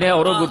 ఆయనకి ఆయనే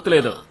ఎవరో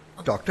గుర్తులేదు.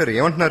 డాక్టర్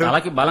ఏమంటున్నారు?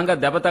 తలకి బలంగా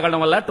దెబ్బ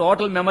తగలడం వల్ల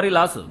టోటల్ మెమరీ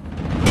లాస్.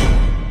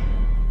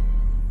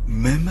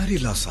 మెమరీ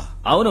లాసా?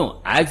 అవును,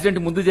 యాక్సిడెంట్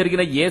ముందు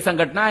జరిగిన ఏ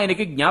సంఘటన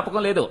ఆయనకి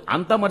జ్ఞాపకం లేదు,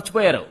 అంతా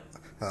మర్చిపోయారు.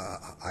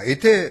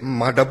 అయితే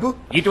మా డబ్బు?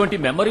 ఇటువంటి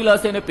మెమరీ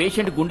లాస్ అయిన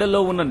పేషెంట్ గుండెల్లో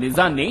ఉన్న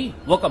నిజాన్ని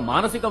ఒక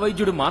మానసిక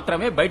వైద్యుడు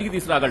మాత్రమే బయటికి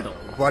తీసుకురాగలడు.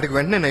 వాడికి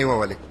వెంటనే నయం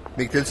అవ్వాలి.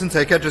 మీకు తెలిసిన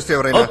సైకాట్రిస్ట్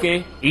ఎవరైనా? ఓకే,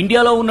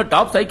 ఇండియాలో ఉన్న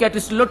టాప్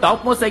సైకాట్రిస్ట్ లో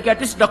టాప్ మోస్ట్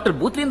సైకాట్రిస్ట్ డాక్టర్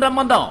బూత్లీని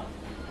రమ్మందాం.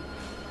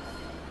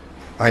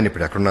 ఆయన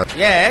ఇప్పుడు ఎక్కడున్నారు?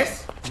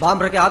 बम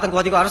रखे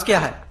आतंकवादी को अरेस्ट किया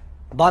है।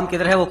 बम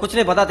किधर है वो कुछ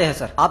नहीं बताते हैं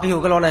सर, आप ही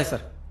उगलवाना है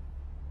सर।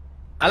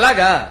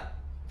 అలాగా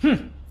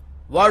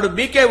వాడు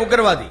మీకే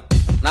ఉగ్రవాది,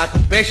 నాకు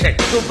పేషెంట్.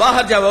 तू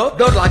बाहर जाओ,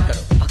 डोर लॉक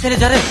करो। अकेले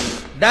जा रहे?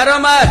 डरो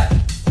मत,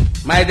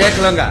 मैं देख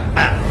लूंगा।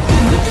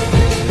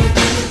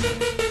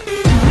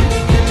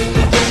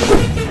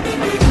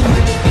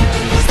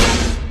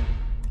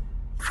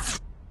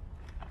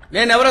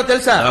 నేనెవరో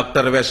తెలుసా?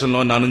 డాక్టర్ వేషంలో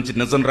నా నుంచి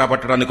నిజం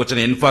రాబట్టడానికి వచ్చిన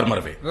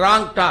ఇన్ఫార్మర్వే.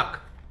 Wrong talk.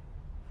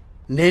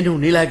 నేను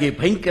నీలాగే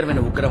భయంకరమైన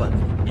ఉగ్రవాది.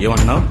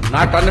 ఏమన్నావు?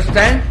 Not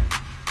understand?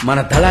 మన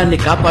దళాన్ని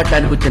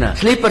కాపాడటానికి వచ్చిన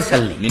స్లీపర్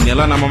సెల్ ని నిన్ను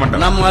ఎలా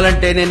నమ్మమంటావు?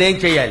 నమ్మాలంటే నేనేం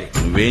చెయ్యాలి?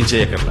 నువ్వేం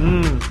చేయకర్లా,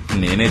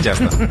 నేనే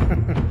చేస్తా.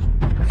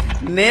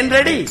 నేను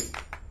రెడీ.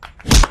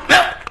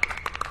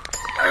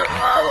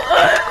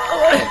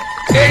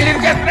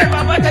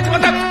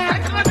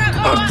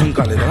 అర్థం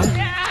కాలేదా?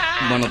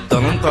 మన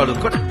ధనం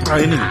తాలూకా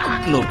ట్రైనింగ్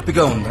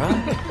నొప్పిగా ఉందా?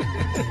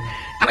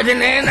 అది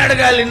నేను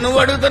అడగాలి, నువ్వు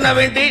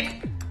అడుగుతున్నావేంటి?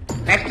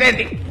 నెక్స్ట్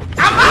ఏంటి?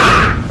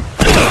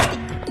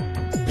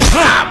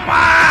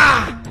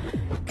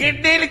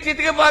 కిడ్నీలు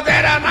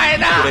చితికిపోతాయరా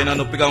నాయనా. ఎప్పుడైనా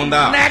నొప్పిగా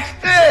ఉందా?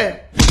 నెక్స్ట్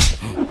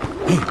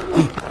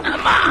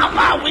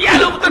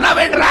ఉయ్యాలు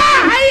ఊపుతున్నావేంట్రా?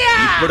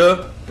 ఇప్పుడు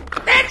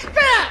నెక్స్ట్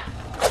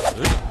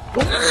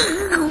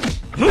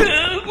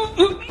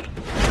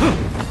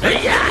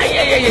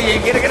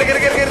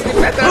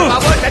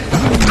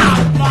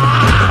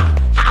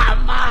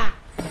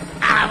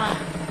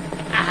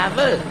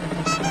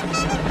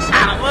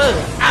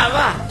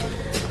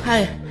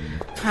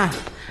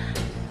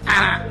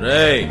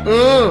రేయ్,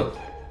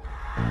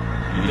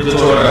 ఇటు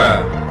చూడరా.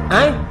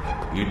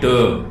 ఇటు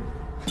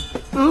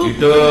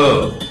ఇటు.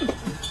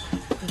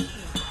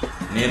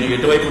 నేను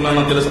ఎటువైపు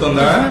ఉన్నానో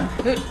తెలుస్తుందా?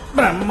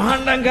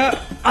 బ్రహ్మాండంగా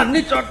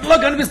అన్ని చోట్ల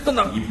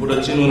కనిపిస్తున్నావు. ఇప్పుడు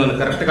వచ్చి నువ్వు నన్ను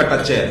కరెక్ట్ గా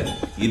టచ్ చేయాలి.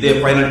 ఇదే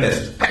ఫైనల్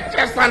టెస్ట్. టచ్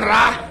చేస్తాను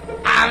రా.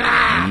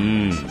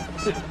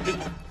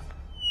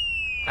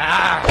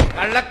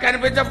 కళ్ళకు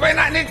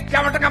కనిపించకపోయినా నీ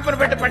చెమట కప్పులు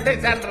పెట్టి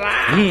పట్టేశాను రా.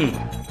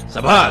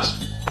 సభాష్.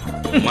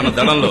 మన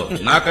దళంలో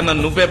నాకన్నా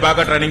నువ్వే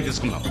బాగా ట్రైనింగ్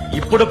తీసుకున్నావు.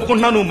 ఇప్పుడు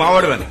ఒప్పుకుంటున్నావు నువ్వు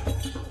మావాడివని.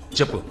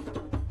 చెప్పు,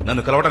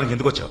 నన్ను కలవడానికి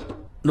ఎందుకు వచ్చావు?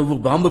 నువ్వు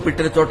బాంబు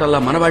పెట్టిన చోటల్లా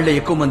మన వాళ్లే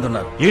ఎక్కువ మంది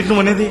ఉన్నారు. ఏంటి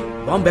నువ్వు అనేది?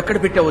 బాంబు ఎక్కడ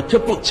పెట్టావో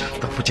చెప్పు.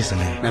 తప్పు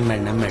చేశానే.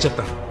 నమ్మాడు.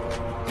 చెప్తాను.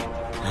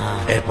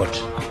 Airport,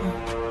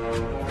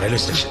 railway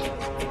station,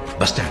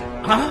 bus stand,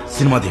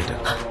 cinema theatre,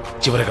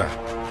 చివరిగా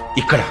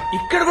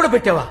ఇక్కడ కూడా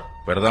పెట్టావా?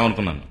 పెడదాం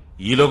అనుకున్నాను.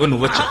 ఈలోగా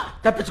నువ్వు వచ్చా.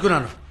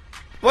 తప్పించుకున్నాను.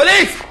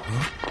 పోలీస్!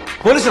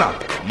 పోలీసులా?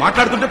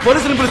 మాట్లాడుతుంటే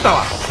పోలీసులు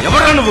పిలుస్తావా?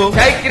 ఎవరా నువ్వు?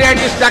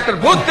 Psychiatrist doctor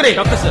భూత్రి.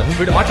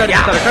 వీడు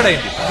మాట్లాడుతున్నారు. ఎక్కడ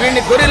అయింది?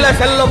 వీడిని గొరిల్లా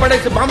సెల్ లో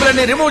పడేసి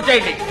బాంబులన్నీ రిమూవ్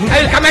చేయండి.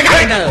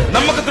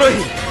 నమ్మక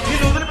ద్రోహి.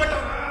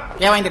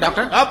 ఏమైంది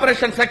doctor?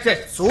 Operation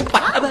success.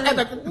 Super.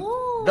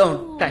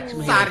 Don't touch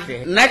me.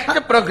 Next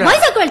programme.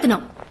 Vizag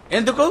వెళ్తున్నాం.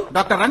 ఎందుకు?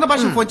 డాక్టర్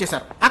రంగభాష ఫోన్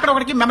చేశారు. అక్కడ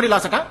ఒకరికి మెమరీ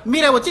లాస్ అట.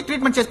 మీరే వచ్చి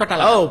ట్రీట్మెంట్ చేసి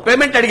పెట్టాలి.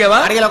 పేమెంట్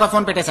అడిగావా? అడిగేలాగా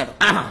ఫోన్ పెట్టేశాడు.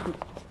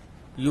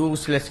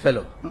 Useless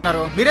fellow.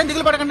 మీరేం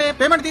దిగులు పడకండి,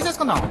 పేమెంట్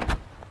తీసేసుకుందాం.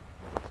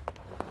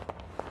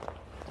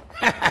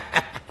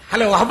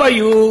 Hello, how are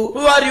you?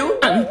 Who are you?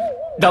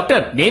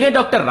 Doctor, నేనే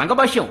డాక్టర్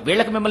రంగభాష్యం.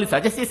 వీళ్ళకి మిమ్మల్ని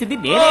సజెస్ట్ చేసింది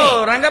నేనే.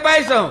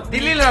 రంగభాష్యం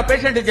ఢిల్లీలో నా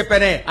పేషెంట్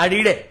చెప్పానే,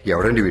 ఆడిడే.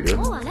 ఎవడండి వీడియో?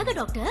 అలాగే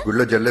డాక్టర్.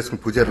 గుళ్ళో జల్లేసుకుని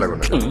పూజారి లాగా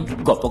ఉన్నాడు.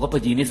 గొప్ప గొప్ప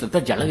జీనియస్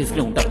అంతా జల్ల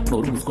వేసుకుని ఉంటారు.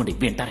 నోరు మూసుకోండి,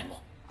 వింటారేమో.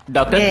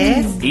 డాక్టర్,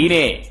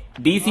 ఈయనే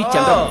డీసీ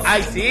చంద్రబాబు. I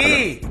see.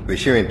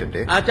 విషయం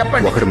ఏంటంటే,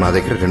 చెప్పండి. ఒకడు మా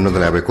దగ్గర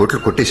 250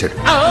 కోట్లు కొట్టేశాడు.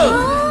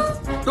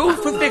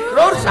 250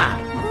 crores.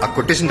 ఆ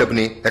కొట్టేసిన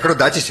డబ్బుని ఎక్కడో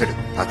దాచేశాడు.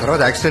 ఆ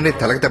తర్వాత యాక్సిడెంట్ అయి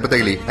తలకు దెబ్బ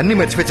తగిలి అన్ని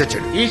మర్చిపోయి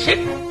చచ్చాడు.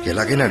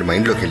 ఎలాగైనా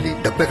మైండ్ లోకి వెళ్ళి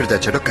డబ్బు ఎక్కడ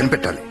దాచాడో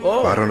కనిపెట్టాలి.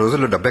 వారం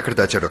రోజుల్లో డబ్బు ఎక్కడ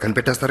దాచాడో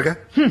కనిపెట్టేస్తారుగా.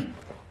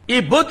 ఈ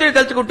బూత్ని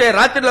తలుచుకుంటే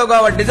రాత్రిలోగా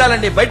వాడి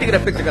నిజాలన్నీ బయటికి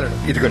రప్పించగలడు.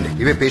 ఇదిగోండి,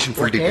 ఇవే patient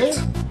full details.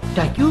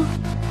 Thank you.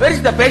 Where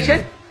is the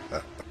patient?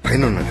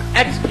 పైన ఉన్నాడు.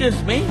 Excuse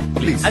me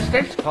please.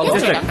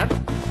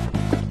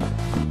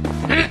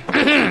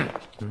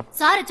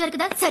 సార్ వచ్చారు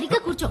కదా, సరిగ్గా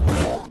కూర్చో.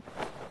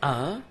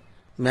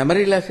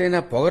 మెమరీ లాస్ అయినా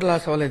పొగర్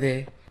లాస్ అవ్వలేదే.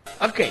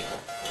 ఓకే,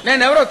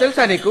 నేనెవరో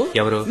తెలుసా నీకు?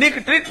 ఎవరు? నీకు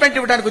ట్రీట్మెంట్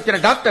ఇవ్వడానికి వచ్చిన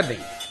డాక్టర్ని.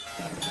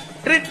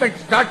 ట్రీట్మెంట్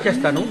స్టార్ట్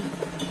చేస్తాను.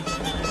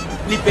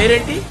 నీ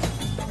పేరేంటి?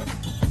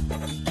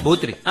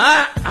 భూత్రి.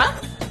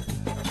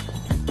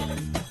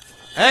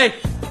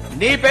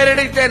 నీ పేరు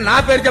అడిగితే నా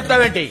పేరు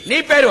చెప్తావేంటి? నీ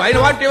పేరు? I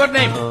want your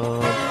name.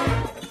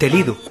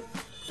 తెలీదు.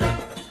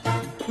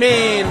 మీ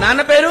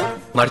నాన్న పేరు?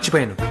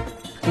 మర్చిపోయాను.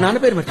 నాన్న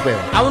పేరు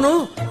మర్చిపోయావు? అవును,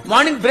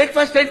 మార్నింగ్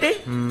బ్రేక్ఫాస్ట్ ఏంటి?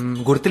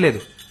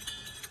 గుర్తులేదు.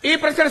 ఈ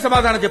ప్రశ్న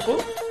సమాధానం చెప్పు.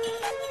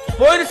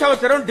 పోయిన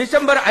సంవత్సరం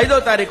డిసెంబర్ 5వ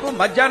తారీఖు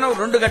మధ్యాహ్నం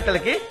 2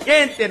 గంటలకి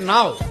ఏం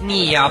తిన్నావు? నీ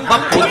అబ్బా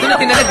పొద్దున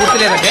తిన్నదే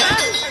గుర్తులేదంటే.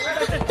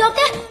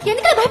 డాక్టర్,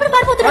 ఎందుకలా భయపడి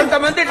పారిపోతున్నారు?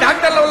 కొంతమంది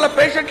డాక్టర్ల వల్ల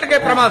పేషెంట్లకే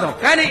ప్రమాదం,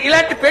 కానీ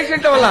ఇలాంటి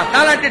పేషెంట్ల వల్ల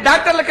అలాంటి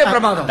డాక్టర్లకే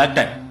ప్రమాదం.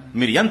 డాక్టర్,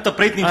 మీరు ఎంత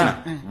ప్రయత్నించినా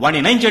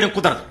వాడిని నయం చేయడం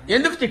కుదరదు.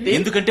 ఎందుకు చిట్టి?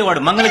 ఎందుకంటే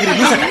వాడు మంగళగిరి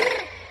లూజ్ అట.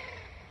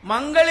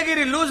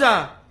 మంగళగిరి లూజా?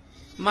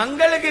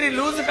 మంగళగిరి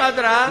లూజ్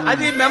కాదురా,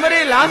 అది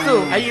మెమరీ లాస్.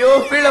 అయ్యో,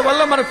 వీళ్ళ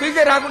వల్ల మన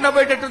ఫీజే రాకుండా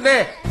పోయేటట్టుందే.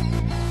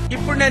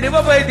 ఇప్పుడు నేను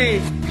ఇవ్వబోయేది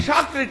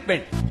షాక్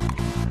ట్రీట్మెంట్.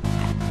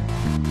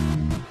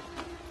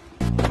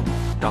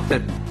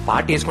 డాక్టర్,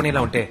 పాట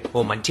వేసుకునేలా ఉంటే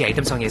ఓ మంచి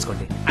ఐటమ్ సాంగ్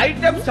వేసుకోండి.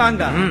 Item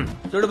song?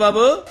 చూడు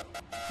బాబు,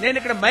 నేను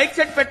ఇక్కడ మైక్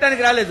సెట్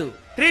పెట్టడానికి రాలేదు,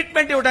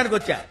 ట్రీట్మెంట్ ఇవ్వడానికి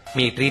వచ్చా.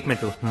 మీ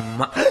ట్రీట్మెంట్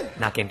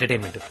నాకు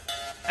ఎంటర్టైన్మెంట్.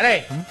 అరే,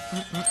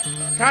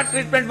 షార్ట్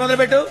ట్రీట్మెంట్ మొదలు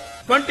పెట్టు.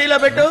 20లో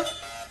పెట్టు.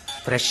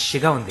 ఫ్రెష్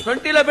గా ఉంది.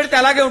 20లో పెడితే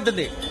అలాగే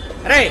ఉంటుంది.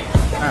 అరే,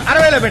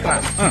 60లో పెట్టరా.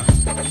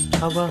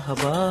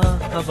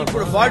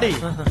 ఇప్పుడు బాడీ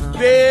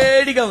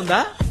వేడిగా ఉందా?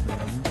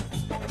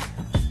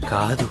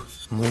 కాదు,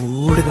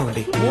 మూడుగా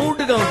ఉంది.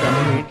 మూడుగా ఉందా?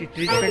 ఏంటి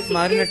ట్రీట్మెంట్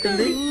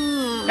మారినట్టుంది?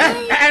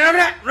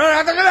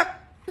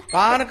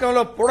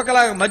 పానకంలో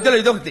పుడకలాగా మధ్యలో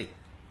ఇదొకటి.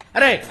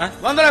 అరే,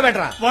 100లో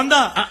పెట్టరా. 100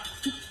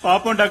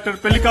 పాపం డాక్టర్,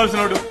 పెళ్లి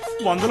కావాల్సినాడు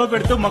 100లో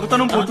పెడితే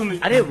మగతనం పోతుంది.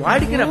 అరే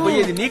వాడికి నా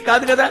పోయేది నీకు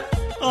కాదు కదా.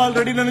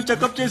 ఆల్రెడీ నన్ను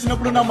చెకప్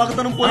చేసినప్పుడు నా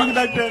మగతనం పోయింది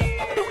డాక్టర్.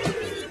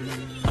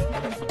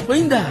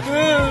 పోయిందా?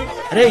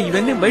 అరే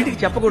ఇవన్నీ బయటికి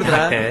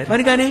చెప్పకూడదురా.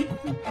 మరి కానీ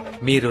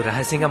మీరు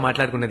రహస్యంగా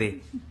మాట్లాడుకున్నది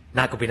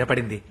నాకు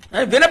వినపడింది.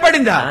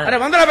 వినపడిందా? అరే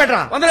 100లో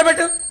పెట్టరా, 100లో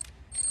పెట్టు.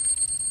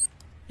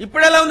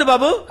 ఇప్పుడు ఎలా ఉంది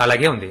బాబు?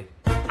 అలాగే ఉంది.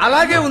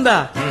 అలాగే ఉందా?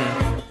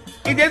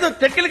 ఇదేదో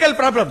టెక్నికల్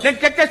ప్రాబ్లం, నేను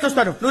చెక్ చేసి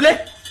చూస్తాను. నువ్వులే.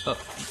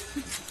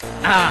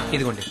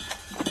 ఇదిగోండి.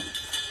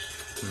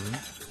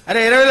 అరే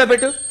 20లో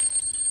పెట్టు,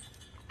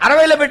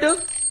 60లో పెట్టు.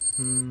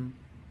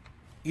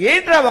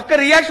 ఏంట్రా ఒక్క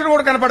రియాక్షన్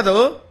కూడా కనపడదు.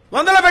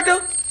 100లో పెట్టు.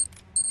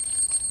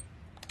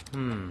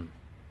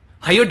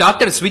 అయ్యో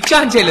డాక్టర్, స్విచ్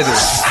ఆన్ చేయలేదు.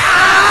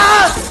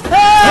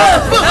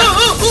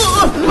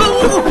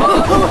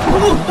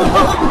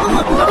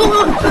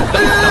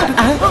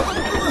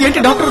 ఏంటి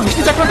డాక్టర్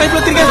విష్ణు చక్రం టైప్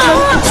లో తిరిగి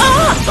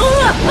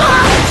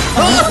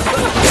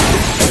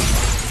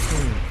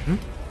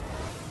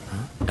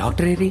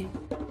డాక్టర్ ఏది?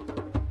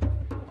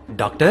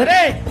 డాక్టర్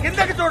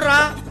కిందకి చూడరా.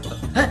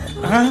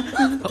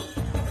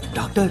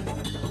 డాక్టర్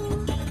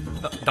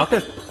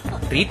డాక్టర్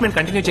ట్రీట్మెంట్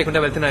కంటిన్యూ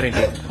చేయకుండా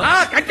వెళ్తున్నారేంటి?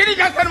 కంటిన్యూ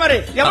చేస్తాను. మరి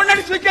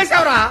ఎవరిని స్విచ్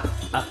చేసావురా?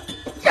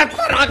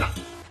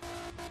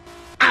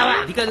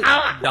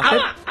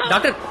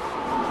 డాక్టర్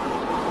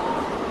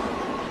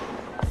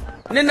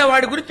నిన్న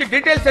వాడి గురించి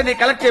డీటెయిల్స్ అన్ని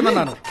కలెక్ట్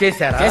చేయమన్నాను.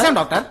 చేశారా? చేశాం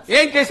డాక్టర్.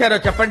 ఏం చేశారో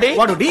చెప్పండి.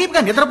 వాడు డీప్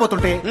గా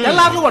నిద్రపోతుంటే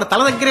తెల్లార్లు వాడు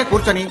తల దగ్గరే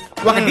కూర్చొని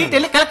ఒక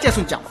డీటెయిల్ కలెక్ట్ చేసి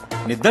ఉంచాం.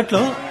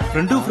 నిద్దట్లో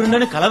ఫ్రెండ్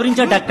అని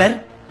కలవరించాడు డాక్టర్.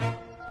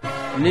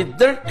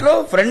 నిద్దట్లో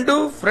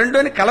ఫ్రెండ్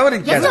అని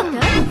కలవరించాడు.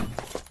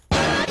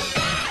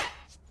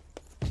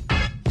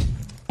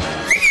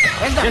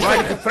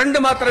 వాడికి ఫ్రెండ్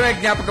మాత్రమే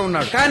జ్ఞాపకం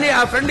ఉన్నాడు, కానీ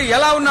ఆ ఫ్రెండ్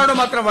ఎలా ఉన్నాడో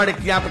మాత్రం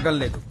వాడికి జ్ఞాపకం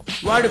లేదు.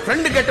 వాడి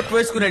ఫ్రెండ్ గెటప్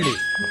వేసుకుని వెళ్ళి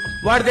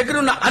వాడి దగ్గర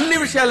ఉన్న అన్ని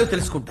విషయాలు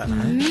తెలుసుకుంటాను.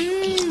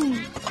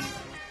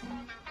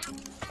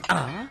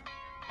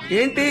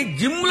 ఏంటి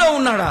జిమ్ లో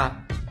ఉన్నాడా?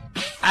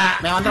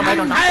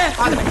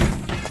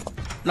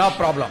 No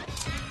problem.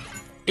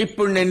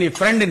 ఇప్పుడు నేను నీ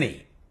ఫ్రెండ్ ని.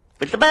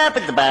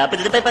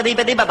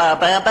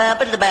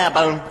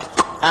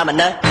 I'm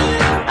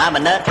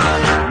a nut.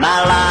 My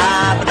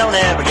life don't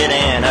ever get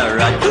in a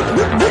rut.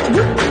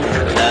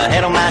 The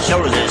head on my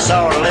shoulders is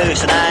sort of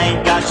loose, and I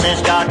ain't got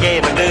since God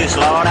gave a goose.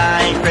 Lord, I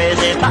ain't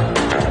crazy, but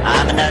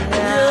I'm a nut.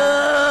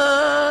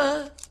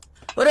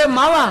 ఒరే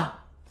మావా,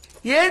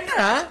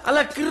 ఏంట్రా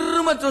అలా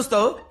కిర్రుమ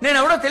చూస్తావు?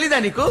 నేనెవడో తెలీదా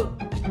నీకు?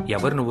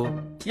 ఎవరు నువ్వు?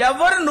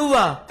 ఎవరు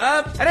నువ్వా?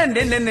 అరే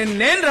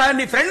నేను రా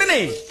నీ ఫ్రెండ్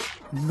ని.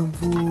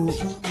 నువ్వు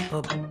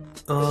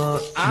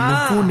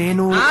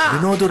నేను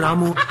వినోద్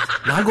రాము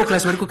 4వ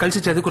క్లాస్ వరకు కలిసి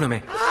చదువుకున్నామే.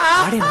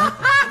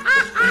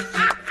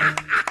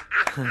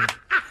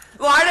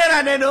 వాడేరా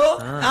నేను.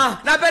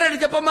 నా పేరేంటి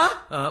చెప్పమ్మా?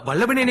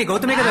 వల్లభనేని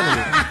గౌతమే కదా.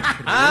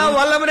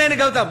 వల్లభనేని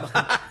గౌతమ్.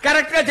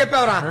 కరెక్ట్ గా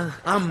చెప్పావురా.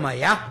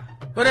 అమ్మయ్యా.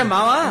 ఒరే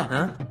మావా,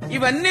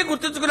 ఇవన్నీ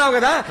గుర్తుంచుకున్నావు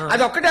కదా,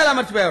 అది ఒక్కటే అలా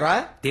మర్చిపోయావురా?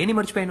 దేని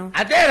మర్చిపోయాను?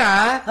 అదేరా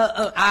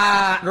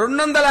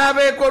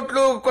 250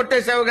 కోట్లు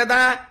కొట్టేశావు కదా,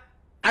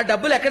 ఆ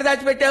డబ్బులు ఎక్కడ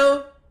దాచిపెట్టావు?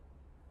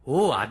 ఓ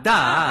అదా,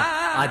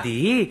 అది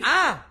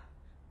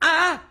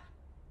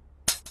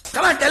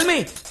టెల్ మీ.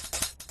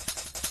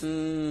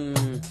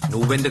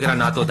 నువ్వెందుకురా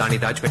నాతో దాన్ని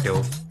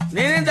దాచిపెట్టావు?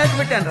 నేనేం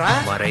దాచిపెట్టాను రా?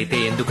 మరైతే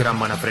ఎందుకురా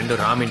మన ఫ్రెండ్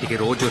రామ్ ఇంటికి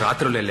రోజు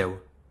రాత్రులు వెళ్ళావు?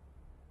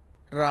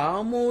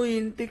 రాము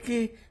ఇంటికి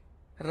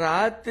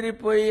రాత్రి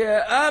పోయా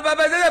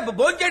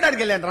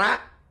భోంచేయడానికి వెళ్ళాను రా.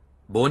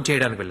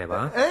 భోంచేయడానికి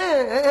వెళ్ళావా?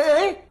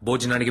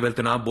 భోజనానికి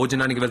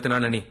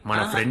వెళ్తున్నానని మన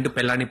ఫ్రెండ్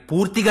పిల్లాన్ని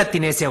పూర్తిగా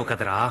తినేసావు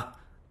కదరా.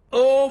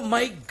 Oh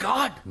my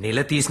God.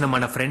 నిలదీసిన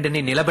మన ఫ్రెండ్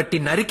ని నిలబెట్టి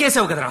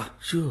నరికేసావు కదరా.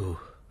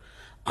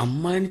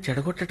 అమ్మాయిని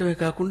చెడగొట్టడమే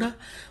కాకుండా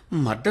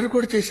మర్డర్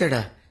కూడా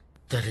చేశాడా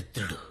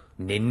దరిద్రుడు.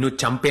 నిన్ను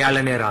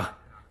చంపేయాలనేరా.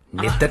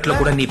 నిద్దట్లో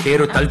కూడా నీ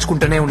పేరు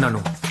తలుచుకుంటూనే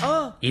ఉన్నాను.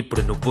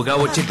 ఇప్పుడు నువ్వుగా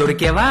వచ్చి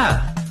దొరికేవా?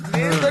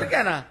 నేను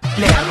దొరికానా?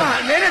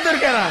 నేనే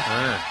దొరికానా?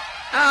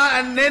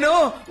 నేను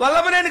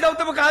వల్లభనేని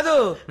గౌతమ్ కాదు,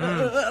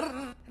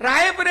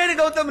 రాయపనేని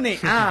గౌతమ్ని.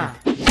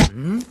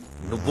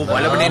 నువ్వు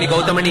వల్లభనేని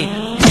గౌతమని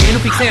నేను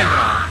ఫిక్స్ అయ్యాను.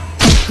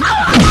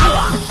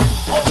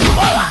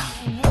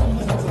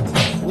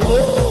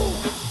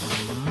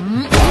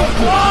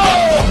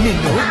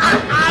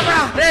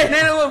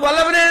 నేను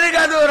వల్లభనేని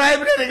కాదు,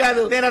 రాయపనేని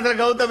కాదు, నేను అసలు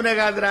గౌతమ్నే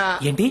కాదురా.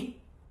 ఏంటి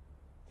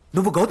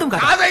నువ్వు గౌతమ్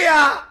కాదయ్యా?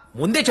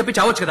 ముందే చెప్పి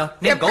చావచ్చు కదా.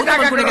 నేను గౌతమ్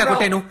అనుకునే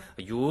కొట్టాను.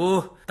 అయ్యో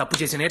తప్పు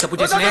చేసినే.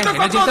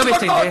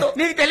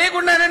 నీకు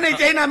తెలియకుండానే నీ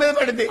చేయి నా మీద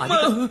పడింది.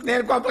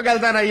 నేను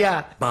కొప్పగలుగుతానయ్యా.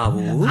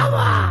 బాబు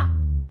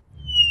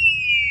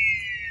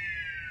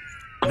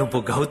నువ్వు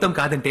గౌతమ్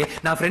కాదంటే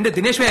నా ఫ్రెండ్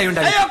దినేష్ అయి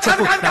ఉండాలి.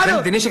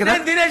 దినేష్ కదా?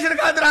 దినేష్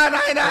కాదురా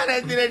నాయనా,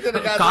 దినేష్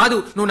కాదు.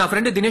 నువ్వు నా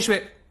ఫ్రెండ్ దినేష్.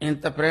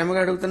 ఇంత ప్రేమగా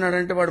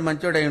అడుగుతున్నాడంటే వాడు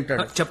మంచోడు అయి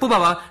ఉంటాడు. చెప్పు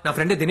బావా, నా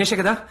ఫ్రెండ్ దినేషే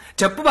కదా?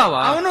 చెప్పు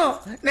బావా. అవును,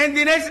 నేను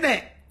దినేష్నే.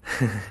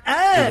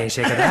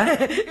 దినేషే కదా?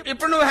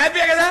 ఇప్పుడు నువ్వు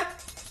హ్యాపీయే కదా?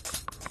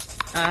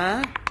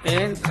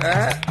 ఏంట్రా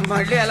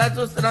మళ్ళీ ఎలా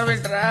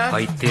చూస్తున్నావేంట్రా?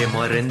 అయితే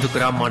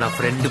మరెందుకురా మన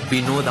ఫ్రెండ్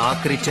వినోద్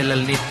ఆఖరి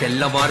చెల్లెల్ని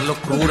తెల్లవారులో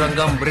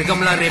క్రూరంగా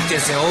మృగంలా రేప్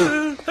చేసావు?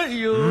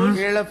 అయ్యో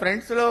వీళ్ళ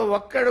ఫ్రెండ్స్ లో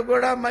ఒక్కడు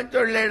కూడా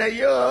మంచోడు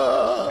లేడయ్యో.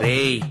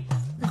 రేయ్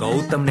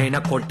గౌతమ్ నైనా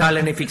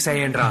కొట్టాలని ఫిక్స్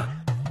అయ్యాన్రా.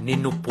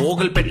 నిన్ను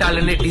పోగులు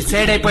పెట్టాలని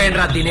డిసైడ్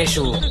అయిపోయాన్రా దినేష్.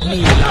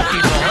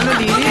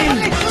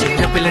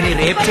 చిన్నపిల్లని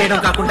రేప్ చేయడం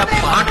కాకుండా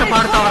పాట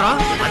పాడతావరా,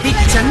 అది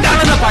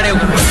చండాలంగా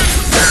పాడేవు.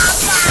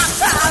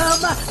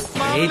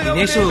 ఏ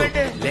దినేష్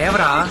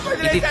లేవరా,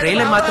 ఇది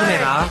ట్రైలర్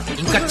మాత్రమేరా,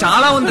 ఇంకా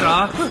చాలా ఉందిరా.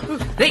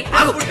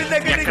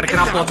 ఎక్కడికి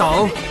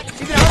రాపోతావు,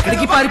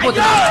 ఎక్కడికి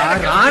పారిపోతున్నా,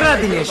 రారా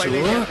దినేష్,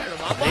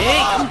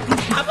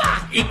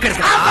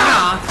 ఇక్కడికి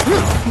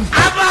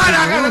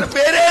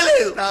పేరే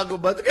లేదు, నాకు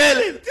బతుకే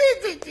లేదు.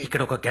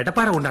 ఇక్కడ ఒక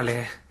గడ్డపార ఉండాలి.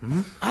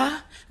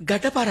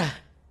 గడ్డపార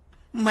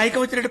మైక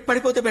వచ్చినట్టు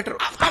పడిపోతే బెటర్.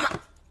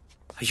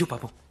 అయ్యో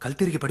పాపం, కళ్ళు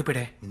తిరిగి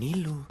పడిపోయాడే.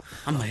 నీళ్లు.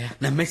 అమ్మాయ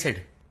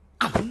నమ్మేశాడు.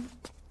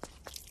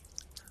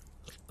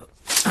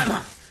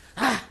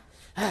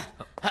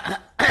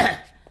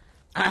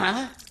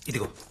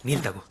 ఇదిగో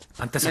నీళ్ళు తాగు.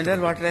 అంత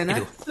మినరల్ వాటర్ అయినా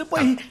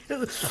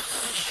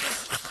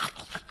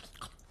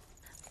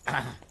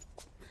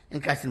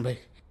ఇంకా భయ్.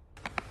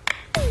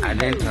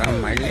 అదేంట్రా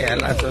మళ్ళీ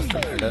ఎలా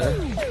చూస్తున్నాడు?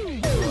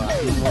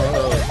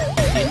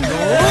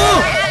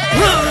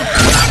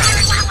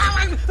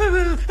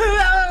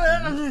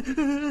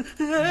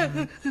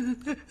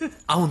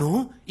 అవును,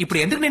 ఇప్పుడు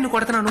ఎందుకు నిన్ను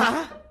కొడుతున్నాను?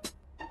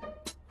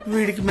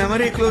 వీడికి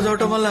మెమరీ క్లోజ్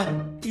అవటం వల్ల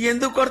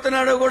ఎందుకు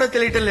కొడుతున్నాడో కూడా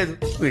తెలియటం లేదు.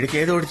 వీడికి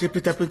ఏదో ఒకటి చెప్పి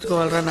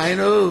తప్పించుకోవాలరా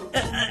నాయను.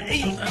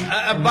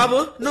 బాబు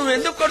నువ్వు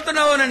ఎందుకు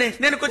కొడుతున్నావోనని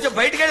నేను కొంచెం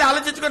బయటికి వెళ్ళి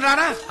ఆలోచించుకుని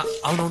రానా?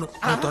 అవునవును,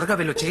 త్వరగా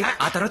వెళ్ళొచ్చి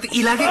ఆ తర్వాత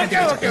ఇలాగే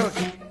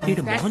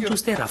వీడు మొహం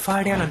చూస్తే రఫ్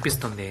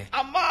ఆడేయాలనిపిస్తుంది.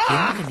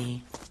 ఎందుకని?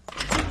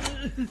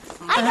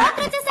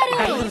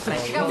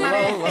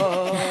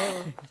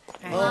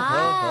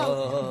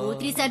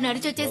 భూత్రి సార్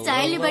నడిచొచ్చే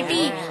స్టైల్ ని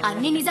బట్టి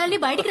అన్ని నిజాల్ని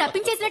బయటికి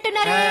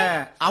రప్పించేసినట్టున్నారే.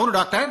 అవును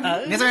డాక్టర్,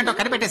 నిజమేంటో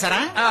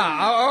కనిపెట్టేశారా?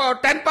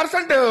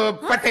 10%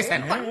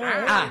 పట్టేశాను.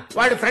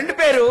 వాడి ఫ్రెండ్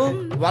పేరు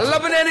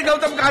వల్లభనేని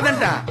గౌతమ్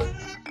కాదంట,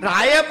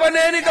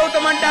 రాయపనేని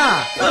గౌతమ్ అంట.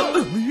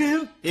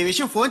 ఈ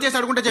విషయం ఫోన్ చేసి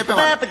అడుగుంటే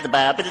చెప్పావా?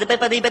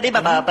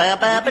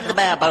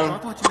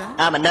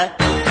 I'm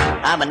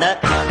a nut.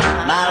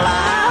 My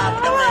life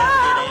don't ever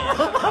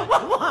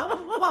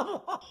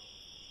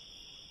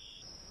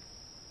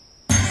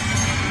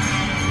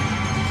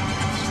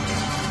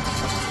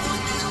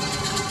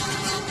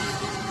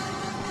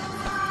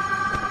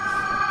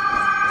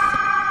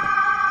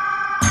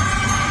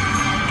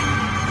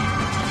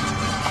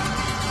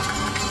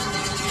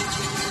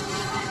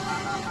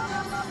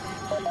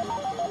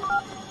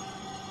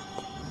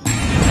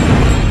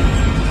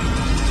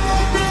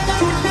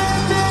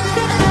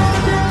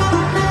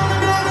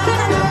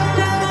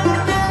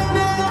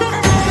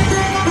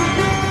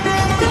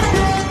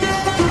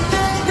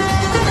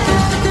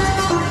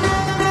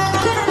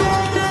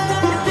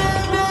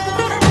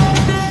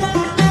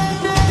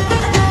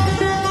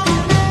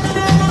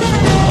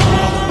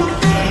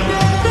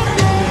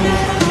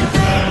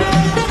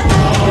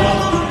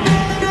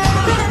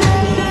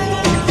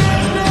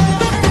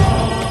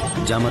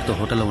జామర్తో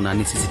హోటల్లో ఉన్న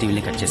అన్ని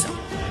సీసీటీవీని కట్ చేశాం.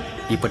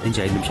 ఇప్పటి నుంచి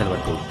 5 నిమిషాల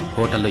వరకు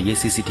హోటల్లో ఏ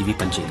సీసీటీవీ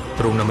పనిచేయదు.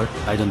 Room number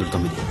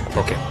 509.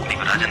 ఓకే.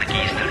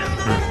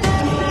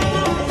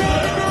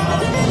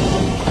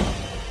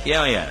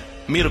 ఏమయ్యా,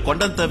 మీరు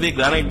కొండను తవ్వి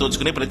గ్రానైట్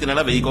దోచుకుని ప్రతి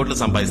నెల 1000 కోట్లు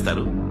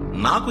సంపాదిస్తారు.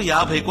 నాకు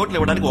 50 కోట్లు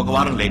ఇవ్వడానికి ఒక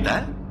వారం లేటా?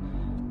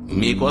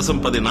 మీకోసం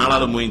 10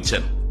 నాళాలు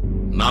మూయించాను,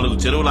 4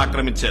 చెరువులు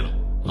ఆక్రమించాను,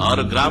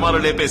 6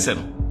 గ్రామాలు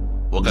లేపేశాను,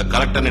 ఒక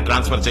కలెక్టర్ ని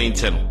ట్రాన్స్ఫర్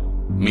చేయించాను.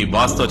 మీ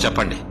బాస్ తో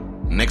చెప్పండి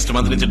నెక్స్ట్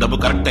మంత్ నుంచి డబ్బు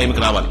కరెక్ట్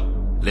టైంకి రావాలి,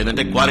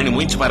 లేదంటే క్వారీని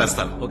ముయించి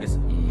పారేస్తాను. Okay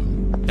sir.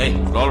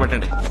 రోల్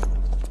పెట్టండి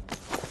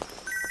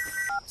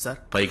సార్.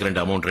 పైకి రండి,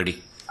 అమౌంట్ రెడీ.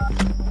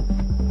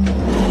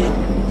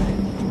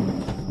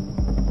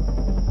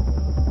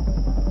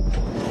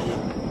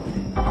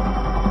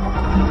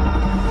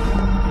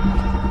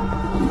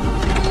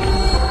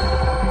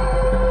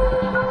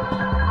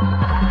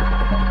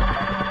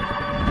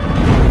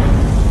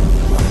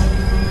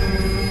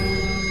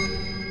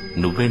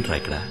 నువ్వేంట్రా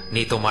ఇక్కడ?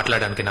 నీతో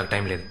మాట్లాడడానికి నాకు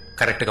టైం లేదు.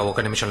 కరెక్ట్ గా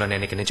 1 నిమిషంలో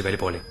నేను ఇక్కడి నుంచి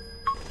వెళ్ళిపోవాలి.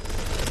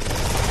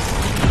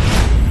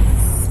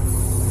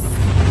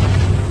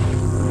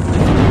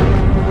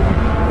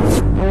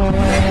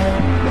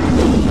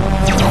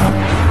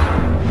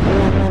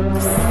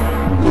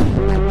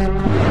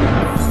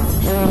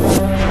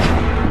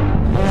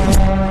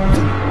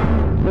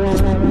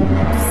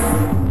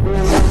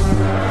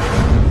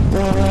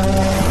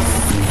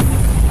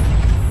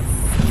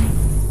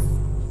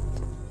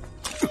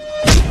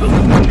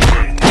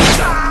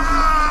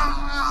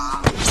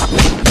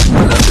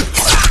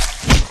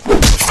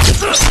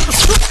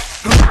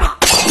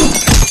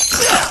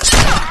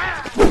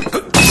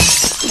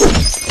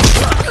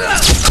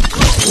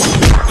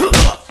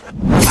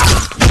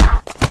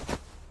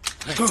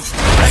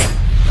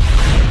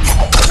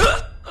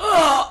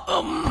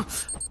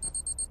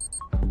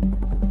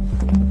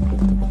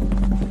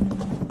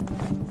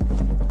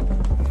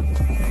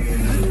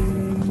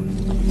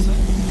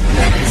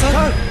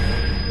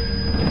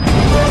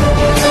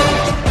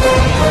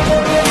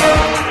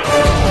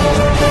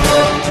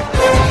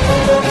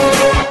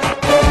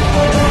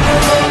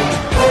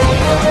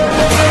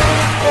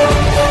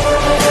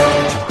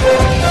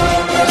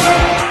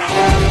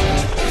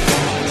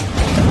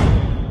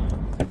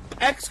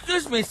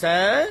 మీ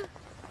సార్.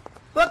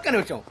 ఒక్క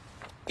నిమిషం,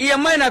 ఈ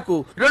అమ్మాయి నాకు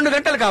 2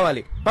 గంటలు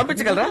కావాలి,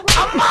 పంపించగలరా?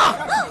 అమ్మా!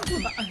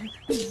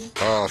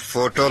 ఆ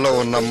ఫోటోలో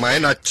ఉన్న అమ్మాయి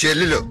నా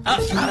చెల్లెలు.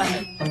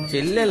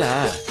 చెల్లెలా?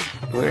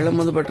 వేళ్ల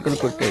ముందు పట్టుకుని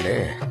కొట్టాడే.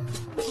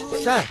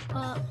 సార్,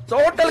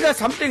 టోటల్ గా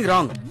సంథింగ్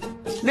రాంగ్.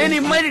 నేను ఈ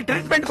అమ్మాయిని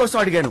ట్రీట్మెంట్ కోసం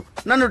అడిగాను,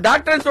 నన్ను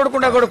డాక్టర్ అని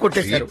చూడకుండా కూడా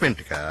కొట్టేశారు.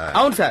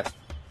 అవును సార్,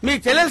 మీ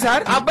చెల్లెలు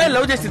సార్ ఆ అబ్బాయి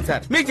లవ్ చేసింది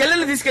సార్. మీ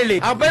చెల్లెల్ని తీసుకెళ్లి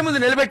ఆ అబ్బాయి ముందు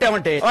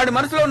నిలబెట్టామంటే వాడి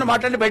మనసులో ఉన్న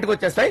మాటలన్నీ బయటకు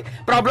వచ్చేస్తాయి,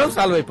 ప్రాబ్లం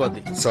సాల్వ్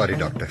అయిపోద్ది. సారీ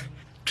డాక్టర్,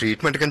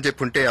 ట్రీట్మెంట్ కని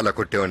చెప్పుంటే అలా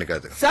కొట్టేవాడిని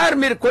కాదు. సార్,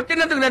 మీరు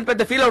కొట్టినందుకు నేను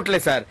పెద్ద ఫీల్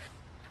అవట్లేదు సార్.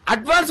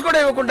 అడ్వాన్స్ కూడా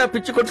ఇవ్వకుండా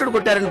పిచ్చి కొట్టుడు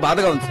కొట్టారని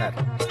బాధగా ఉంది సార్.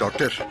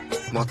 డాక్టర్,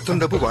 మొత్తం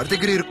డబ్బు వాడి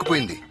దగ్గర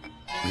ఇరుక్కుపోయింది.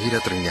 మీరు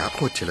అతను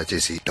జ్ఞాపకం వచ్చేలా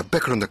చేసి డబ్బు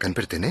ఎక్కడుందో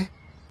కనిపెడితేనే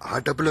ఆ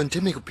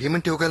డబ్బులోంచి మీకు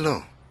పేమెంట్ ఇవ్వగలను.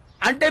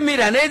 అంటే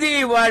మీరు అనేది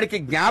వాడికి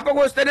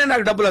జ్ఞాపకం వస్తేనే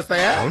నాకు డబ్బులు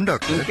వస్తాయా? అవును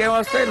డాక్టర్. ఇంకేం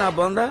వస్తాయి నా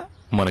బొందా?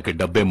 మనకి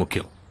డబ్బే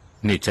ముఖ్యం.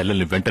 నీ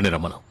చెల్లెల్ని వెంటనే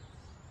రమ్మను.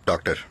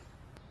 డాక్టర్,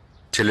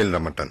 చెల్లెల్ని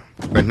రమ్మంటాను,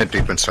 వెంటనే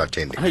ట్రీట్మెంట్ స్టార్ట్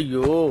చేయండి.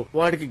 అయ్యో,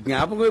 వాడికి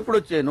జ్ఞాపకం ఎప్పుడు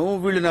వచ్చాను,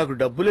 వీళ్ళు నాకు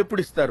డబ్బులు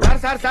ఎప్పుడు ఇస్తారు?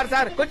 సార్ సార్ సార్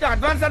సార్ కొంచెం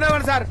అడ్వాన్స్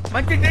అనేవాడు సార్,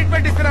 మంచి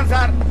ట్రీట్మెంట్ ఇస్తున్నాను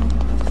సార్.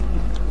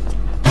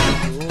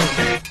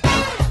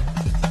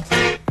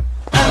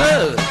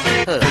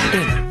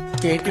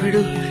 ఏంటి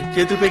వీడు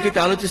చేతులు పెట్టి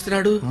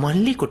ఆలోచిస్తున్నాడు?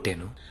 మళ్ళీ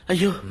కొట్టాను.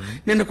 అయ్యో,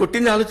 నిన్న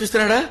కొట్టింది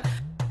ఆలోచిస్తున్నాడా?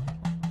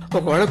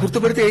 ఒకవేళ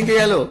గుర్తుపడితే ఏం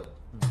చేయాలో?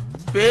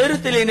 పేరు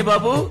తెలియని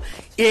బాబు,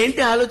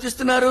 ఏంటి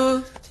ఆలోచిస్తున్నారు?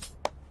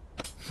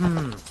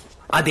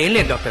 అదేం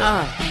లేదు డాక్టర్,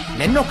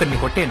 నిన్న ఒకరిని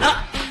కొట్టాను.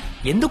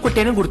 ఎందుకు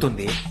కొట్టానో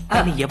గుర్తుంది,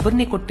 కానీ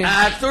ఎవరిని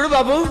కొట్టాను? చూడు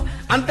బాబు,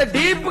 అంత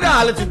డీప్ గా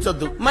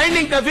ఆలోచించొద్దు, మైండ్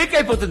ఇంకా వీక్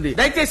అయిపోతుంది.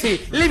 దయచేసి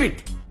లీవ్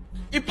ఇట్.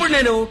 ఇప్పుడు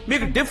నేను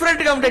మీకు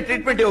డిఫరెంట్ గా ఉండే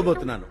ట్రీట్మెంట్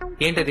ఇవ్వబోతున్నాను.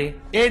 ఏంటది?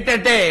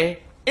 ఏంటంటే,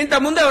 ఇంత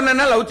ముందు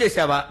ఎవరినైనా లవ్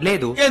చేసావా?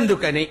 లేదు.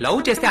 ఎందుకని? లవ్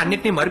చేస్తే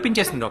అన్నిటినీ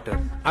మరిపించేస్తుంది డాక్టర్.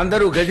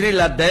 అందరూ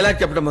గజనీలా డైలాగ్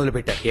చెప్పడం మొదలు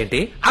పెట్టారు. ఏంటి?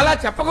 అలా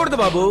చెప్పకూడదు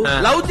బాబు.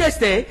 లవ్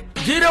చేస్తే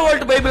 0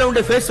 వోల్ట్ బైబిల్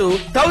ఉండే ఫేస్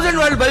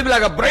 1000 వోల్ట్ బైబిల్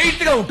లాగా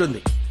బ్రైట్ గా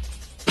ఉంటుంది.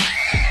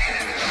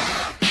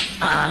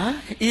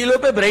 ఈ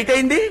లోపే బ్రైట్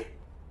అయింది.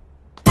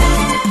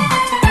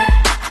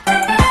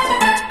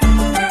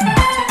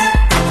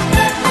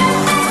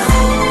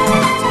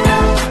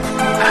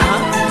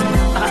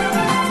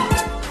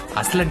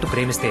 అసలంటూ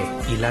ప్రేమిస్తే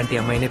ఇలాంటి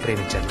అమ్మాయినే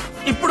ప్రేమించాలి.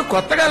 ఇప్పుడు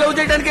కొత్తగా లవ్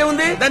చేయడానికే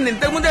ఉంది, దాన్ని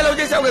ఇంతకు ముందే లవ్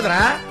చేసావు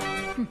కదరా.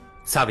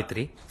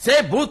 సావిత్రి, సే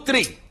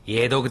భూత్రి,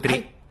 ఏదో ఒక త్రీ.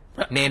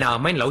 నేను ఆ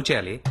అమ్మాయిని లవ్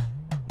చేయాలి,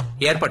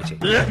 ఏర్పాటు చేయి.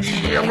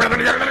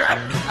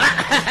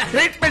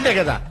 ట్రీట్మెంటే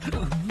కదా.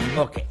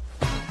 ఓకే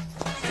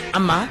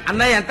అమ్మా,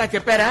 అన్నయ్య అంతా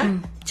చెప్పారా?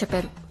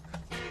 చెప్పారు.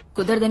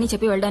 కుదరదని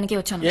చెప్పి వెళ్ళడానికే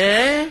వచ్చాను. ఏ?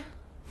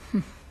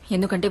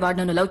 ఎందుకంటే వాడు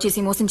నన్ను లవ్ చేసి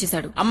మోసం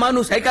చేశాడు. అమ్మా,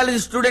 నువ్వు సైకాలజీ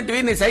స్టూడెంట్వి,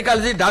 నీ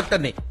సైకాలజీ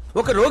డాక్టర్ని.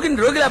 ఒక రోగిని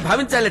రోగిలా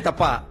భావించాలే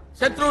తప్ప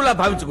శత్రువులా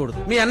భావించకూడదు.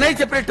 మీ అన్నయ్య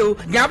చెప్పినట్టు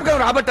జ్ఞాపకం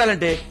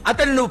రాబట్టాలంటే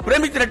అతన్ని నువ్వు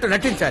ప్రేమించినట్టు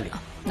నటించాలి.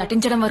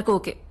 నటించడం వరకు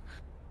ఓకే,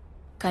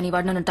 కానీ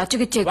వాడు నన్ను టచ్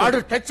గిచ్చే. వాడు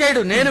టచ్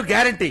చేయడు, నేను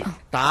గ్యారంటీ.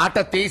 తాట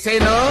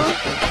తీసేను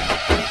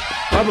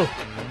బాబు.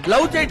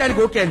 లవ్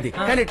చేయడానికి ఓకే అంది,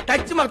 కానీ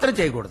టచ్ మాత్రం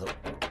చేయకూడదు.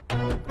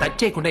 టచ్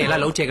చేయకుండా ఎలా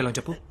లవ్ చేయగలం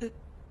చెప్పు?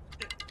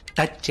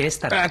 టచ్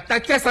చేస్తాను.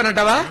 టచ్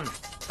చేస్తానంటావా?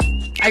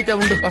 అయితే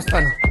ఉండు,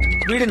 వస్తాను.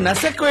 వీడి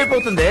నస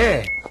ఎక్కువైపోతుంది.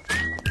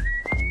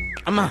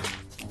 అమ్మా,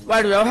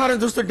 వాడి వ్యవహారం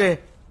చూస్తుంటే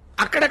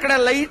అక్కడక్కడ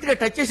లైట్ గా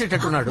టచ్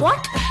చేసేటట్టున్నాడు.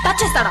 టచ్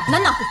చేస్తాడా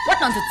నన్ను?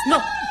 What nonsense. నో,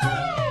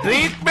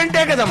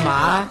 ట్రీట్మెంటే కదమ్మా.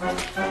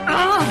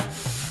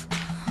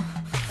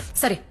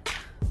 సరే,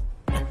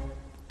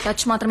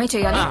 టచ్ మాత్రమే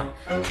చేయాలి,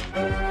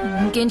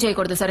 ఇంకేం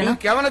చేయకూడదు. సరేనా?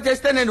 ఇంకేమైనా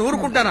చేస్తే నేను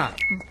ఊరుకుంటానా?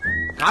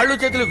 కాళ్ళు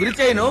చేతులు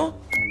విరిచేయను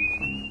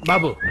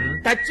బాబు.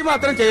 టచ్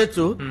మాత్రం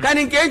చేయొచ్చు, కానీ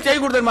ఇంకేం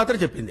చేయకూడదని మాత్రం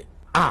చెప్పింది.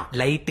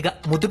 లైట్ గా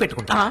ముద్దు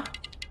పెట్టుకుంటా.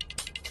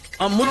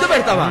 ముద్దు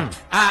పెడతావా?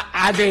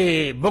 అది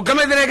బుగ్గ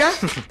మీదనేగా.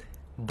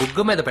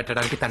 బుగ్గ మీద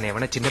పెట్టడానికి తను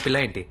ఏమైనా చిన్నపిల్ల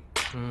ఏంటి?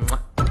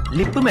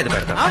 లిప్ మీద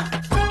పెడతా.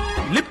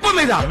 లిప్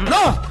మీద?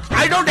 No,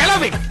 I don't allow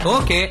it.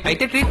 Okay,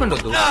 అయితే ట్రీట్మెంట్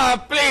వద్దు.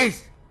 Please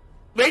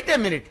wait a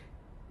minute,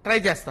 try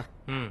చేస్తా.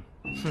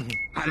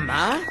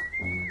 అమ్మా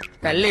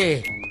తల్లి,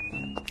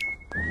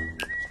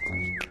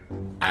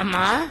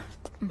 అమ్మా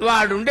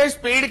వాడుండే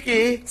స్పీడ్ కి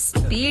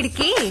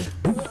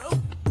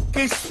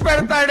కిస్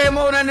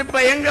పెడతాడేమో నన్ను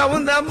భయంగా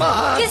ఉందమ్మా.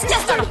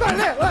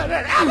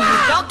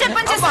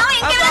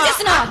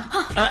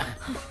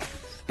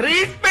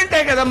 ట్రీట్మెంటే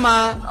కదమ్మా.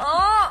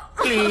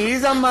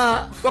 ప్లీజ్ అమ్మా,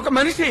 ఒక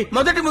మనిషి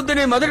మొదటి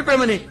ముద్దుని మొదటి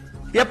ప్రేమని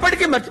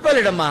ఎప్పటికీ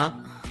మర్చిపోలేడమ్మా.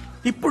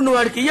 ఇప్పుడు నువ్వు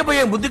వాడికి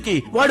ఇయ్యబోయే ముద్దుకి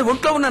వాడి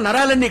ఒంట్లో ఉన్న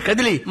నరాలన్నీ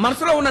కదిలి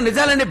మనసులో ఉన్న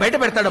నిజాలన్నీ బయట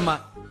పెడతాడమ్మా.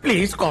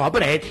 Please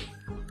cooperate.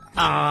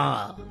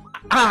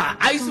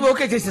 ఐస్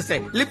ఓకే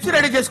చేసేస్తాయి, లిప్స్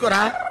రెడీ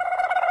చేసుకోరా.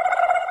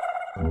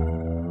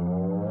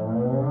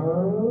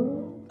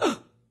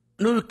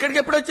 నువ్వు ఇక్కడికి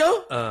ఎప్పుడు వచ్చావు?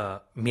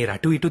 మీరు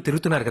అటు ఇటు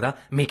తిరుగుతున్నారు కదా,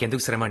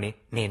 మీకెందుకు శ్రమ అని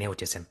నేనే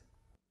వచ్చేసాను.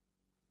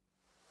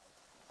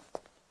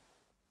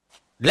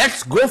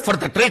 Let's go for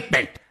the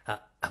treatment.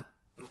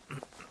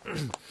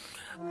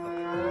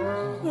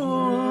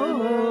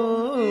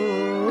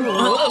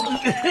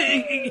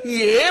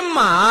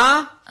 ఏమ్మా?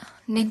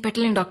 నేను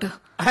పెట్టలేను డాక్టర్.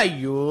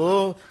 అయ్యో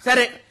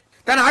సరే,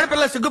 తన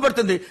ఆడపిల్ల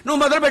సిగ్గుపడుతుంది, నువ్వు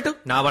మొదలు పెట్టు.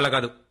 నా వల్ల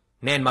కాదు,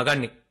 నేను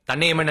మగాన్ని,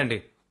 తన్నే ఏమండి.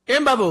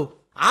 ఏం బాబు,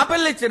 ఆ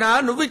పిల్ల ఇచ్చినా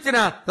నువ్వు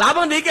ఇచ్చినా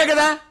లాభం నీకే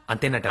కదా.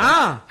 అంతేనట. ఆ.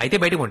 అయితే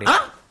బయటకు పోండి.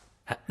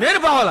 నేను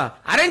పోవాలా?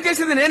 అరేంజ్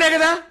చేసింది నేనే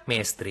కదా.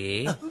 మేస్త్రి.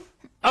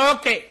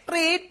 ఓకే,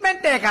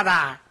 ట్రీట్మెంటే కదా.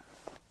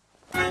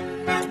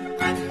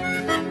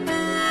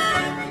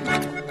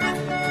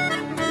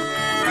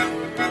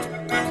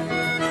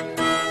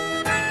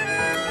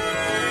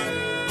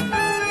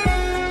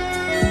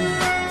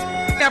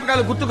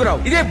 జ్ఞాపకాలు గుర్తుకురావు.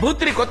 ఇదే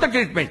భూత్రి కొత్త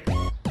ట్రీట్మెంట్.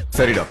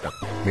 సరే డాక్టర్,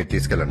 మీరు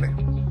తీసుకెళ్ళండి.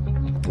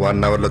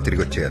 1 hour లో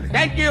తిరిగి వచ్చేయాలి.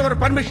 Thank you your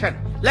permission.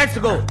 Let's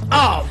go.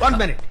 1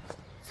 minute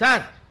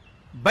sir,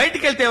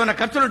 బయటికి వెళ్తే ఏమైనా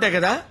ఖర్చులుంటాయి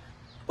కదా,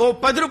 ఓ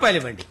 10 రూపాయలు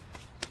ఇవ్వండి.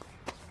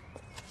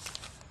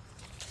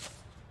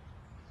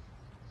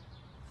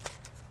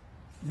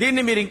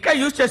 దీన్ని మీరు ఇంకా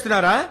యూజ్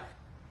చేస్తున్నారా?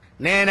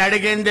 నేను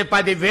అడిగింది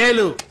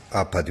 10,000.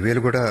 ఆ 10,000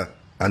 కూడా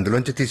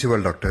అందులోంచి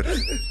తీసేవాళ్ళు డాక్టర్.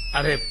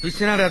 అరే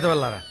పిచ్చినారు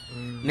ఎదవల్లారా.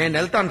 నేను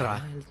వెళ్తాను రా,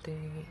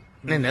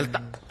 నేను వెళ్తా.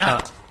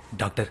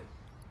 డాక్టర్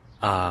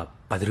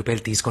 10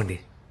 రూపాయలు తీసుకోండి.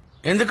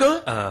 ఎందుకు?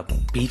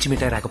 పీచ్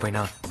మిఠాయి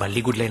రాకపోయినా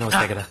బల్లి గుడ్లైనా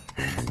వస్తాయి కదా.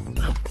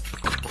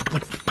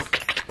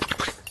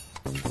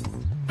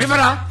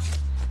 వివరా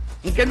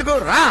ఇంకెందుకు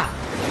రా.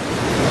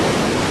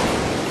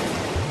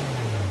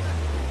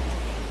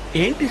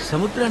 ఏంటి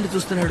సముద్రాన్ని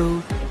చూస్తున్నాడు?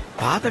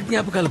 పాత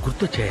జ్ఞాపకాలు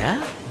గుర్తొచ్చాయా?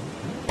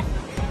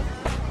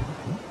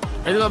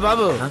 ఇదిగో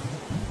బాబు,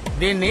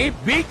 దీన్ని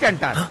బీచ్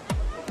అంటారు.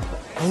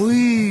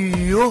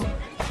 అయ్యో,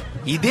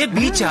 ఇదే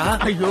బీచా?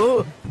 అయ్యో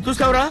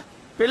చూసావురా,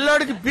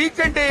 పిల్లోడికి బీచ్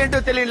అంటే ఏంటో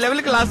తెలియని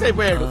లెవెల్ కి లాస్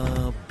అయిపోయాడు.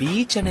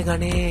 బీచ్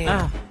అనగానే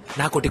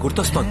నాకోటి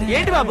గుర్తొస్తోంది.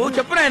 ఏంటి బాబు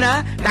చెప్పు నాయనా,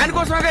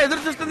 దానికోసమే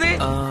ఎదురు చూస్తుంది.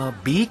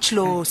 బీచ్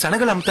లో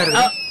శనగలు అమ్ముతారు.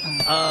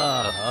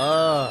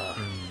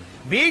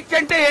 బీచ్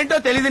అంటే ఏంటో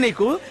తెలియదు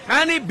నీకు,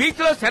 కానీ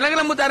బీచ్ లో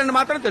శనగలు అమ్ముతారని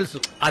మాత్రం తెలుసు.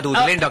 అది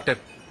వదిలేండి డాక్టర్.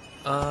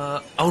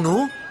 అవును,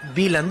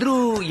 వీళ్ళందరూ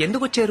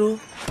ఎందుకు వచ్చారు?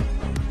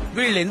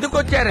 వీళ్ళు ఎందుకు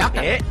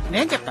వచ్చారంటే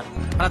నేను చెప్తాను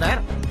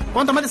బ్రదర్.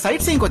 కొంతమంది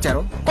సైట్ సీయింగ్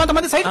వచ్చారు,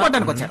 కొంతమంది సైట్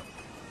కొట్టడానికి వచ్చారు.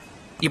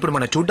 ఇప్పుడు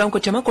మనం చూడ్డానికి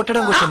వచ్చామా,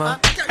 కొట్టడానికి వచ్చామా?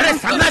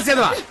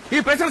 సన్నాసేదవా, ఈ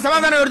ప్రశ్న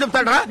సమాధానం ఎవరు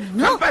చెప్తాడా?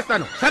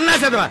 చంపేస్తాను.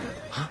 సన్నాసేదవా.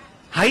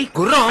 హై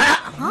గుర్రం.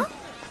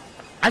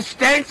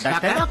 అసిస్టెంట్,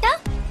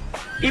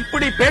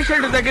 ఇప్పుడు ఈ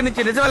పేషెంట్ దగ్గర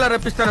నుంచి నిజం ఎలా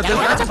రప్పిస్తారో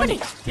తెలుసా?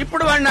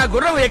 ఇప్పుడు వాడిని నా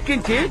గుర్రం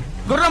ఎక్కించి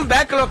గుర్రం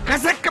బ్యాక్ లో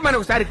కసక్కమని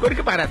ఒకసారి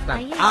కొరికి పారేస్తా.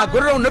 ఆ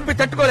గుర్రం నొప్పి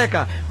తట్టుకోలేక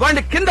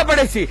వాడిని కింద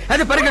పడేసి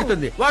అది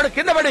పరిగెడుతుంది. వాడు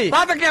కింద పడి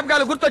పాత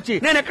జ్ఞాపకాలు గుర్తొచ్చి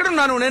నేను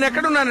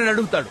ఎక్కడున్నానని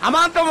అడుగుతాడు.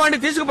 అమాంతం వాడిని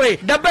తీసుకుపోయి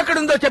డబ్బు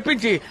ఎక్కడుందో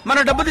చెప్పించి మన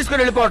డబ్బు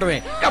తీసుకుని వెళ్ళిపోవటమే.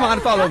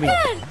 Come on follow me.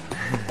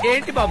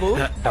 ఏంటి బాబు?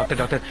 డాక్టర్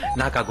డాక్టర్,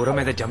 నాకు ఆ గుర్రం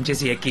మీద జంప్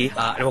చేసి ఎక్కి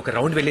ఒక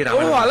రౌండ్ వెళ్ళి రా.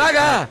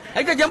 అలాగా,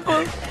 అయితే జంపు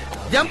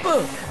జంపు.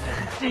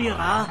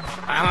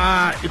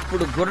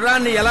 ఇప్పుడు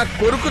గుర్రాన్ని ఎలా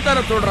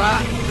కొరుకుతారో చూడరా.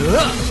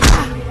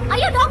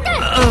 అయ్యో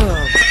డాక్టర్,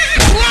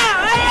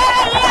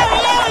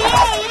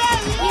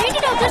 ఏంటి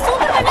డాక్టర్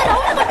సూపర్ మ్యాన్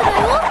రౌండ్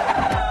కొట్టున్నారు?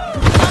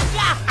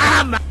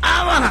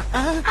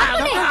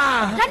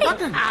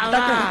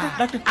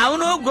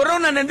 అవును, గుర్రం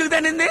నన్ను ఎందుకు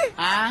తన్నింది?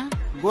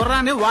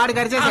 గుర్రాన్ని వాడు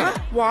కరిచేశాడు.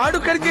 వాడు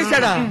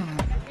కరిచేశాడా?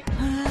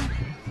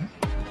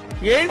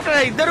 ఏంట్రా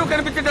ఇద్దరు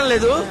కనిపించడం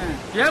లేదు?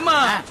 ఏమా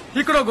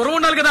ఇక్కడ గుర్రం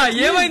ఉండాలి కదా,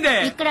 ఏమైంది?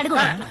 ఇక్కడ అడుగు.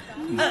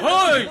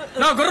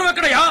 నా గుర్రం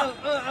ఎక్కడయ్యా?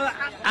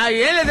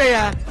 ఏం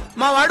లేదయ్యా,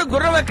 మా వాడు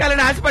గుర్రం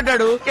ఎక్కాలని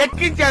ఆశపడ్డాడు,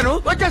 ఎక్కించాను,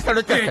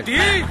 వచ్చేస్తాడు.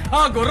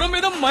 ఆ గుర్రం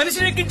మీద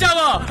మనిషిని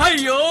ఎక్కించావా?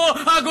 అయ్యో,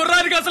 ఆ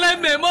గుర్రానికి అసలే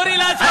మెమొరీ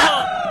లాస్.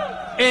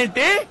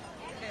 ఏంటి,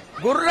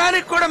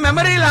 గుర్రానికి కూడా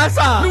మెమరీ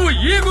లాసా? నువ్వు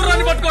ఈ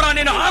గుర్రాన్ని పట్టుకోరా,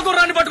 నేను ఆ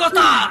గుర్రాన్ని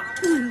పట్టుకొస్తా.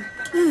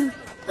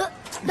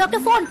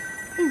 Doctor phone.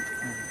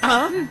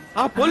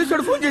 ఆ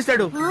పోలీసుడు ఫోన్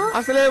చేశాడు.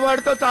 అసలే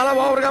వాడితో చాలా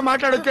ఓవర్ గా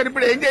మాట్లాడొచ్చాను.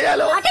 ఇప్పుడు ఏం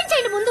చేయాలో అటెండ్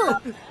చేయండి ముందు.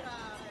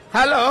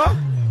 Hello,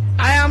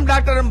 I am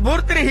doctor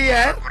Murthy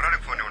here.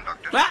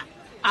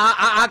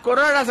 ఆ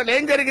కుర్రాడు అసలు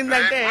ఏం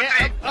జరిగిందంటే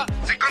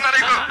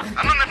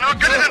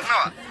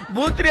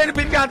బూత్రి అని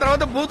పిలిచి ఆ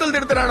తర్వాత బూతులు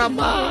తిడుతున్నాడు.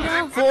 అమ్మా,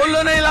 ఫోన్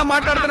లోనే ఇలా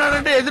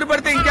మాట్లాడుతున్నాడంటే ఎదురు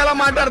పడితే ఇంకెలా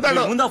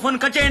మాట్లాడతాడు? ముందు ఫోన్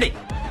కట్ చేయండి,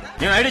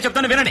 నేను ఐడియా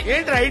చెప్తాను వినండి.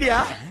 ఏంటి ఐడియా?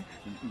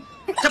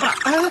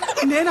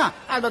 నేనా?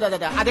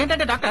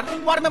 అదేంటంటే డాక్టర్,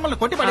 వాడు మిమ్మల్ని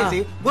కొట్టి పడేసి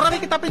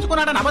గుర్రానికి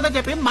తప్పించుకున్నాడని అబద్ధం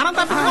చెప్పి మనం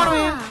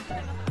తప్పించుకోవడమే.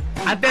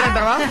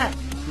 అంతేనంటావా?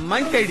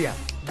 మంచి ఐడియా,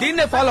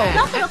 దీన్నే ఫాలో.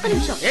 డాక్టర్ ఒక్క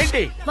నిమిషం.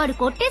 ఏంటి? వాడు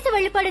కొట్టేసి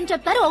వెళ్లిపోయాడని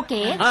చెప్తారు,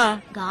 ఓకే.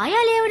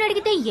 గాయాలు ఏమని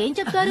అడిగితే ఏం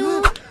చెప్తారు?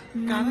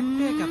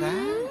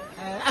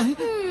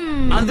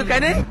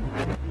 అందుకని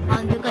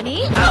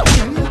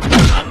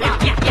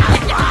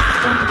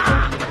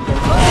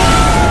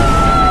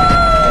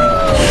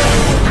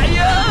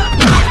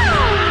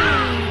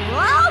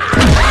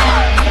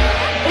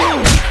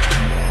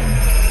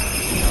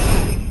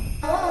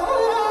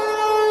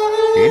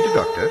ఏంటి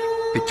డాక్టర్,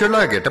 పిక్చర్ లో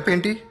గెటప్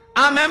ఏంటి?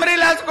 ఆ మెమరీ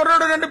లాస్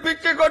కుర్రాడు నన్ను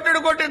పిచ్చి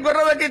కొట్టి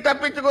గుర్రం ఎక్కి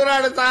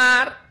తప్పించుకున్నాడు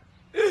సార్.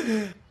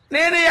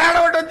 నేను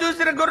ఏడవటం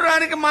చూసిన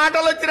గుర్రానికి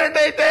మాటలు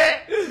వచ్చినట్టయితే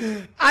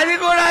అది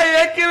కూడా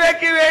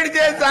ఎక్కి వేడి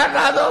చేశారు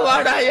నాదో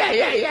వాడు.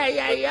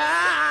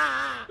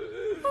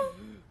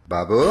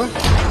 బాబు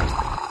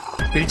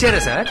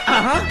పిలిచారా సార్?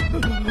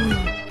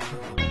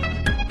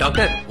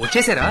 డాక్టర్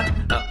వచ్చేసారా?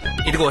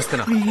 ఇదిగో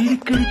వస్తున్నా.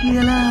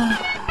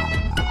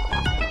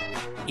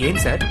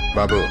 ఏంటి సార్?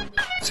 బాబు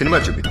సినిమా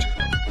చూపించు.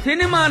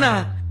 సినిమానా?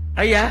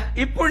 అయ్యా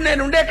ఇప్పుడు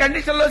నేనుండే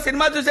కండిషన్ లో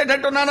సినిమా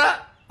చూసేటట్టున్నానా?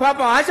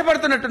 పాపం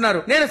ఆశపడుతున్నట్టున్నారు.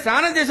 నేను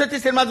స్నానం చేసి వచ్చి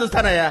సినిమా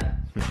చూస్తానయ్యా.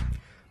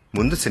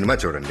 ముందు సినిమా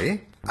చూడండి,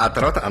 ఆ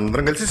తర్వాత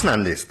అందరం కలిసి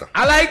స్నానం చేస్తాం.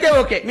 అలా అయితే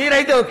ఓకే,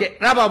 మీరైతే ఓకే.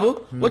 రా బాబు,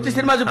 వచ్చి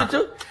సినిమా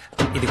చూపించు.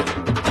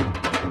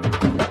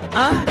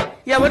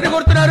 ఎవరిని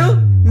కొడుతున్నారు?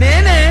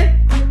 నేనే.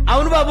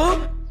 అవును బాబు,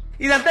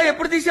 ఇదంతా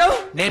ఎప్పుడు తీసావు?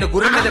 నేను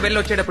గుర్రం మీద వెళ్ళి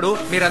వచ్చేటప్పుడు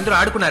మీరందరూ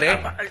ఆడుకున్నారే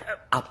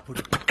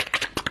అప్పుడు.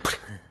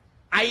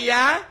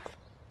 అయ్యా,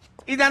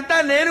 ఇదంతా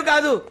నేను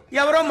కాదు,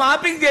 ఎవరో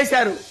మాపింగ్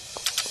చేశారు.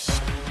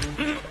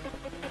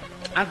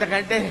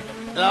 అంతకంటే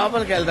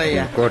లోపలికి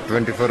వెళ్తాయ్యా.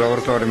 24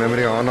 hours వాడి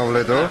మెమరీ ఆన్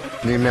అవ్వలేదు,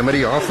 నీ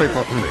మెమరీ ఆఫ్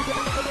అయిపోతుంది.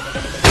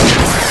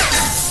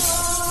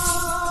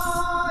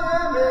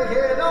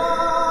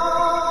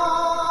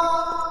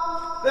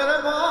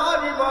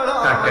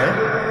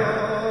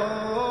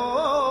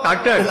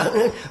 డాక్టర్,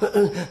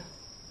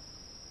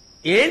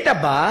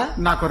 ఏంటబ్బా?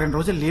 నాకు 2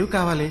 రోజులు లీవ్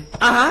కావాలి.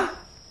 ఆహా,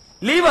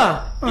 లీవా?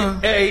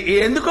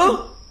 ఎందుకు?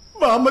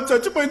 మా అమ్మ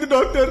చచ్చిపోయింది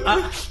డాక్టర్.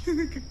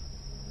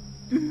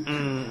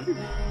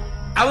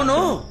 అవును,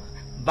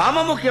 బామ్మ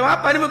ముఖ్యమా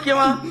పని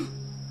ముఖ్యమా?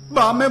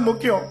 బామ్మే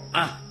ముఖ్యం.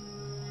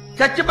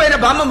 చచ్చిపోయిన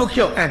బామ్మ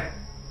ముఖ్యం.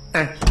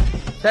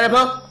 సరే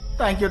బా.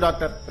 Thank you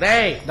doctor. Ray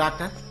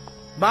doctor,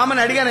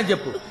 బామ్మని అడిగానని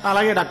చెప్పు.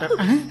 అలాగే డాక్టర్.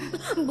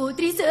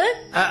 బూత్రి సార్,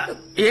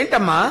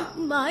 ఏంటమ్మా?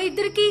 మా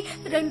ఇద్దరికి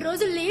 2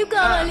 రోజులు లీవ్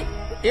కావాలి.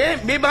 ఏ,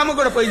 మీ బామ్మ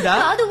కూడా పోయిందా?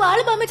 కాదు,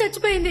 వాళ్ళ బామ్మ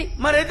చచ్చిపోయింది.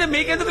 మరైతే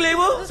మీకెందుకు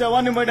లేవు?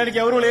 శవాన్ని మోయడానికి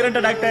ఎవరు లేరంట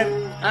డాక్టర్.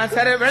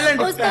 సరే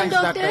వెళ్ళండి. వస్తాను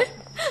డాక్టర్.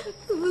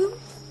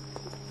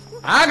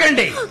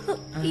 ఆగండి.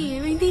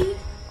 ఏమైంది?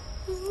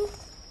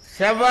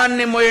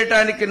 శవాన్ని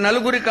మోయటానికి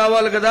 4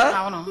 కావాలి కదా?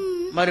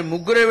 మరి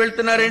 3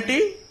 వెళ్తున్నారేంటి?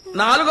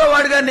 4వ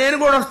వాడిగా నేను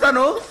కూడా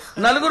వస్తాను.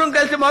 4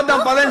 కలిసి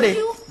మోద్దాం, పదండి.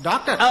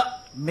 డాక్టర్,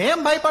 మేం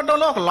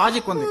భయపడడంలో ఒక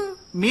లాజిక్ ఉంది.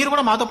 మీరు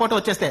కూడా మాతో పాటు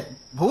వచ్చేస్తే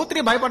భూత్రి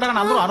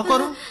భయపడ్డారని అందరూ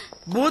అనుకోరు.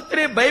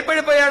 భూత్రి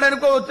భయపడిపోయాడు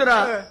అనుకోవచ్చురా,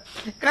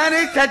 కానీ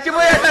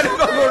చచ్చిపోయాడు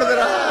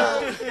అనుకోకూడదురా.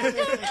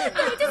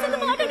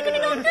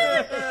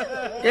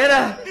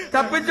 ఏరా,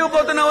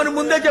 తప్పించుకుపోతున్నావని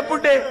ముందే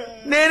చెప్పుంటే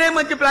నేనే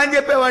మంచి ప్లాన్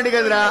చెప్పేవాడిని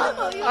కదరా.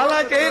 అలా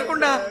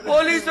చేయకుండా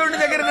పోలీసు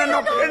దగ్గర నన్ను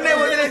ఒక్కడనే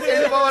వదిలేసి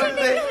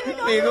వెళ్ళిపోవాలంటే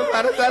నేను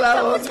పరసలా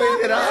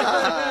పోయిందిరా.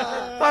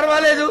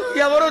 పర్వాలేదు,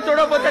 ఎవరూ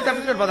చూడకపోతే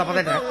తప్పించుకొని పోదా.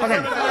 పదండి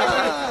పదండి.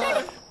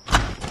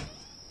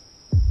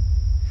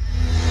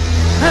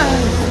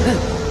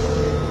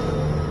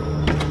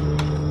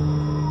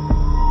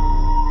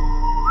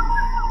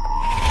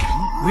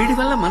 వీడి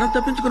వల్ల మనం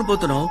తప్పించుకుని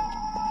పోతున్నాం,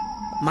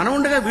 మనం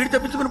ఉండగా వీడు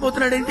తప్పించుకుని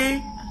పోతున్నాడేంటి?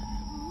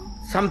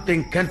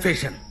 Something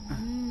confusion.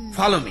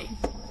 Follow me.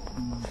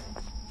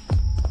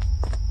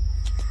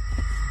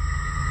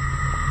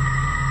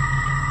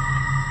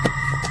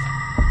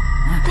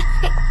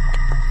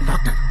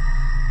 Doctor,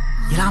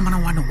 ఇలా మనం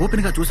వాడిని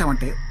ఓపెన్ గా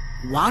చూసామంటే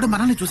వాడు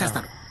మనల్ని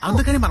చూసేస్తాడు.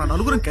 అందుకని మన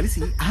 4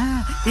 కలిసి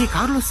ఈ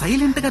కారులో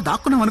సైలెంట్ గా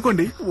దాక్కున్నాం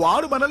అనుకోండి,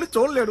 వాడు మనల్ని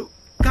చూడలేడు.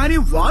 కానీ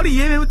వాడు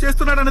ఏమేమి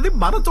చేస్తున్నాడు అన్నది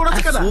మనం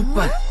చూడొచ్చు కదా.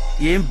 సూపర్,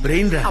 ఏం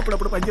బ్రెయిన్ రా.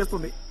 అప్పుడప్పుడు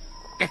పనిచేస్తుంది.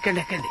 ఎక్కండి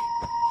ఎక్కండి.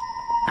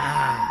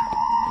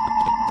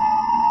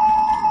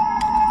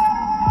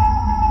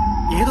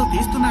 ఏదో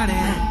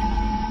తీస్తున్నాడే.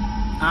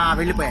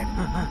 వెళ్ళిపోయాడు.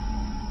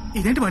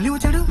 ఇదేంటి మళ్ళీ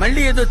వచ్చాడు?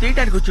 మళ్ళీ ఏదో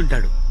తీయటానికి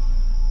వచ్చుంటాడు.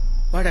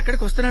 వాడు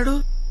ఎక్కడికి వస్తున్నాడు?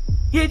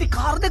 ఏది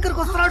కారు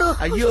దగ్గరకు వస్తున్నాడు?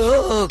 అయ్యో,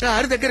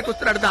 కారు దగ్గరకు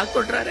వస్తున్నాడు.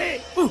 దాక్కుంటారే.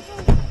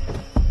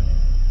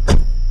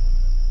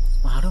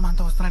 వాడు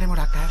మనతో వస్తున్నాడేమో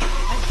డాక్టర్.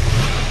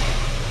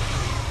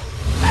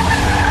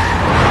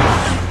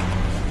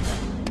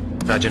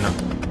 రాజన్న,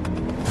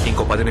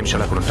 ఇంకో 10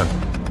 నిమిషాలు అక్కడ ఉంటాను.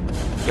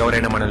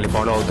 ఎవరైనా మనల్ని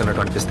ఫాలో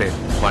అవుతున్నట్టు అనిపిస్తే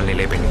వాళ్ళని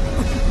లేపండి.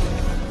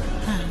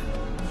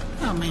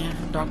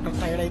 Doctor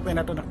tired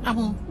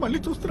అయిపోయినట్టున్నాడు. మళ్ళీ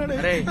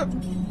చూస్తున్నాడే.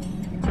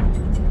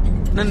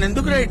 నన్ను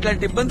ఎందుకురా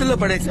ఇట్లాంటి ఇబ్బందుల్లో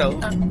పడేశావు?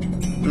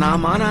 నా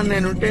మానాన్ని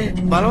నేనుంటే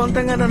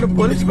బలవంతంగా నన్ను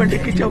పోలీసు బండి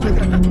ఎక్కించావు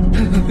కదా.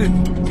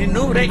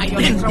 నిన్ను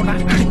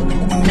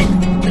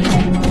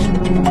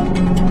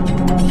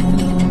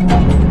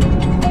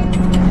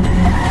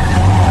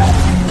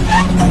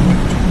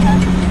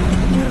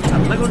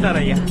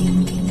చల్లగుంటారయ్యా.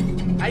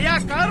 అయ్యా,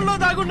 కారులో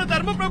దాగున్న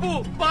ధర్మప్రభు,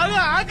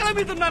 బాగా ఆకలి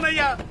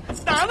మీదున్నానయ్యా,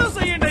 స్నానం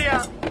చెయ్యండి అయ్యా.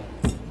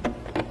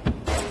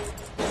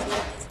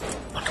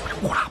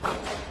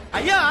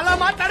 అయ్యా, అలా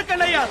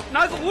మాట్లాడకండి అయ్యా.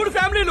 నాకు 3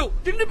 ఫ్యామిలీలు,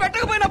 తిండి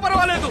పెట్టకపోయినా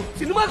పర్వాలేదు,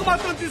 సినిమాకు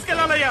మాత్రం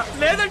తీసుకెళ్లాలయ్యా.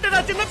 లేదంటే నా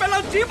చిన్న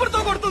పిల్లలు చీపురుతో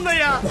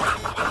కొడుతుందయ్యా.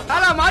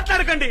 అలా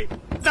మాట్లాడకండి.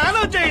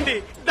 దానం చేయండి,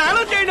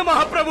 దానం చేయండి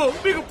మహాప్రభు,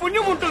 మీకు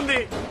పుణ్యం ఉంటుంది.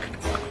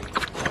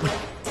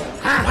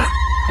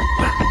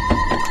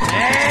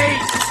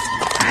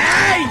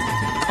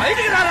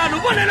 బయటికి రారా,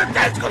 నువ్వు నేను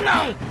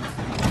తెలుసుకున్నాం.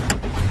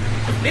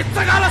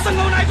 బిచ్చగాళ్ళ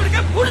సంఘం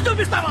నాయకుడికి పూడి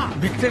చూపిస్తావా?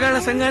 బిచ్చగాళ్ళ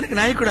సంఘానికి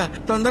నాయకుడా?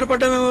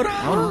 తొందరపడ్డామేమోరా.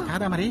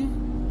 కాదా మరి?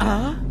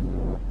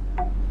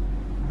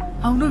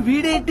 అవును,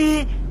 వీడేంటి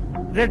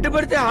రెడ్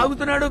పడితే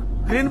ఆగుతున్నాడు,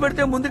 గ్రీన్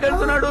పడితే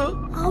ముందుకెళ్తున్నాడు.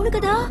 అవును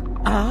కదా.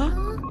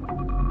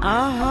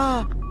 ఆహా,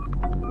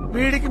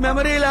 వీడికి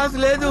మెమరీ లాస్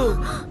లేదు.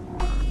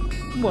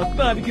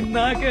 మొత్తానికి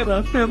నాకేరా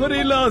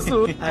మెమరీ లాస్.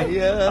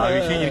 అయ్యా ఆ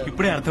విషయం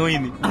ఇప్పుడే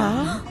అర్థమైంది.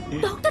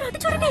 డాక్టర్ అటు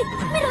చూడండి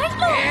మీరు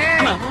రైట్లో.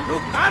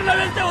 నువ్వు కారులో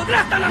వెళ్తే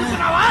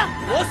వదిలేస్తాననుకున్నావా?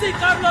 ఓసీ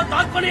కారులో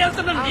దాక్కుని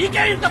వెళ్తున్న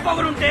నీకే ఇంత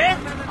పొగరుంటే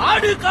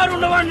ఆడి కారు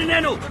ఉన్నవాడిని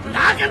నేను,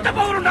 నాకెంత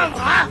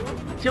పొగరుండాలా?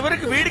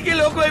 చివరికి వీడికి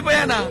లోకు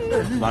అయిపోయానా?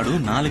 వాడు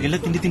 4 ఏళ్ల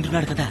తిండి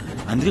తింటున్నాడు కదా,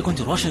 అందుకే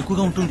కొంచెం రోషం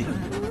ఎక్కువగా ఉంటుంది.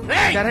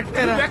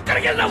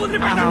 ఎక్కడికి వెళ్ళా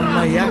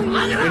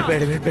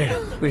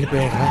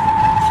వెళ్ళిపోయాడు.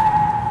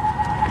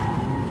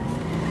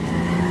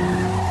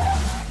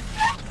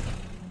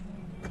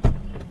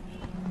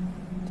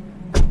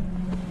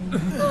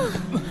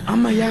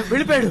 అమ్మయ్యా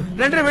వెళ్ళిపోయాడు.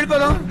 రండి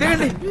వెళ్ళిపోదాం.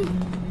 దిగండి.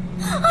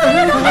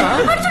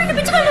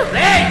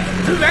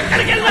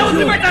 నువ్వెక్కడికి వెళ్ళా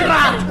వదిలిపెట్టాను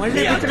రా.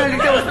 మళ్ళీ పిచ్చగాళ్ళు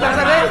ఇంటే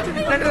వస్తారా?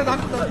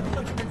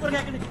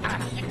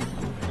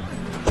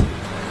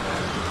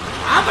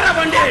 ఆపరా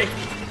బండి.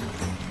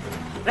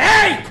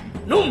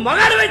 నువ్వు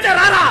మగాడు అయితే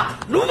రారా,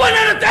 నువ్వు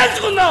నేను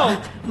తేల్చుకుందాం.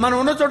 మనం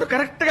ఉన్న చోటు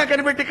కరెక్ట్ గా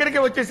కనిపెట్టి ఇక్కడికే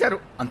వచ్చేసారు.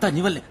 అంతా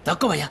నీ వల్లే.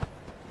 తక్కువయ్యా.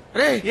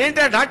 రే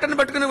ఏంటా డాక్టర్ని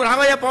పట్టుకుని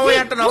రావయ్యా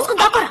పోవయ్యా అంటున్నావు?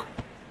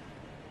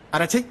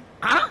 అరచే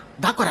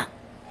దాక్కురా.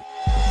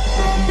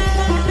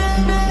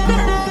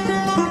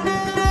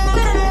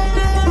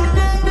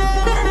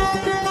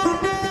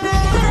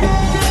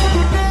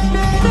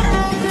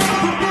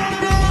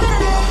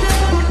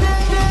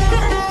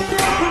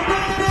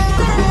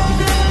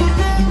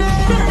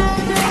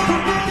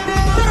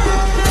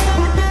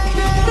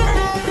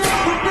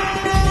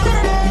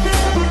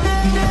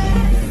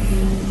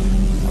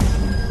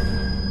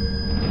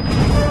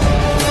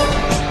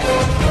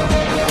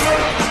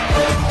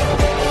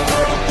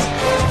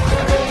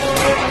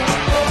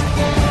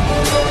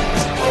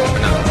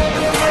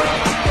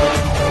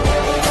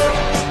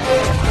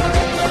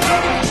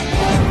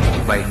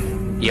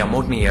 ఈ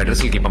అమౌంట్ ని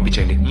అడ్రస్ కి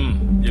పంపించండి.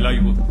 ఇలా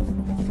ఇవ్వు.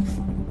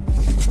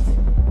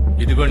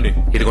 ఇదిగోండి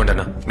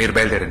అన్న, మీరు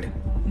బయలుదేరండి.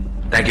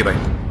 Thank you bye.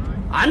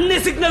 అన్ని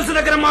సిగ్నల్స్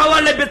దగ్గర మా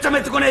వాళ్ళే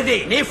బిచ్చమెత్తుకునేది.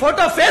 నీ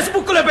ఫోటో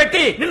ఫేస్బుక్ లో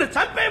పెట్టి నిన్ను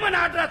చంపేయమని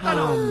ఆర్డర్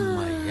చేస్తాను.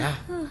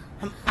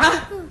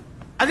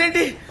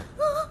 అదేంటి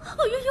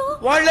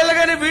వాళ్ళు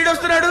వెళ్ళగానే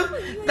వీడొస్తున్నాడు.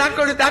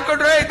 దాక్కోండి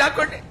దాక్కోండి రోయ్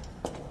దాక్కోండి.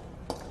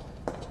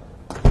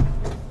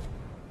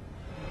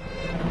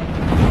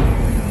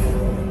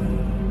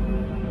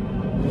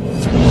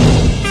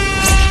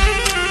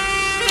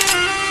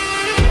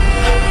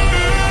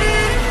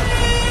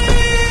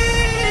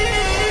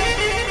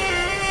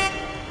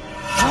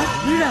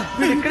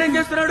 ఇక్కడేం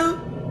చేస్తున్నాడు?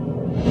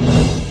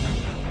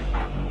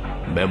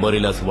 మెమరీ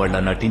లాస్ వాళ్ళ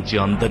నటించి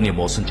అందరినీ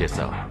మోసం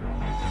చేశావు.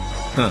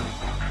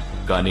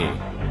 కానీ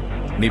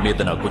నీ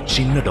మీద నాకు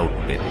చిన్న డౌట్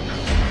ఉండేది,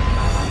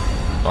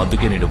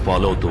 అందుకే నేను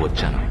ఫాలో అవుతూ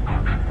వచ్చాను.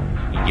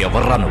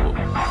 ఎవర్రా నువ్వు?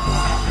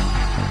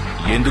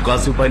 ఎందుకు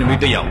ఆసిఫ్ పైన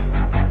మీట్ అయ్యావు?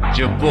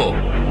 చెప్పు,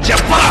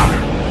 చెప్పరా?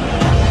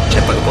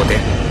 చెప్పకపోతే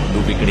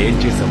నువ్వు ఇక్కడ ఏం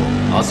చేశావో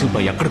ఆసిఫ్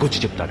భాయ్ ఎక్కడికి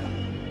వచ్చి చెప్తాడు.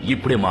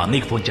 ఇప్పుడే మా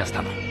అన్నయ్యకి ఫోన్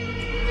చేస్తాను.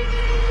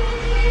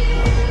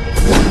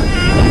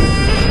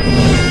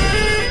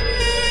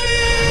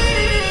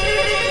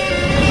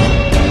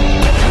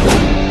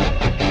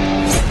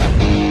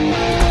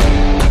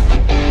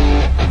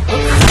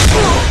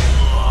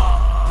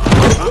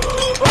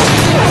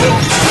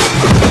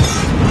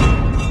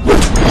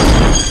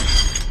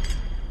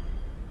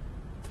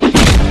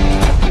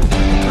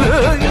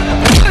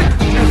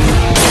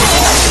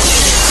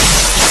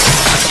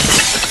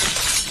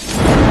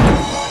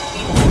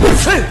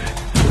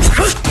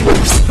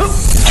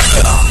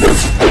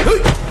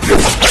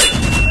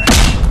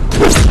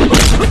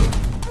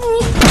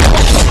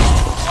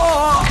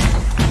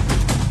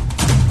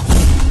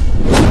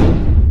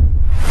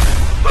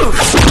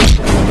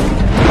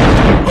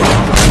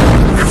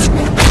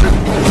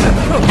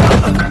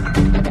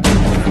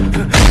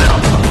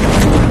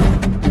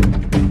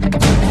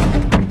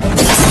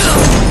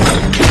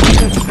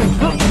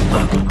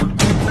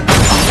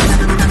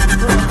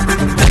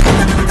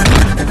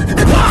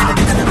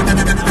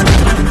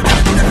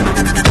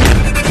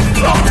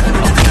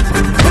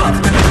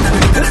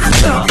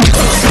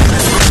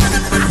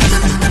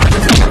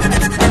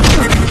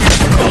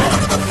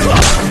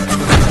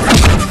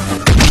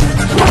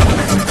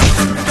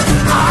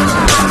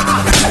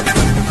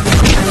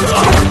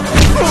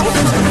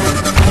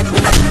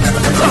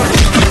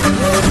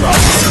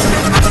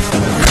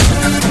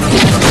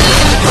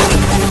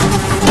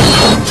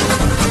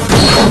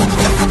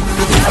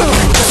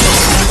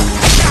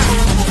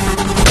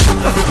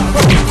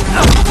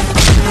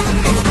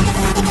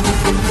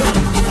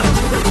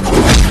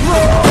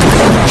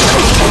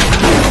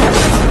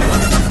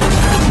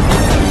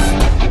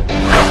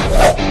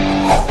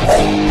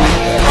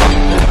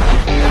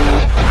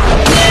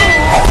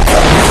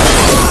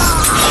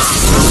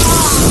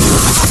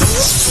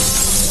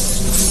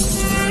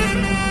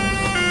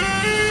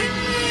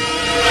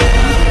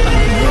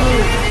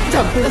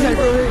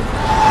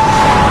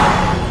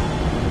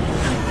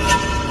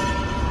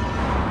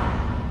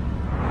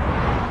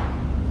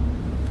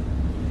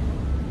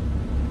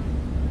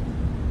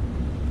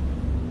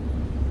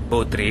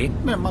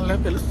 మిమ్మల్ని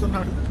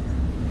పిలుస్తున్నాడు.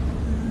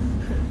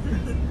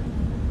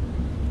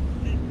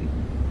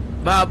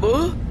 బాబు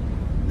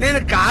నేను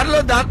కారులో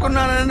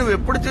దాక్కున్నానని నువ్వు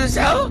ఎప్పుడు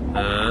చూసావు?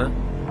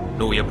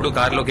 నువ్వు ఎప్పుడు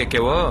కారులోకి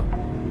ఎక్కేవో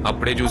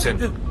అప్పుడే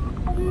చూశాను.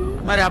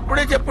 మరి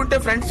అప్పుడే చెప్పుంటే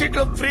ఫ్రంట్ సీట్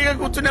లో ఫ్రీగా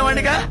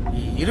కూర్చునేవాడిగా.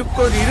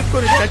 ఇరుక్కొని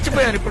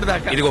చచ్చిపోయాను ఇప్పుడు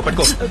దాకా. ఇదిగో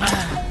పట్టుకో.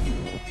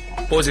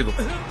 పోజ్ ఇవ్వు.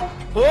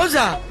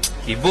 పోజా?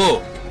 ఇవ్వు.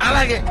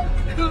 అలాగే.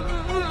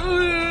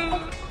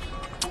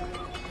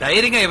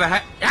 ధైర్యంగా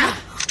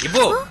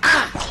ఇవ్వు.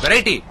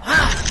 వెరైటీ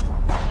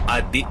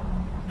అది.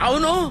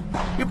 అవును,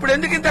 ఇప్పుడు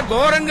ఎందుకు ఇంత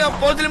ఘోరంగా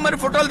పోజులు మరి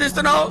ఫోటోలు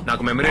తీస్తున్నావు?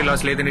 నాకు మెమరీ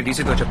లాస్ లేదని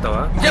డీసీతో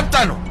చెప్తావా?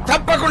 చెప్తాను,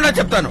 తప్పకుండా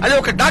చెప్తాను. అది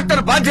ఒక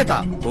డాక్టర్ బాధ్యత.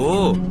 ఓ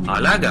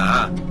అలాగా.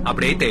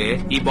 అప్పుడైతే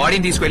ఈ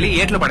బాడీని తీసుకెళ్లి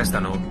ఏట్లో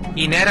పడేస్తాను,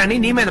 ఈ నేరాన్ని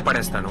నీ మీద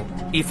పడేస్తాను,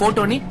 ఈ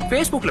ఫోటోని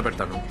ఫేస్బుక్ లో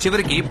పెడతాను,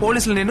 చివరికి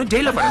పోలీసులు నేను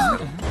జైల్లో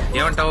పడేస్తాను.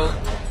 ఏమంటావు?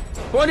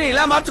 పోనీ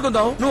ఇలా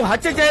మార్చుకుందాం. నువ్వు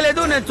హత్య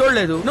చేయలేదు, నేను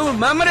చూడలేదు. నువ్వు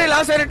మెమరీ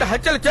లాస్ అయినట్టు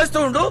హత్యలు చేస్తూ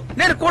ఉండు,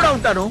 నేను కూడా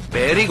ఉంటాను.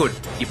 Very good.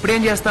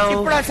 ఇప్పుడేం చేస్తావు?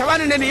 ఇప్పుడు ఆ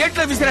శవాన్ని నేను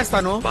ఏట్లో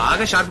విసిరేస్తాను.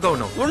 బాగా షార్ప్ గా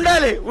ఉన్నావు.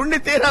 ఉండాలి, ఉండి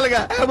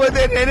తీరాలిగా,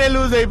 కాకపోతే నేనే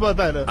లూజ్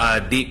అయిపోతాను.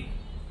 అది.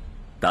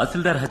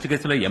 తహసీల్దార్ హత్య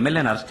కేసులో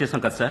ఎమ్మెల్యేని అరెస్ట్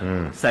చేశాం కదా సార్.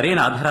 సరైన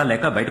ఆధారాలు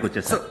లేక బయటకు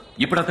వచ్చేసారు.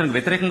 ఇప్పుడు అతనికి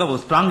వ్యతిరేకంగా ఓ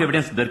స్ట్రాంగ్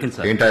ఎవిడెన్స్ దొరికింది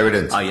సార్. ఏంటి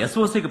ఎవిడెన్స్? ఆ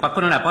ఎస్ఓసీకి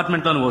పక్కన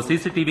అపార్ట్మెంట్ లోని ఓ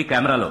సీసీటీవీ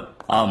కెమెరాలో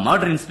ఆ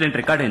మర్డర్ ఇన్సిడెంట్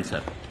రికార్డ్ అయింది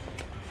సార్.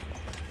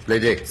 ప్లే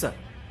చేయి sir.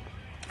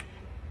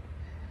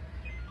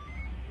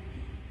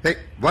 Hey,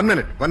 one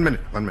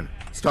minute.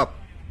 Stop.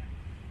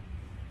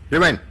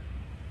 Rewind.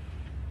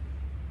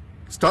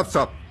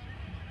 Stop.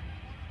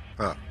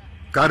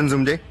 Car and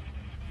zoom చేయి.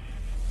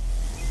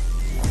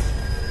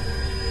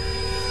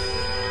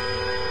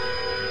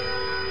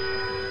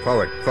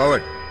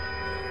 Forward.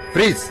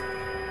 Freeze.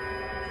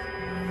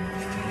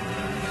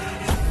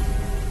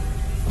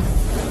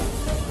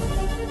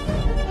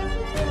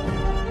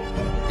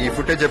 ఈ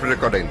ఫుటేజ్ ఎప్పుడు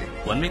రికార్డ్ అయింది?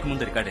 1 week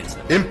ముందు రికార్డ్ అయింది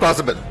సార్.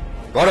 ఇంపాసిబుల్.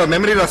 వాడు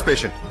మెమరీ లాస్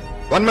పేషెంట్.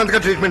 1 month గా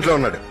ట్రీట్మెంట్ లో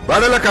ఉన్నాడు.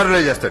 వాడేలా కార్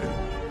చేస్తాడు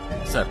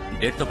సార్.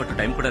 డేట్ తో పాటు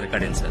టైం కూడా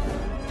రికార్డ్ అయింది సార్.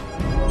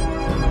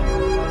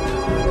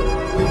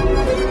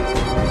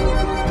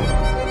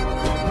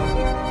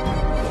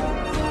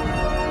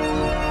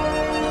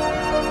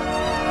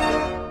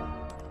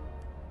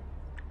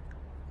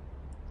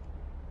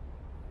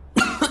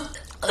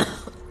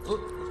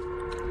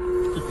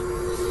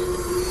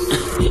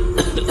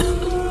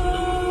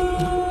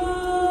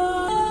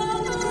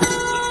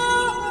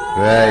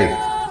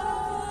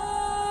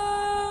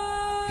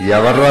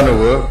 ఎవర్రా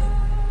నువ్వు?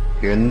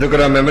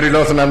 ఎందుకురా మెమరీ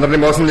లాస్ అందరినీ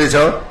మోసం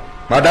చేశావు?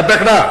 మా డబ్బు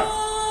ఎక్కడా?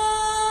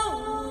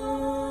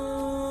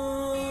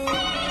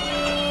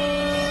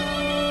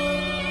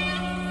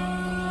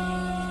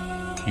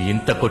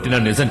 ఇంత కొట్టిన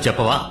నిజం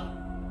చెప్పవా?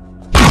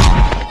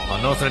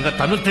 అనవసరంగా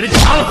తను తిరిగి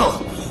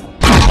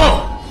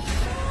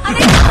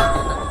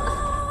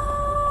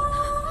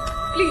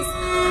ప్లీజ్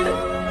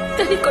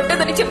తను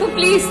కొట్టదని చెప్పు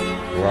ప్లీజ్.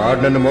 వాడు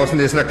నన్ను మోసం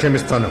చేసినా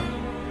క్షమిస్తాను,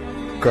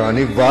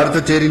 కానీ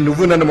వాడితో చేరి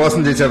నువ్వు నన్ను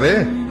మోసం చేశావే,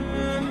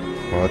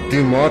 అది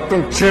మాత్రం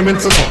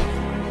క్షమించను.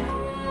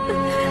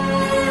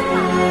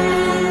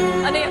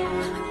 అనయ్య,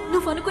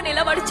 నువ్వు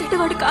అనుకునేలా వాడు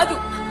చెడ్డవాడు కాదు.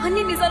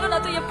 అన్ని నిజాలు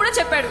నాతో ఎప్పుడో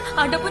చెప్పాడు.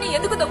 ఆ డబ్బుని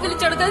ఎందుకు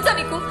దొంగిలించాడో తెలుసా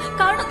నీకు?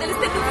 కారణం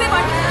తెలిస్తే నువ్వే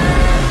వాడు.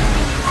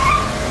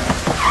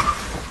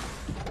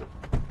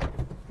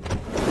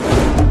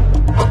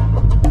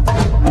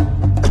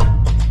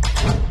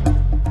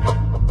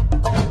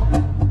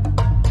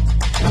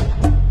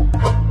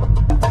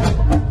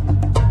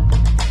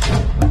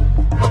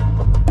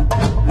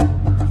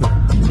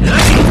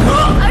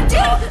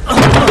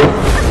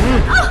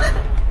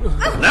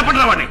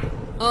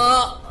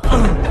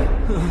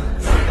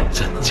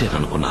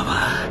 చచ్చేననుకున్నావా?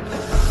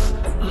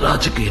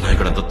 రాజకీయ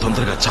నాయకుడంత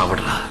తొందరగా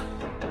చావడరా?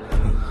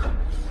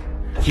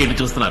 ఏంటి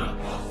చూస్తున్నారు?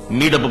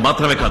 మీ డబ్బు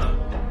మాత్రమే కాదు,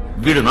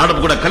 వీడు నా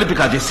డబ్బు కూడా కలిపి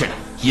కాజేశాడు.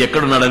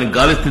 ఎక్కడున్నాడని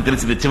గాలిస్తే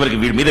తెలిసింది చివరికి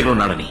వీడి మీ దగ్గర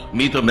ఉన్నాడని.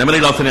 మీతో మెమరీ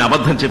లాస్ అనే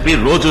అబద్ధం చెప్పి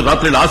రోజు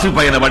రాత్రి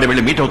ఆసిఫాయిన వాడిని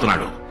వెళ్లి మీట్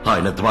అవుతున్నాడు.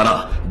 ఆయన ద్వారా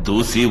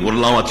దూసి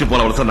ఉల్లాం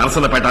అచ్చిపోలవలస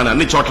నరసన్నపేట అని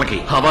అన్ని చోట్లకి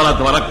హవాలా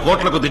ద్వారా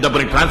కోట్ల కొద్ది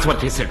డబ్బుని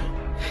ట్రాన్స్ఫర్ చేశాడు.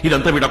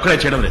 ఇదంతా వీడు ఒక్కడే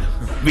చేయడం లేదు,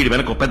 వీడి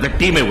వెనక పెద్ద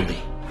టీమే ఉంది.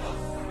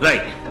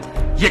 రైట్,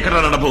 ఎక్కడ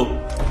డబ్బు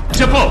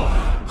చెప్పు,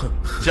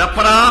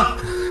 చెప్పరా?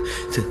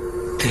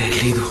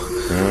 తెలీదు.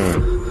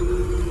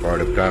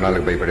 వాడు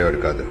ప్రాణాలకు భయపడేవాడు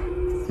కాదు.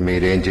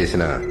 మీరేం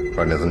చేసినా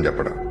వాడు నిజం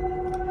చెప్పడం.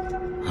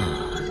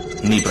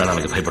 నీ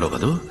ప్రాణాలకు భయపడవు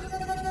కదూ?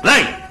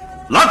 రైట్,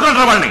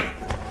 లాక్కుంటారా వాడిని?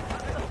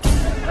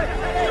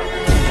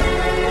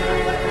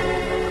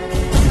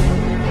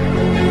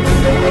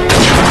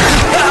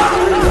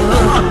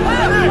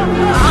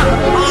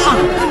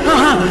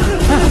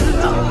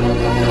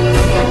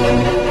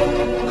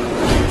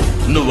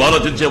 నువ్వు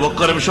ఆలోచించే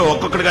ఒక్క నిమిషం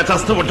ఒక్కొక్కడిగా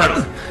చేస్తూ ఉంటాడు.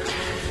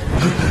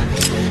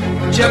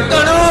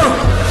 చెప్తాను.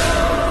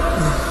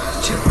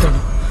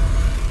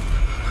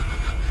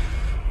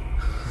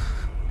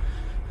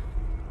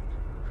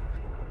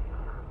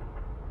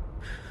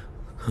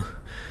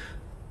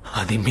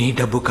 అది మీ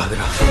డబ్బు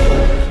కాదురా,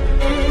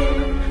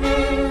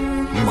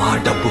 మా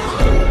డబ్బు.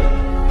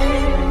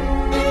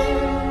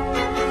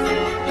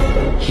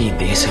 ఈ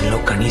దేశంలో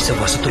కనీస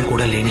వసతులు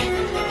కూడా లేని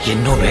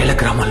ఎన్నో వేల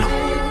గ్రామాల్లో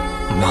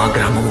మా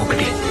గ్రామం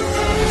ఒకటి.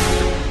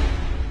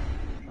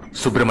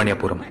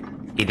 సుబ్రహ్మణ్యపురం,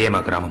 ఇదే మా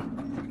గ్రామం.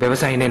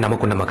 వ్యవసాయాన్ని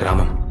నమ్ముకున్న మా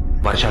గ్రామం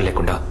వర్షాలు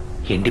లేకుండా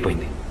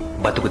ఎండిపోయింది.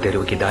 బతుకు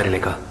తెరువుకి దారి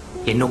లేక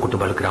ఎన్నో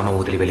కుటుంబాలు గ్రామం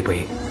వదిలి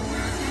వెళ్ళిపోయాయి.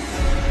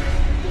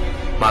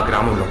 మా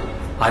గ్రామంలో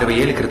 60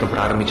 ఏళ్ల క్రితం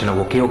ప్రారంభించిన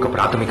ఒకే ఒక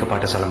ప్రాథమిక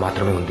పాఠశాల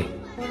మాత్రమే ఉంది.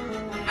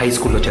 హై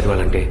స్కూల్లో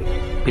చదవాలంటే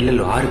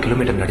పిల్లలు 6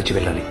 కిలోమీటర్లు నడిచి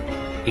వెళ్ళాలి.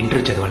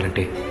 ఇంటర్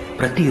చదవాలంటే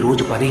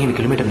ప్రతిరోజు 15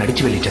 కిలోమీటర్లు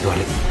నడిచి వెళ్ళి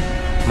చదవాలి.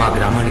 మా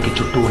గ్రామానికి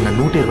చుట్టూ ఉన్న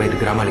 125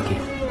 గ్రామాలకి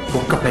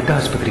ఒక్క పెద్ద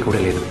ఆసుపత్రి కూడా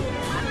లేదు.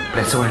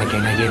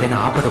 ప్రసవానికైనా ఏదైనా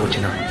ఆపద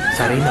వచ్చినా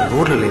సరైన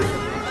రోడ్లు లేవు,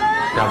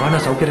 రవాణా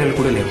సౌకర్యాలు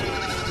కూడా లేవు.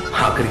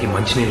 ఆఖరికి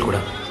మంచినీళ్ళు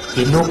కూడా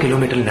ఎన్నో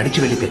కిలోమీటర్లు నడిచి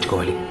వెళ్ళి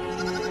తెచ్చుకోవాలి.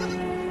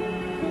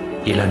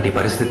 ఇలాంటి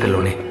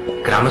పరిస్థితుల్లోనే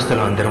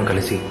గ్రామస్తులు అందరం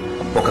కలిసి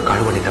ఒక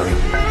కాలువని తవ్వాం.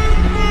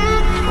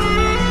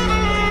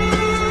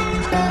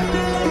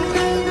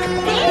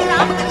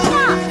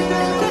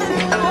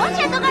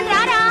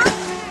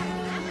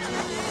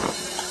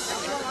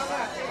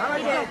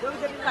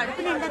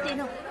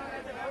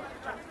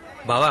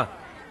 బావా,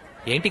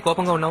 ఏంటి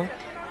కోపంగా ఉన్నావు?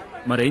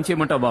 మరేం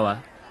చేయమంటావు బావా?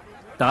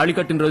 తాళి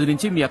కట్టిన రోజు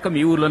నుంచి మీ అక్క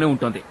మీ ఊర్లోనే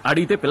ఉంటుంది.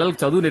 అడిగితే పిల్లలకు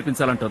చదువు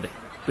నేర్పించాలంటుంది.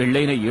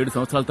 పెళ్లైన 7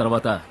 సంవత్సరాల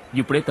తర్వాత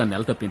ఇప్పుడే తన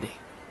నెల తప్పింది.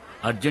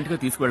 అర్జెంట్ గా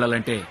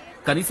తీసుకువెళ్లాలంటే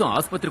కనీసం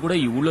ఆసుపత్రి కూడా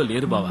ఈ ఊళ్ళో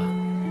లేదు బావా.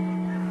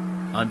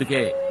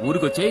 అందుకే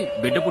ఊరికొచ్చే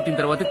బిడ్డ పుట్టిన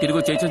తర్వాత తిరిగి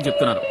వచ్చేయచ్చని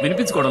చెప్తున్నాను.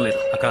 వినిపించుకోవడం లేదు.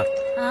 అక్క,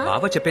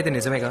 బాబా చెప్పేది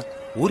నిజమేగా,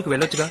 ఊరికి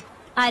వెళ్ళొచ్చుగా.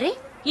 అరే,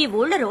 ఈ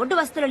ఊళ్ళో రోడ్డు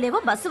వస్తువులు లేవు,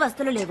 బస్సు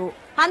వస్తువులు లేవు.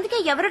 అందుకే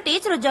ఎవరు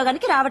టీచర్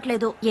ఉద్యోగానికి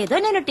రావట్లేదు. ఏదో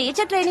నేను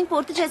టీచర్ ట్రైనింగ్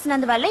పూర్తి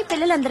చేసినందువల్ల ఈ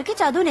పిల్లలందరికీ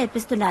చదువు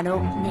నేర్పిస్తున్నాను.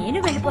 నేను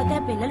వెళ్ళిపోతే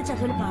పిల్లల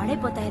చదువులు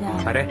పాడైపోతాయిరా.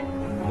 అరే,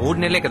 3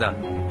 నెలలే కదా,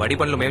 బడి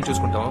పనులు మేము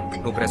చూసుకుంటాం.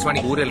 నువ్వు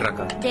ప్రసవానికి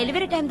ఊరెళ్ళరాక.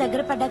 డెలివరీ టైం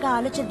దగ్గర పడ్డాక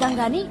ఆలోచిద్దాం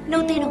గాని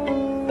నువ్వు తిను.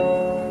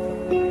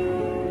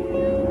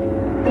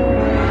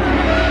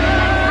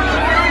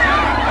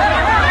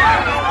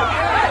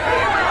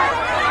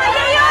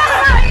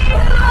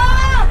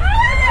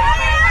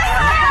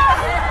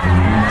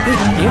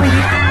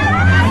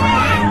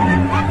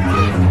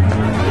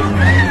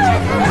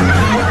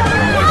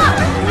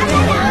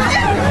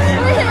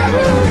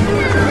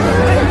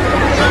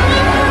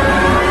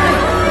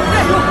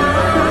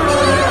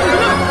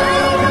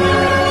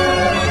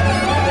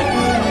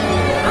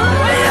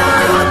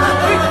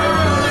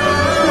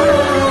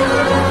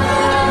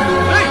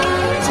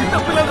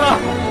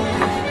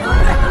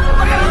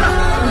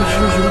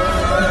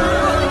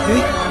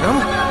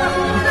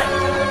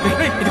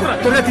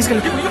 త్వరగా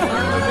తీసుకెళ్ళి.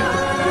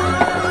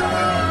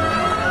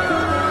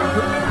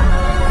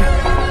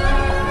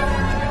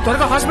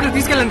 త్వరగా హాస్పిటల్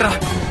తీసుకెళ్ళండి రా.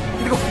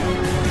 ఇదిగో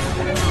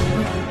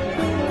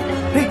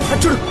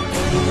చూడు,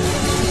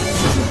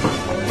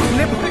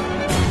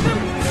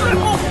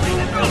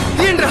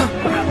 తీయండి రా.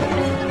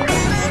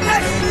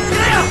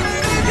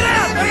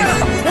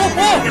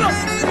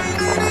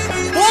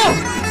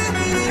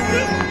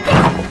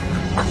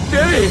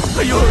 దేవి,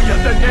 అయ్యో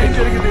ఎంత న్యాయం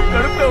జరిగింది.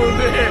 కడుపులో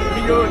ఉంది.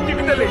 అయ్యో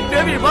చిన్నతల్లి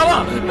దేవి, బావా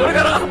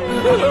త్వరగా రా.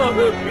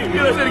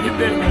 ఇలా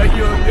జరిగింది.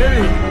 అయ్యో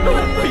దేవి,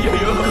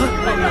 అయ్యో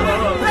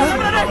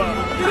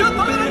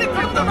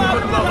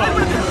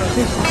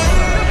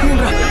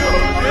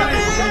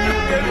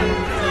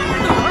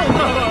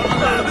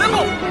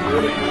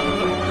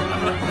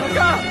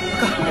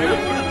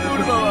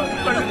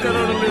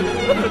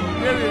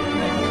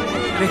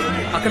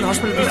అక్కడ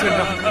హాస్పిటల్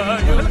తీసుకెళ్ళరా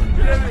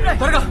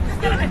త్వరగా.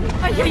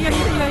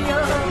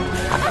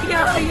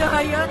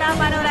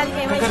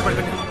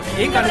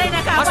 ఏం కాదు,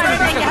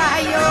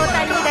 అయ్యో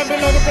తల్లి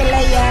లేదు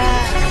పిల్లయ్యా.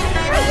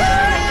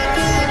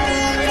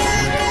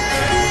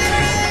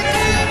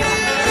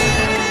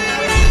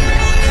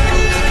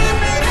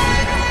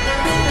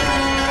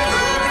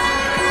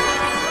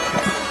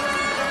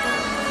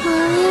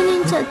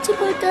 నేను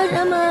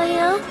చచ్చిపోతానా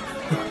మాయా?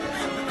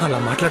 అలా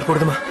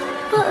మాట్లాడకూడదమ్మా.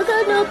 బాగా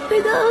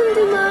నొప్పిగా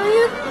ఉంది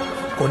మాయా.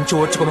 కొంచెం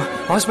ఓర్చుకోమా,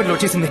 హాస్పిటల్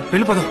వచ్చేసింది,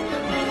 వెళ్ళిపోదాం.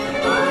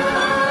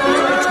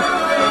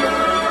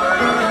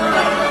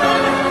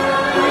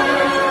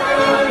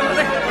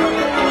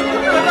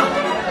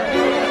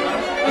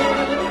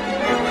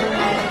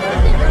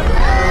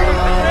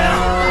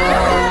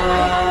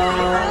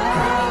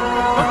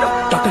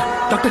 డాక్టర్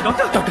డాక్టర్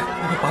డాక్టర్ డాక్టర్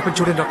పాపని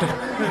చూడండి డాక్టర్.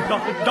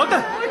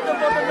 డాక్టర్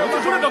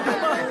చూడండి డాక్టర్.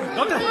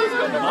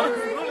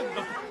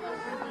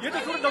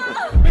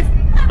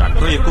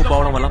 రక్తం ఎక్కువ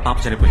పోవడం వల్ల పాప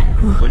చనిపోయింది.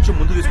 కొంచెం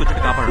ముందు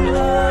తీసుకొచ్చి కాపాడండి.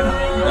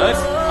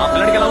 నర్స్, ఆ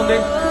పిల్లడికి ఎలా ఉంది?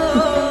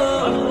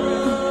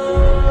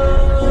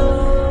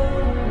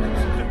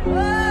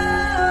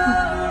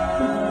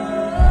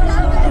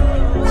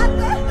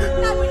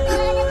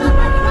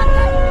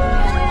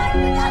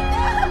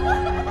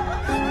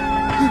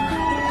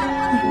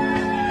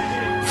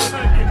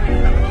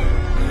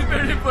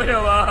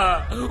 వెళ్ళిపోయావా?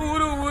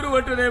 ఊరు ఊరు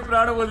పట్టునే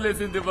ప్రాణం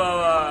వదిలేసింది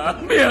బావా.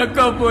 మీ అక్క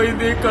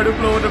పోయింది,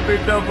 కడుపులో ఉన్న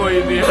బిడ్డ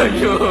పోయింది.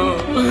 అయ్యో,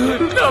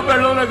 నా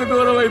పెళ్ళం నాకు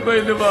దూరం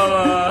అయిపోయింది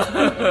బావా.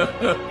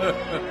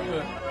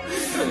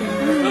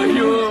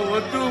 అయ్యో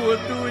వద్దు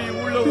వద్దు, ఈ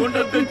ఊళ్ళో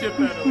ఉండొద్దని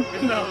చెప్పాను,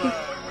 విన్నావా?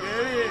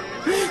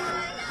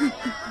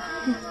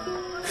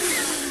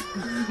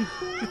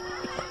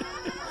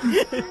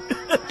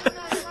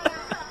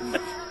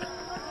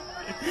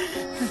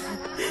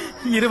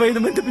 25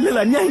 మంది పిల్లలు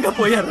అన్యాయంగా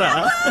పోయారా?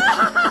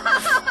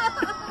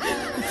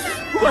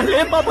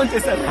 వాళ్ళేం పాపం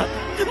చేశారా?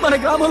 మన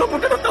గ్రామంలో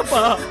పుట్టడం తప్ప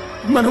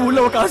మన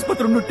ఊళ్ళో ఒక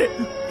ఆసుపత్రి ఉండుంటే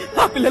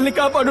ఆ పిల్లల్ని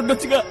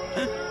కాపాడుండొచ్చుగా.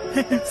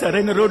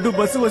 సరైన రోడ్డు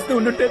బస్సు వస్తూ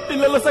ఉండుంటే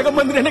పిల్లల సగం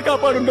మందినే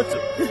కాపాడుండొచ్చు.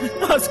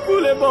 ఆ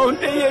స్కూలే